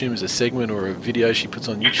 which I assume is a segment or a video she puts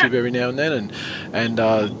on YouTube every now and then,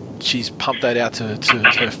 and she's pumped that out to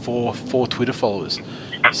her four Twitter followers.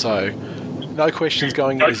 So no questions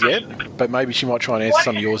going in as yet, but maybe she might try and answer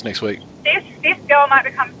some of yours next week. This girl might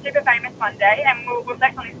become super famous one day, and we'll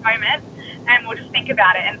reflect on this moment, and we'll just think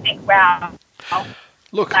about it and think, wow.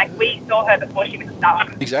 Look, we saw her before she was a star.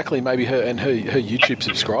 Exactly. Maybe her YouTube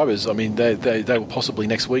subscribers. I mean, they will possibly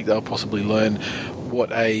next week. They'll possibly learn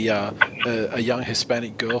what a young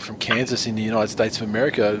Hispanic girl from Kansas in the United States of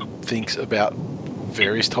America thinks about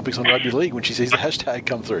various topics on rugby league when she sees the hashtag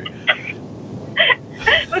come through.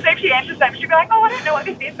 Well, so if she answers them, she'll be like, oh, I don't know what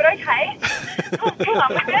this is, but okay. Come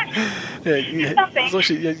on with it. Yeah, Nothing. as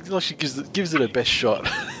long as she gives it her best shot.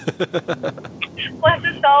 Bless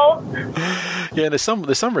her soul. Yeah, and there's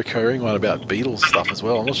some recurring one about Beatles stuff as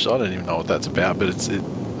well. I'm not sure. I don't even know what that's about, but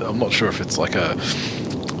I'm not sure if it's like a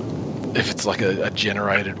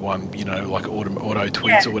generated one, like auto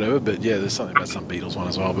tweets or whatever. But yeah, there's something about some Beatles one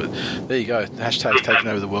as well. But there you go. Hashtag's taking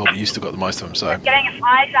over the world, but you still got the most of them. So I'm getting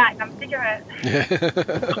hijacked. I'm sick of it.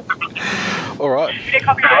 Yeah. All right.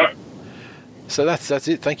 Copyright. So that's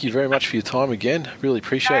it. Thank you very much for your time again. Really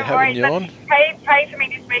appreciate having you on. Pray for me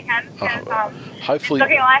this weekend.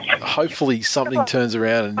 Hopefully something turns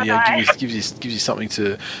around and gives you something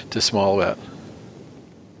to smile about.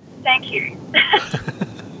 Thank you.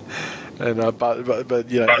 And but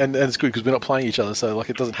and it's good because we're not playing each other, so like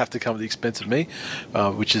it doesn't have to come at the expense of me,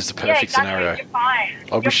 which is the perfect scenario. You're fine.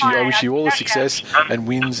 I wish you all the success and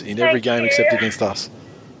wins in every game except against us.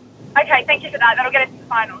 Okay, thank you for that. That'll get us to the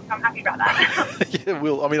finals, so I'm happy about that. Yeah,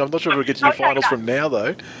 I mean, I'm not sure if it'll get you to the finals from now,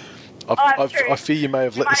 though. I fear you may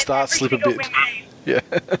have let the start slip a bit. Yeah.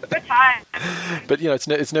 Good time. But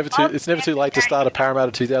it's never too late to start a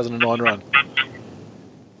Parramatta 2009 run.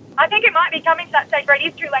 I think it might be coming to that stage where it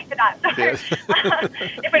is too late for that. So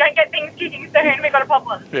if we don't get things kicking soon, we've got a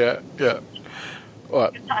problem. Yeah. All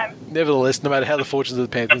right. Good time. Nevertheless, no matter how the fortunes of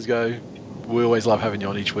the Panthers go, we always love having you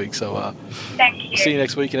on each week. So thank you. See you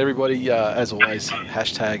next week. And everybody, as always,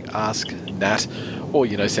 #AskNat, or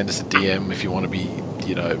send us a DM if you want to be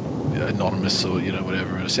anonymous or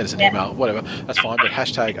whatever. Send us an email, whatever. That's fine. But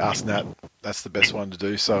 #AskNat, that's the best one to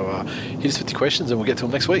do. So hit us with your questions, and we'll get to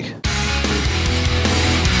them next week.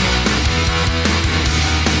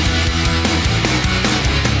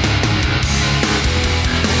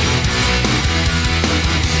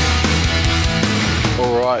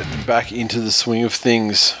 Back into the swing of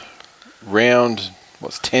things. Round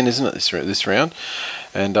 10, isn't it? This round,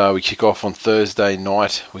 and we kick off on Thursday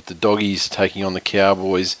night with the Doggies taking on the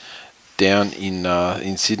Cowboys down in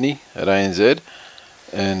Sydney at ANZ,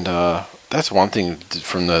 and that's one thing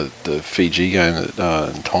from the Fiji game,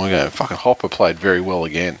 and Tonga game. Fucking Hopper played very well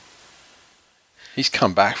again. He's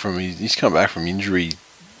come back from injury.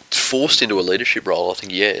 Forced into a leadership role. I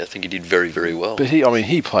think he did very, very well. But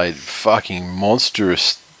he played fucking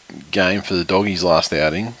monstrous game for the Doggies last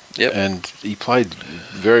outing. Yep. And he played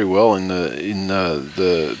very well in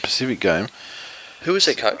the Pacific game. Who was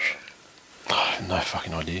their coach? Oh, no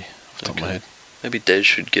fucking idea off the top of my head. Maybe Des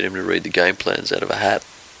should get him to read the game plans out of a hat.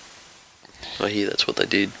 I hear that's what they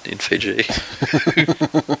did in Fiji.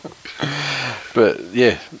 But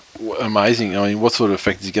yeah, amazing. I mean, what sort of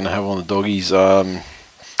effect is he going to have on the Doggies?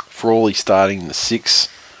 Frawley starting in the 6,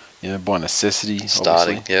 by necessity.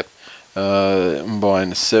 Starting, obviously. Yep. By in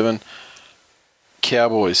the 7.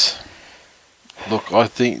 Cowboys. Look, I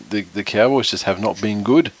think the Cowboys just have not been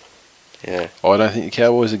good. Yeah. I don't think the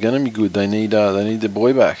Cowboys are going to be good. They need their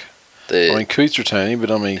boy back. Coote's returning, but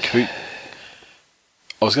Coot.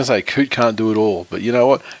 I was going to say Coot can't do it all, but you know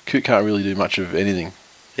what? Coot can't really do much of anything.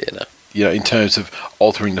 Yeah, no. In terms of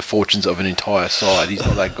altering the fortunes of an entire side. He's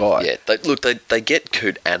not that guy. Yeah, they get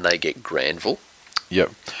Coot and they get Granville.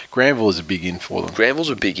 Yep. Granville is a big in for them. Granville's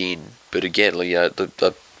a big in, but again, I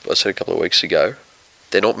said a couple of weeks ago,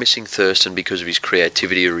 they're not missing Thurston because of his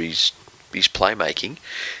creativity or his playmaking.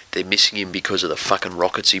 They're missing him because of the fucking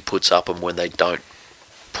rockets he puts up and when they don't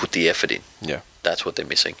put the effort in. Yeah. That's what they're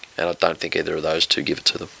missing. And I don't think either of those two give it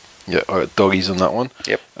to them. Yeah, I got Doggies on that one.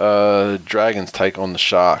 Yep. Dragons take on the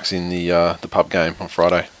Sharks in the pub game on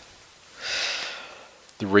Friday.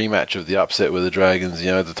 The rematch of the upset with the Dragons,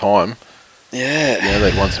 at the time. Yeah.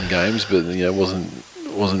 They'd won some games, but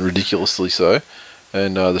wasn't ridiculously so.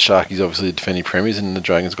 And the Sharkies obviously the defending premiers, and the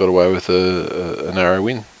Dragons got away with a narrow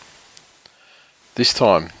win. This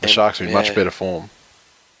time, the Sharks are in much better form.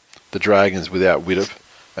 The Dragons without Widdop,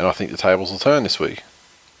 and I think the tables will turn this week.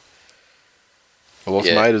 A lot's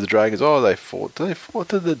made of the Dragons. Oh, they fought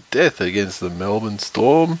to the death against the Melbourne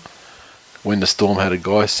Storm when the Storm had a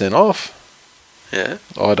guy sent off. Yeah.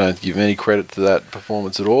 I don't give any credit to that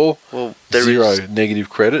performance at all. Well, there Zero is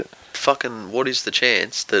negative credit. Fucking, what is the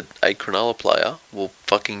chance that a Cronulla player will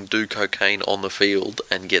fucking do cocaine on the field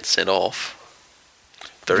and get sent off?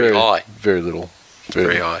 Very high. Very little.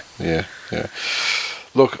 Very high. Yeah.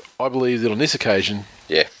 Look, I believe that on this occasion...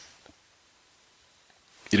 Yeah.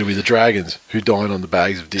 It'll be the Dragons who dine on the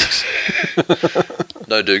bags of dicks.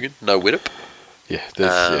 No Dugan, no Widdop. Yeah,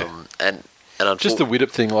 and just the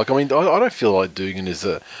Widdop thing. I don't feel like Dugan is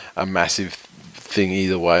a massive thing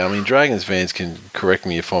either way. I mean, Dragons fans can correct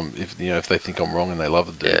me if they think I'm wrong and they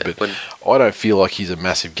love the dude, but I don't feel like he's a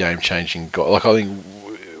massive game changing guy. I think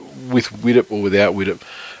with Widdop or without Widdop,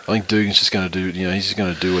 I think Dugan's just going to do. He's just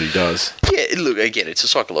going to do what he does. Yeah, look, again, it's a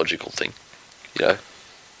psychological thing.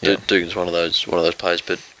 Dugan's one of those players,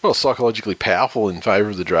 but psychologically powerful in favour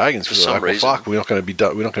of the Dragons for some reason. Fuck, we're not going to be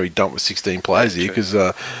dumped with 16 players here because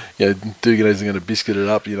Dugan isn't going to biscuit it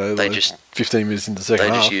up. They just 15 minutes into the second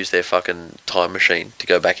half. They just use their fucking time machine to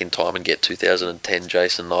go back in time and get 2010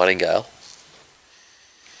 Jason Nightingale.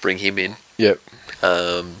 Bring him in. Yep.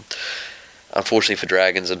 Unfortunately for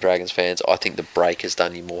Dragons and Dragons fans, I think the break has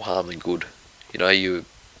done you more harm than good. You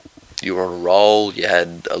were on a roll. You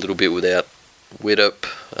had a little bit without Widdop.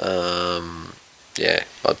 I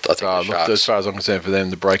think the Sharks. As far as I'm concerned, for them,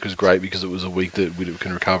 the break was great because it was a week that Widdop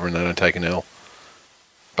can recover and they don't take an L.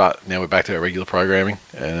 But now we're back to our regular programming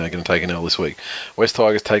and they're going to take an L this week. West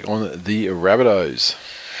Tigers take on the Rabbitohs.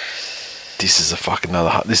 This is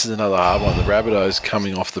another hard one. The Rabbitohs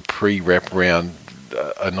coming off the pre-rep round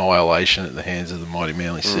annihilation at the hands of the mighty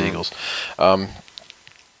Manly Seagulls. The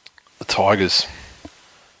Tigers,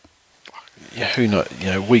 who knows?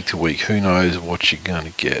 Week to week, who knows what you're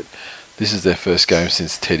going to get? This is their first game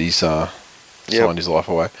since Teddy's signed his life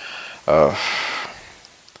away.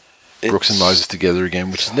 Brooks and Moses together again,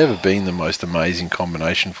 which has never been the most amazing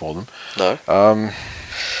combination for them. No.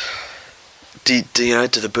 Do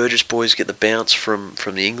the Burgess boys get the bounce from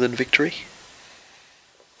the England victory?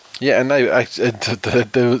 Yeah, and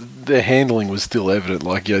their handling was still evident.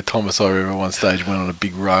 Like, Thomas O'Reilly at one stage went on a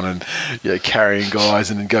big run and carrying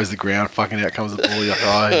guys, and then goes to the ground. Fucking out comes the ball. You're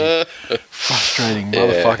like, frustrating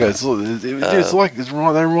motherfucker. It's like they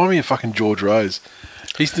remind me of fucking George Rose.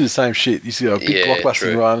 He used to do the same shit. He used to go a big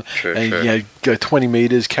blockbusting run, and go 20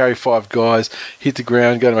 metres, carry 5 guys, hit the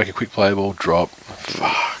ground, go to make a quick play ball, drop.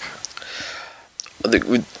 Fuck. I think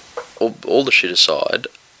with all the shit aside,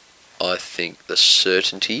 I think the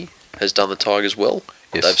certainty has done the Tigers well.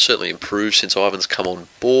 Yes. They've certainly improved since Ivan's come on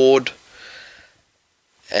board.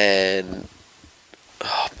 And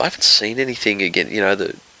I haven't seen anything again.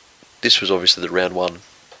 This was obviously the round 1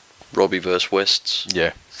 Robbie versus Wests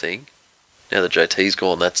thing. Now that JT's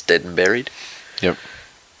gone, that's dead and buried. Yep.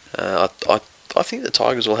 I think the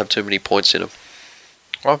Tigers will have too many points in them.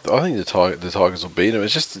 I think the Tigers will beat them.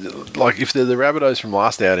 It's just like if they're the Rabbitohs from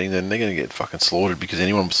last outing, then they're going to get fucking slaughtered because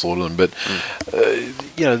anyone will slaughter them. But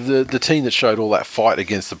the team that showed all that fight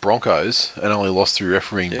against the Broncos and only lost through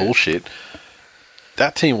refereeing bullshit,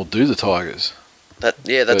 that team will do the Tigers. That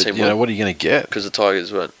team will. What are you going to get? Because the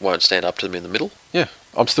Tigers won't stand up to them in the middle. Yeah,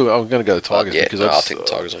 I'm going to go the Tigers because I think the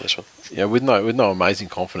Tigers on this one. Yeah, with no amazing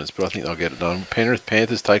confidence, but I think they'll get it done. Penrith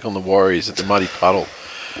Panthers take on the Warriors at the Muddy Puddle.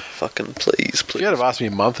 Fucking please. If you had have asked me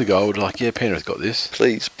a month ago, I would have Penrith got this.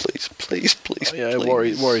 Please.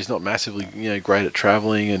 Warriors not massively, great at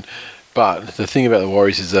travelling, but the thing about the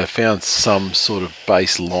Warriors is they've found some sort of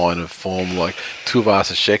baseline of form. Like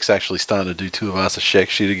Tuivasa-Sheck's actually starting to do Tuivasa-Sheck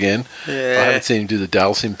shit again. Yeah. I haven't seen him do the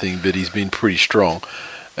Dalsim thing, but he's been pretty strong,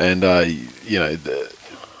 and the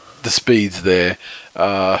speed's there.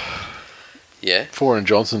 Foran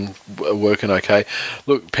Johnson working okay.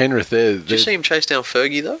 Look, Penrith there. Did you see him chase down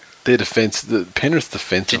Fergie though? Their defence, Penrith's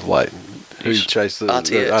defensive late. Who chased the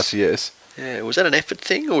RTS? Yeah, was that an effort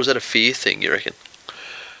thing or was that a fear thing? You reckon?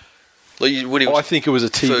 I think it was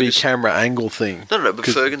a TV camera angle thing. No. But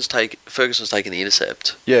Ferguson's taken the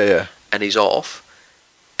intercept. Yeah. And he's off,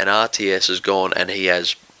 and RTS has gone, and he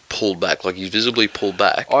has pulled back, like he's visibly pulled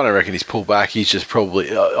back. I don't reckon he's pulled back. He's just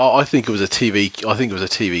probably. I think it was a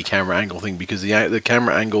TV camera angle thing because the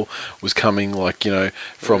camera angle was coming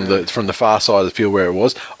from the far side of the field where it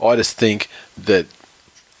was. I just think that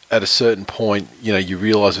at a certain point, you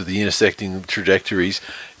realise with the intersecting trajectories,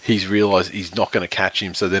 he's realised he's not going to catch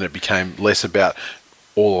him. So then it became less about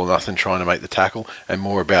all or nothing trying to make the tackle and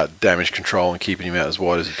more about damage control and keeping him out as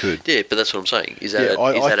wide as he could. Yeah, but that's what I'm saying. Is that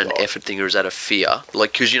an effort thing or is that a fear?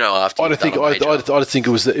 Like, because after I just think it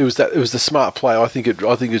was the smart play. I think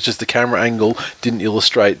it's just the camera angle didn't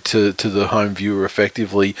illustrate to the home viewer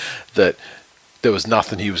effectively that there was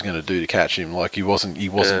nothing he was going to do to catch him. Like he wasn't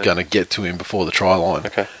going to get to him before the try line.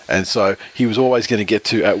 Okay. And so he was always going to get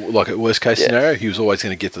to at worst case scenario, he was always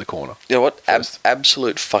going to get to the corner. You know what?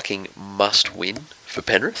 Absolute fucking must win for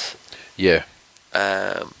Penrith. Yeah.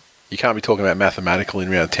 You can't be talking about mathematical in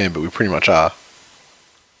round 10, but we pretty much are.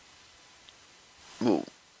 Well,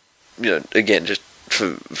 again, just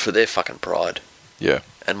for their fucking pride. Yeah.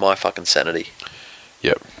 And my fucking sanity.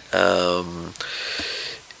 Yep.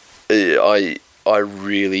 I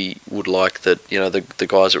really would like that, the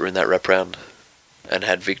guys that were in that rep round and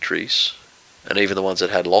had victories, and even the ones that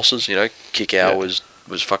had losses, Kikau was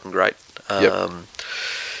fucking great.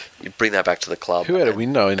 You bring that back to the club. Who had a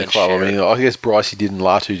win though in the club? I mean, I guess Brycey did and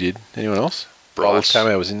Latu did. Anyone else? Bryce.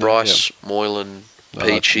 Tamou was in there. Bryce, Moylan,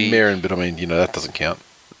 Peachy. Merrin, but I mean, that doesn't count.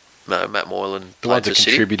 No, Matt Moylan The played ones for that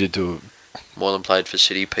City. contributed to. Moylan played for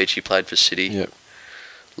City. Peachy played for City. Yep.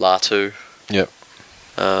 Latu. Yep.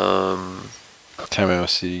 Um, Tamou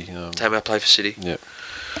City. Tamou played for City. Yep.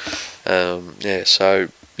 So,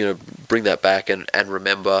 bring that back and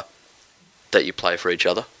remember that you play for each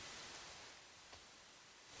other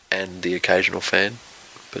and the occasional fan.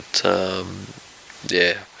 But,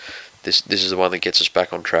 this is the one that gets us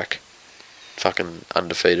back on track. Fucking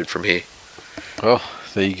undefeated from here. Well,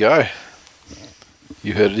 there you go.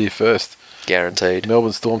 You heard it here first. Guaranteed.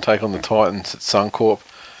 Melbourne Storm take on the Titans at Suncorp.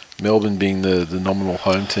 Melbourne being the nominal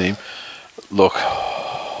home team. Look,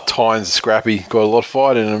 Titans are scrappy, got a lot of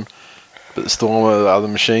fight in them, but the Storm are the other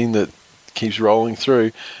machine that keeps rolling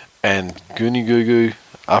through. And Gooney Gugu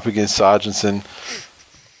up against Sargentson,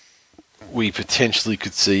 we potentially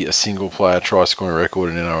could see a single player try scoring record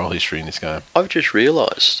in NRL history in this game. I've just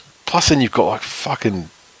realised. Plus, then you've got like fucking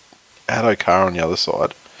Addo Carr on the other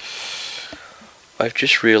side. I've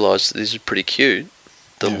just realised that this is pretty cute.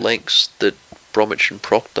 The lengths that Bromwich and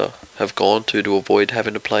Proctor have gone to avoid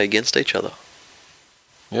having to play against each other.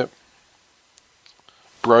 Yep.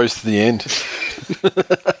 Bros to the end.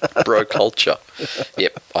 Bro culture.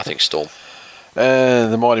 Yep, I think Storm.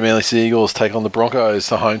 And the Mighty Manly Seagulls take on the Broncos,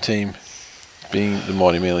 the home team being the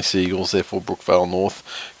Mighty Manly Seagulls. Therefore, Brookvale North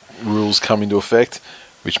rules come into effect,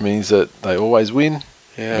 which means that they always win.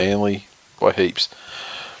 Yeah. Manly by heaps.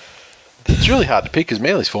 It's really hard to pick because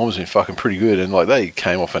Manly's form has been fucking pretty good, and like they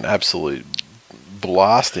came off an absolute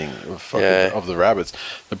blasting of the Rabbits.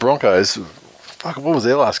 The Broncos, what was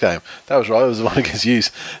their last game? That was right. It was the one against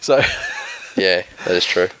Hughes. So yeah, that is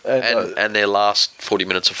true. And and their last 40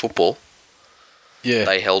 minutes of football,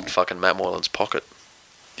 they held fucking Matt Moylan's pocket.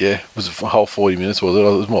 Yeah, it was a whole 40 minutes, was it? It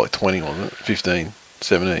was more like 20, wasn't it? 15,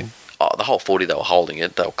 17. Oh, the whole 40, they were holding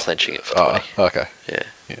it. They were clenching it for 20. Oh, okay. Yeah.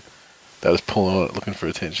 They was pulling on it, looking for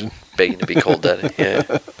attention. Begging to be called that,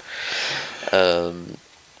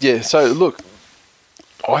 yeah. So look,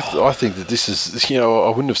 I think that this is, I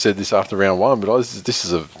wouldn't have said this after round one, but this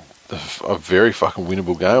is a very fucking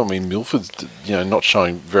winnable game. I mean, Milford's, not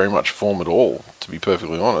showing very much form at all, to be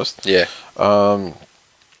perfectly honest. Yeah.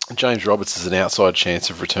 James Roberts is an outside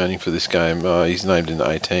chance of returning for this game. He's named in the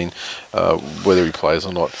 18. Whether he plays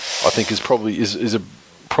or not, I think is probably a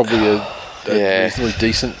reasonably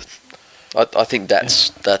decent. I think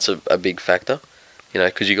that's a big factor,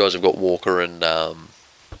 because you guys have got Walker and the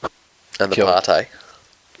Partey.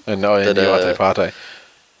 And Duarte Partey.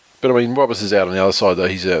 But I mean, Roberts is out on the other side though.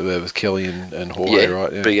 He's out there with Kelly and Hawley,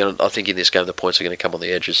 right? Yeah. But I think in this game the points are going to come on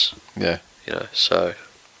the edges. Yeah. So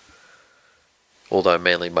although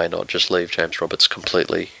Manly may not just leave James Roberts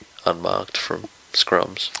completely unmarked from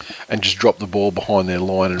scrums. And just drop the ball behind their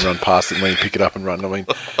line and run past it and then pick it up and run. I mean,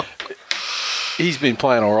 he's been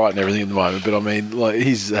playing all right and everything at the moment, but I mean, like,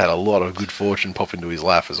 he's had a lot of good fortune pop into his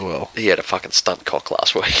lap as well. He had a fucking stunt cock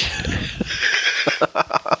last week.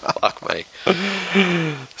 Fuck me.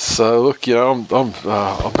 So look, I'm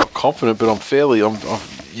not confident, but I feel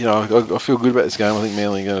good about this game. I think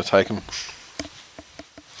Manly are going to take them.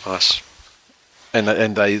 Nice. And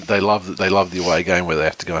they love the away game where they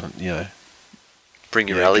have to go and bring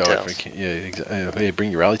your rally towels.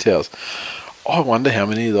 Bring your rally towels. I wonder how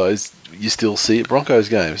many of those you still see at Broncos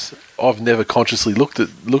games. I've never consciously looked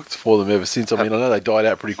for them ever since. I mean, I know they died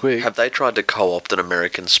out pretty quick. Have they tried to co-opt an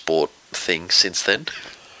American sport thing since then?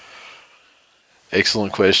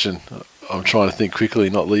 Excellent question. I'm trying to think quickly,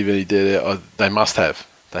 not leave any dead out. They must have.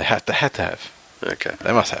 They had to have. Okay.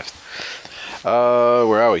 They must have.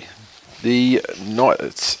 Where are we? The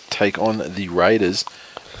Knights take on the Raiders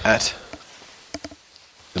at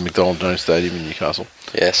the McDonald Jones Stadium in Newcastle.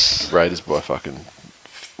 Yes. Raiders by fucking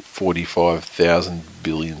 45,000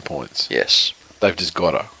 billion points. Yes. They've just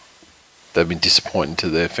got to. They've been disappointing to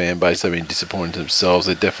their fan base. They've been disappointing to themselves.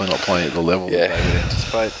 They're definitely not playing at the level that they would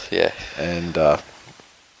anticipate. Yeah. And they're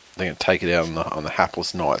going to take it out on the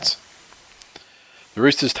hapless Knights. The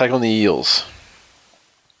Roosters take on the Eels.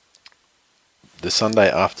 The Sunday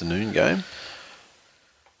afternoon game.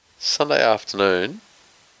 Sunday afternoon.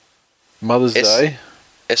 Mother's Day.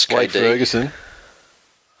 SKD. Blake Ferguson.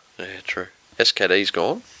 Yeah, true. SKD's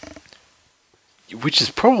gone.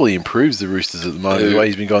 Which probably improves the Roosters at the moment, the way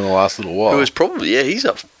he's been going the last little while. Who is probably, he's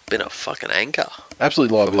been a fucking anchor.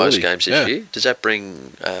 Absolute liability. For most games this year. Does that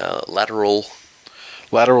bring Lateral's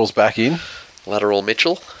back in. Lateral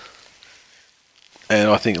Mitchell? And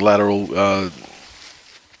I think Lateral,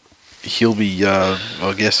 he'll be,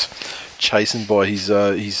 I guess, chastened by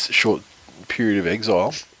his short period of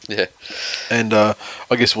exile. Yeah. And I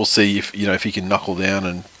guess we'll see if he can knuckle down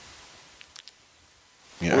and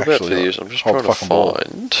You know, What about actually, for the like, Eels? I'm just hold trying the to fucking ball.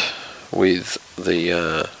 find with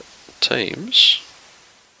the teams.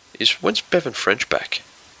 When's Bevan French back?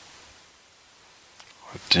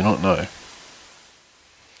 I do not know.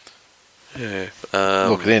 Yeah.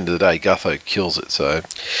 Look, at the end of the day, Gutho kills it, so...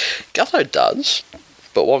 Gutho does,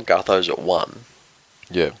 but while Gutho's at 1,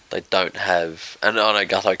 Yeah. they don't have... And I know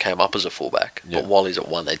Gutho came up as a fullback, Yeah. but while he's at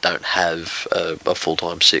 1, they don't have a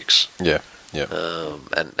full-time 6. Yeah. Yeah.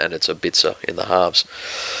 And it's a Bitzer in the halves.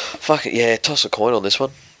 Fuck it, yeah, toss a coin on this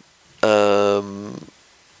one.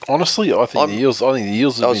 Honestly, I think the Eels have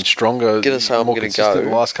been stronger, gonna say I'm more gonna consistent go.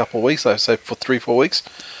 the last couple of weeks, I'd say for 3-4 weeks.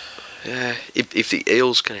 Yeah, if the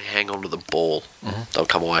Eels can hang on to the ball, they'll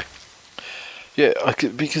come away. Yeah,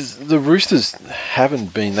 because the Roosters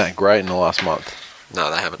haven't been that great in the last month. No,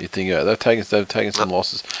 they haven't. You think they've taken some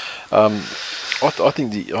losses. I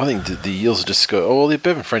think the Eels are just go. Oh, well,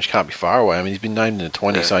 Bevan French can't be far away. I mean, he's been named in the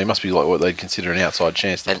 20, so he must be like what they'd consider an outside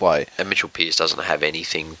chance to play. And Mitchell Pearce doesn't have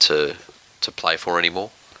anything to play for anymore.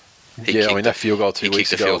 I mean that field goal 2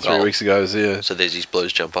 weeks ago, 3 weeks ago, yeah. So there's his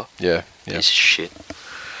Blues jumper. Yeah. Piece of shit.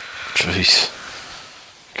 Jeez,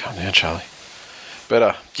 calm down, Charlie. But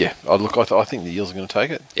I think the Eels are going to take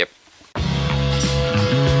it. Yep.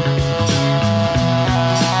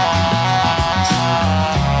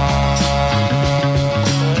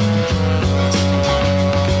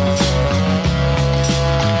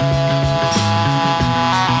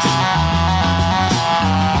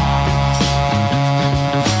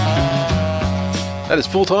 That is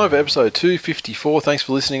full time for episode 254. Thanks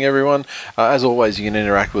for listening, everyone. As always, you can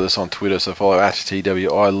interact with us on Twitter, so follow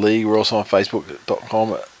 @TWI League. We're also on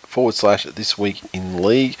Facebook.com/This Week in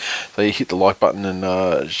League. So you hit the like button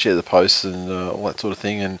and share the posts and all that sort of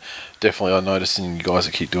thing. And definitely, I'm noticing you guys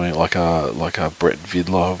that keep doing it like a Brett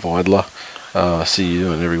Vidler. See you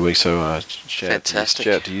doing it every week. So shout out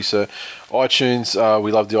to you, sir. iTunes,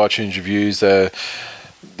 we love the iTunes reviews.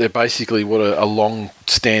 They're basically what a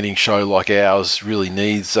long-standing show like ours really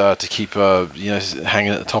needs to keep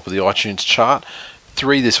hanging at the top of the iTunes chart.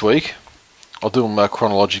 3 this week. I'll do them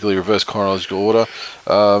chronologically, reverse chronological order.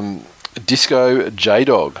 Disco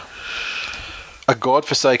J-Dog. A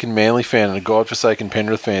godforsaken Manly fan and a godforsaken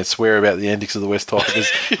Penrith fan swear about the antics of the West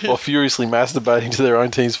Tigers while furiously masturbating to their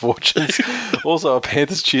own team's fortunes. Also, a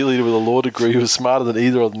Panthers cheerleader with a law degree who is smarter than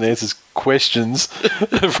either of them answers questions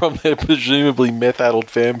from their presumably meth-addled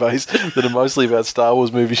fan base that are mostly about Star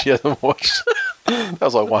Wars movies she hasn't watched. That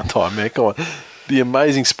was like one time, man. Come on. The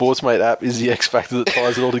amazing Sportsmate app is the X factor that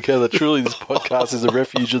ties it all together. Truly, this podcast is a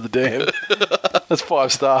refuge of the damned. That's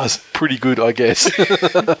 5 stars. Pretty good, I guess.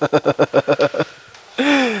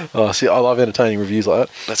 Oh, see, I love entertaining reviews like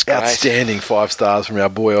that. That's great. Outstanding 5 stars from our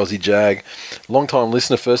boy Aussie Jag. Long-time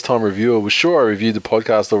listener, first-time reviewer. Was sure I reviewed the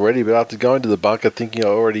podcast already, but after going to the bunker thinking I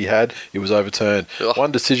already had, it was overturned. Oh.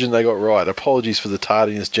 One decision they got right. Apologies for the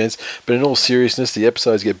tardiness, gents, but in all seriousness, the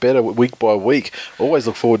episodes get better week by week. Always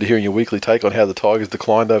look forward to hearing your weekly take on how the Tigers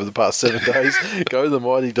declined over the past 7 days. Go the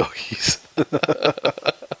mighty doggies.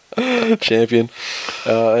 Champion.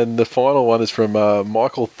 And the final one is from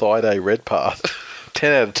Michael Thaiday Redpath.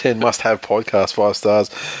 10 out of 10 must-have podcast, 5 stars.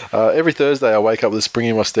 Every Thursday I wake up with a spring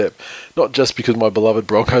in my step, not just because my beloved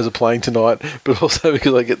Broncos are playing tonight, but also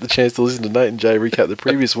because I get the chance to listen to Nate and Jay recap the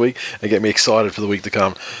previous week and get me excited for the week to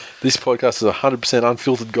come. This podcast is 100%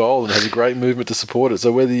 unfiltered gold and has a great movement to support it,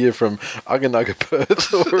 so whether you're from Uganugga,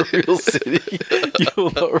 Perth or a real city, you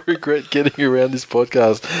will not regret getting around this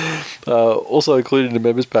podcast. Also included in the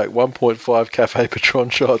members pack, 1.5 Cafe Patron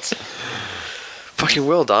shots. Fucking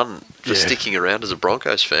well done for sticking around as a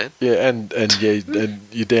Broncos fan. Yeah, and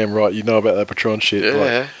you're damn right. You know about that Patron shit.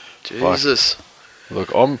 Yeah, Jesus.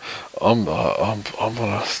 Look, I'm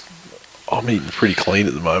eating pretty clean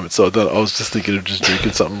at the moment, so I was just thinking of just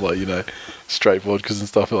drinking something like straight vodkas and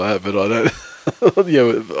stuff like that. But I don't. I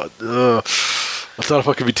don't know if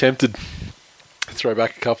I could be tempted to throw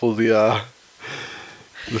back a couple of the.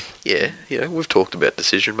 Yeah, we've talked about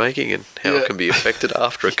decision making and how it can be affected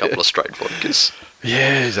after a couple of straight vodkas.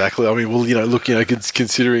 Yeah, exactly. I mean, well,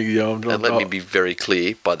 considering, and let me be very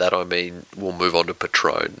clear. By that I mean we'll move on to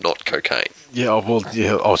Patron, not cocaine. Yeah, well,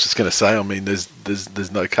 yeah. I was just going to say. I mean, there's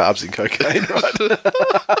no carbs in cocaine, right?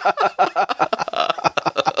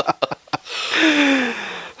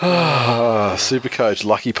 Super Coach,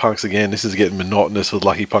 Lucky Punks again. This is getting monotonous with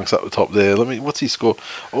Lucky Punks up the top there. What's his score?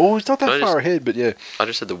 Oh, he's not that far ahead, but yeah. I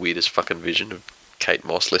just had the weirdest fucking vision of Kate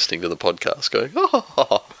Moss listening to the podcast going,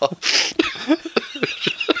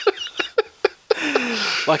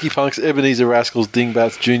 Lucky Punks, Ebenezer Rascals,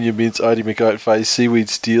 Dingbats, Junior Mints, Odie McOatface, Seaweed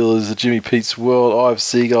Steelers, the Jimmy Pete's World, Eye of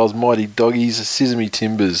Seagulls, Mighty Doggies, Sesame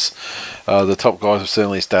Timbers. The top guys have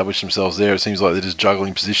certainly established themselves there. It seems like they're just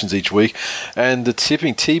juggling positions each week. And the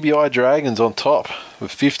tipping TBI Dragons on top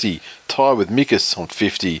with 50, tied with Mikus on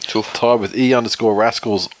 50, tied with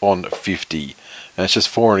E_Rascals on 50. And it's just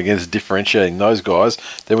for and against differentiating those guys.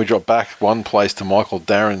 Then we drop back one place to Michael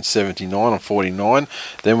Darren, 79 on 49.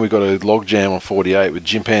 Then we got a Logjam on 48 with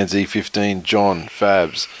Chimpanzee 15, John,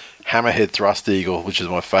 Fabs, Hammerhead Thrust Eagle, which is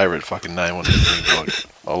my favourite fucking name on this thing.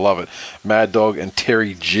 I love it. Mad Dog and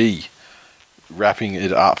Terry G wrapping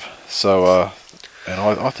it up. So, and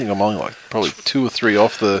I think I'm only like probably 2 or 3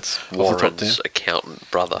 off the top 10.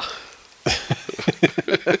 Accountant brother.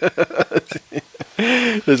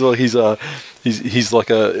 There's like he's a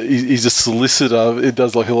solicitor. It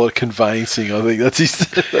does like a lot of conveyancing. I think that's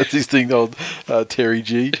his thing. Old Terry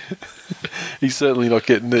G. He's certainly not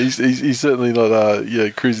getting. He's certainly not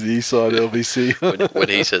cruising the east side LBC. when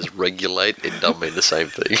he says regulate, it doesn't mean the same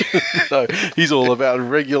thing. No, he's all about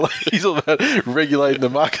regulate. He's all about regulating the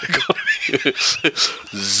market economy.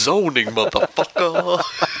 Zoning, motherfucker.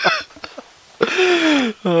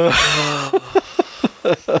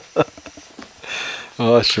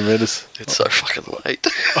 Oh, that's tremendous. It's so fucking late.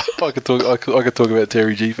 I could talk about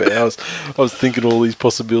Terry G for hours. I was thinking all these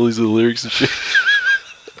possibilities of the lyrics and shit.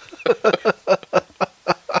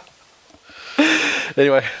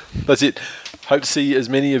 Anyway, that's it. Hope to see as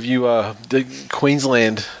many of you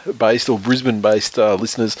Queensland-based or Brisbane-based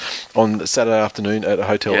listeners on Saturday afternoon at a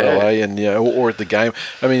Hotel LA and or at the game.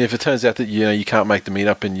 I mean, if it turns out that you can't make the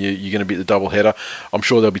meetup and you're going to be at the double header, I'm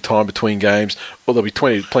sure there'll be time between games, or there'll be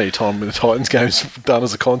plenty of time when the Titans game's done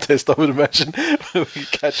as a contest. I would imagine we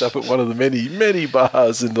could catch up at one of the many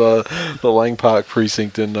bars in the Lang Park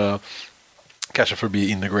precinct and. Catch up for a beer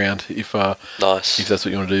in the ground if nice. If that's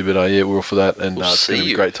what you want to do. But we're all for that, and it's going to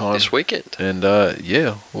be a great time this weekend. And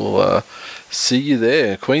we'll see you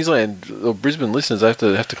there. Queensland or Brisbane listeners have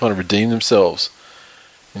to kind of redeem themselves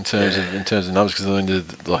in terms of numbers,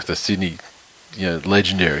 because like the Sydney,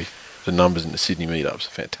 legendary. The numbers in the Sydney meetups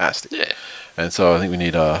are fantastic. Yeah, and so I think we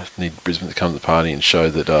need Brisbane to come to the party and show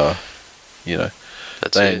that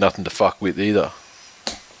they ain't nothing to fuck with either.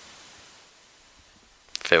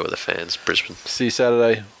 Fair with the fans, Brisbane. See you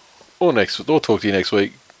Saturday, or talk to you next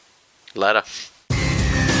week. Later.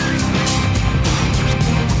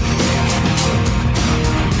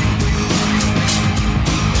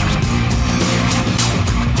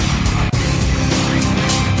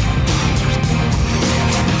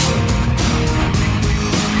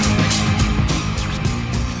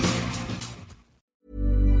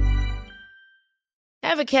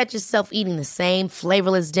 Ever catch yourself eating the same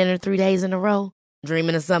flavorless dinner 3 days in a row?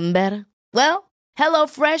 Dreaming of something better? Well,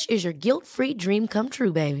 HelloFresh is your guilt-free dream come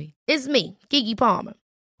true, baby. It's me, Keke Palmer.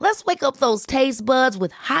 Let's wake up those taste buds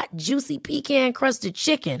with hot, juicy pecan-crusted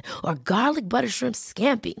chicken or garlic butter shrimp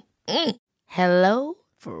scampi. Hello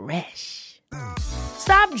Fresh.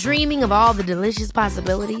 Stop dreaming of all the delicious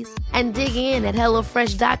possibilities and dig in at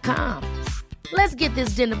HelloFresh.com. Let's get this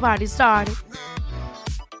dinner party started.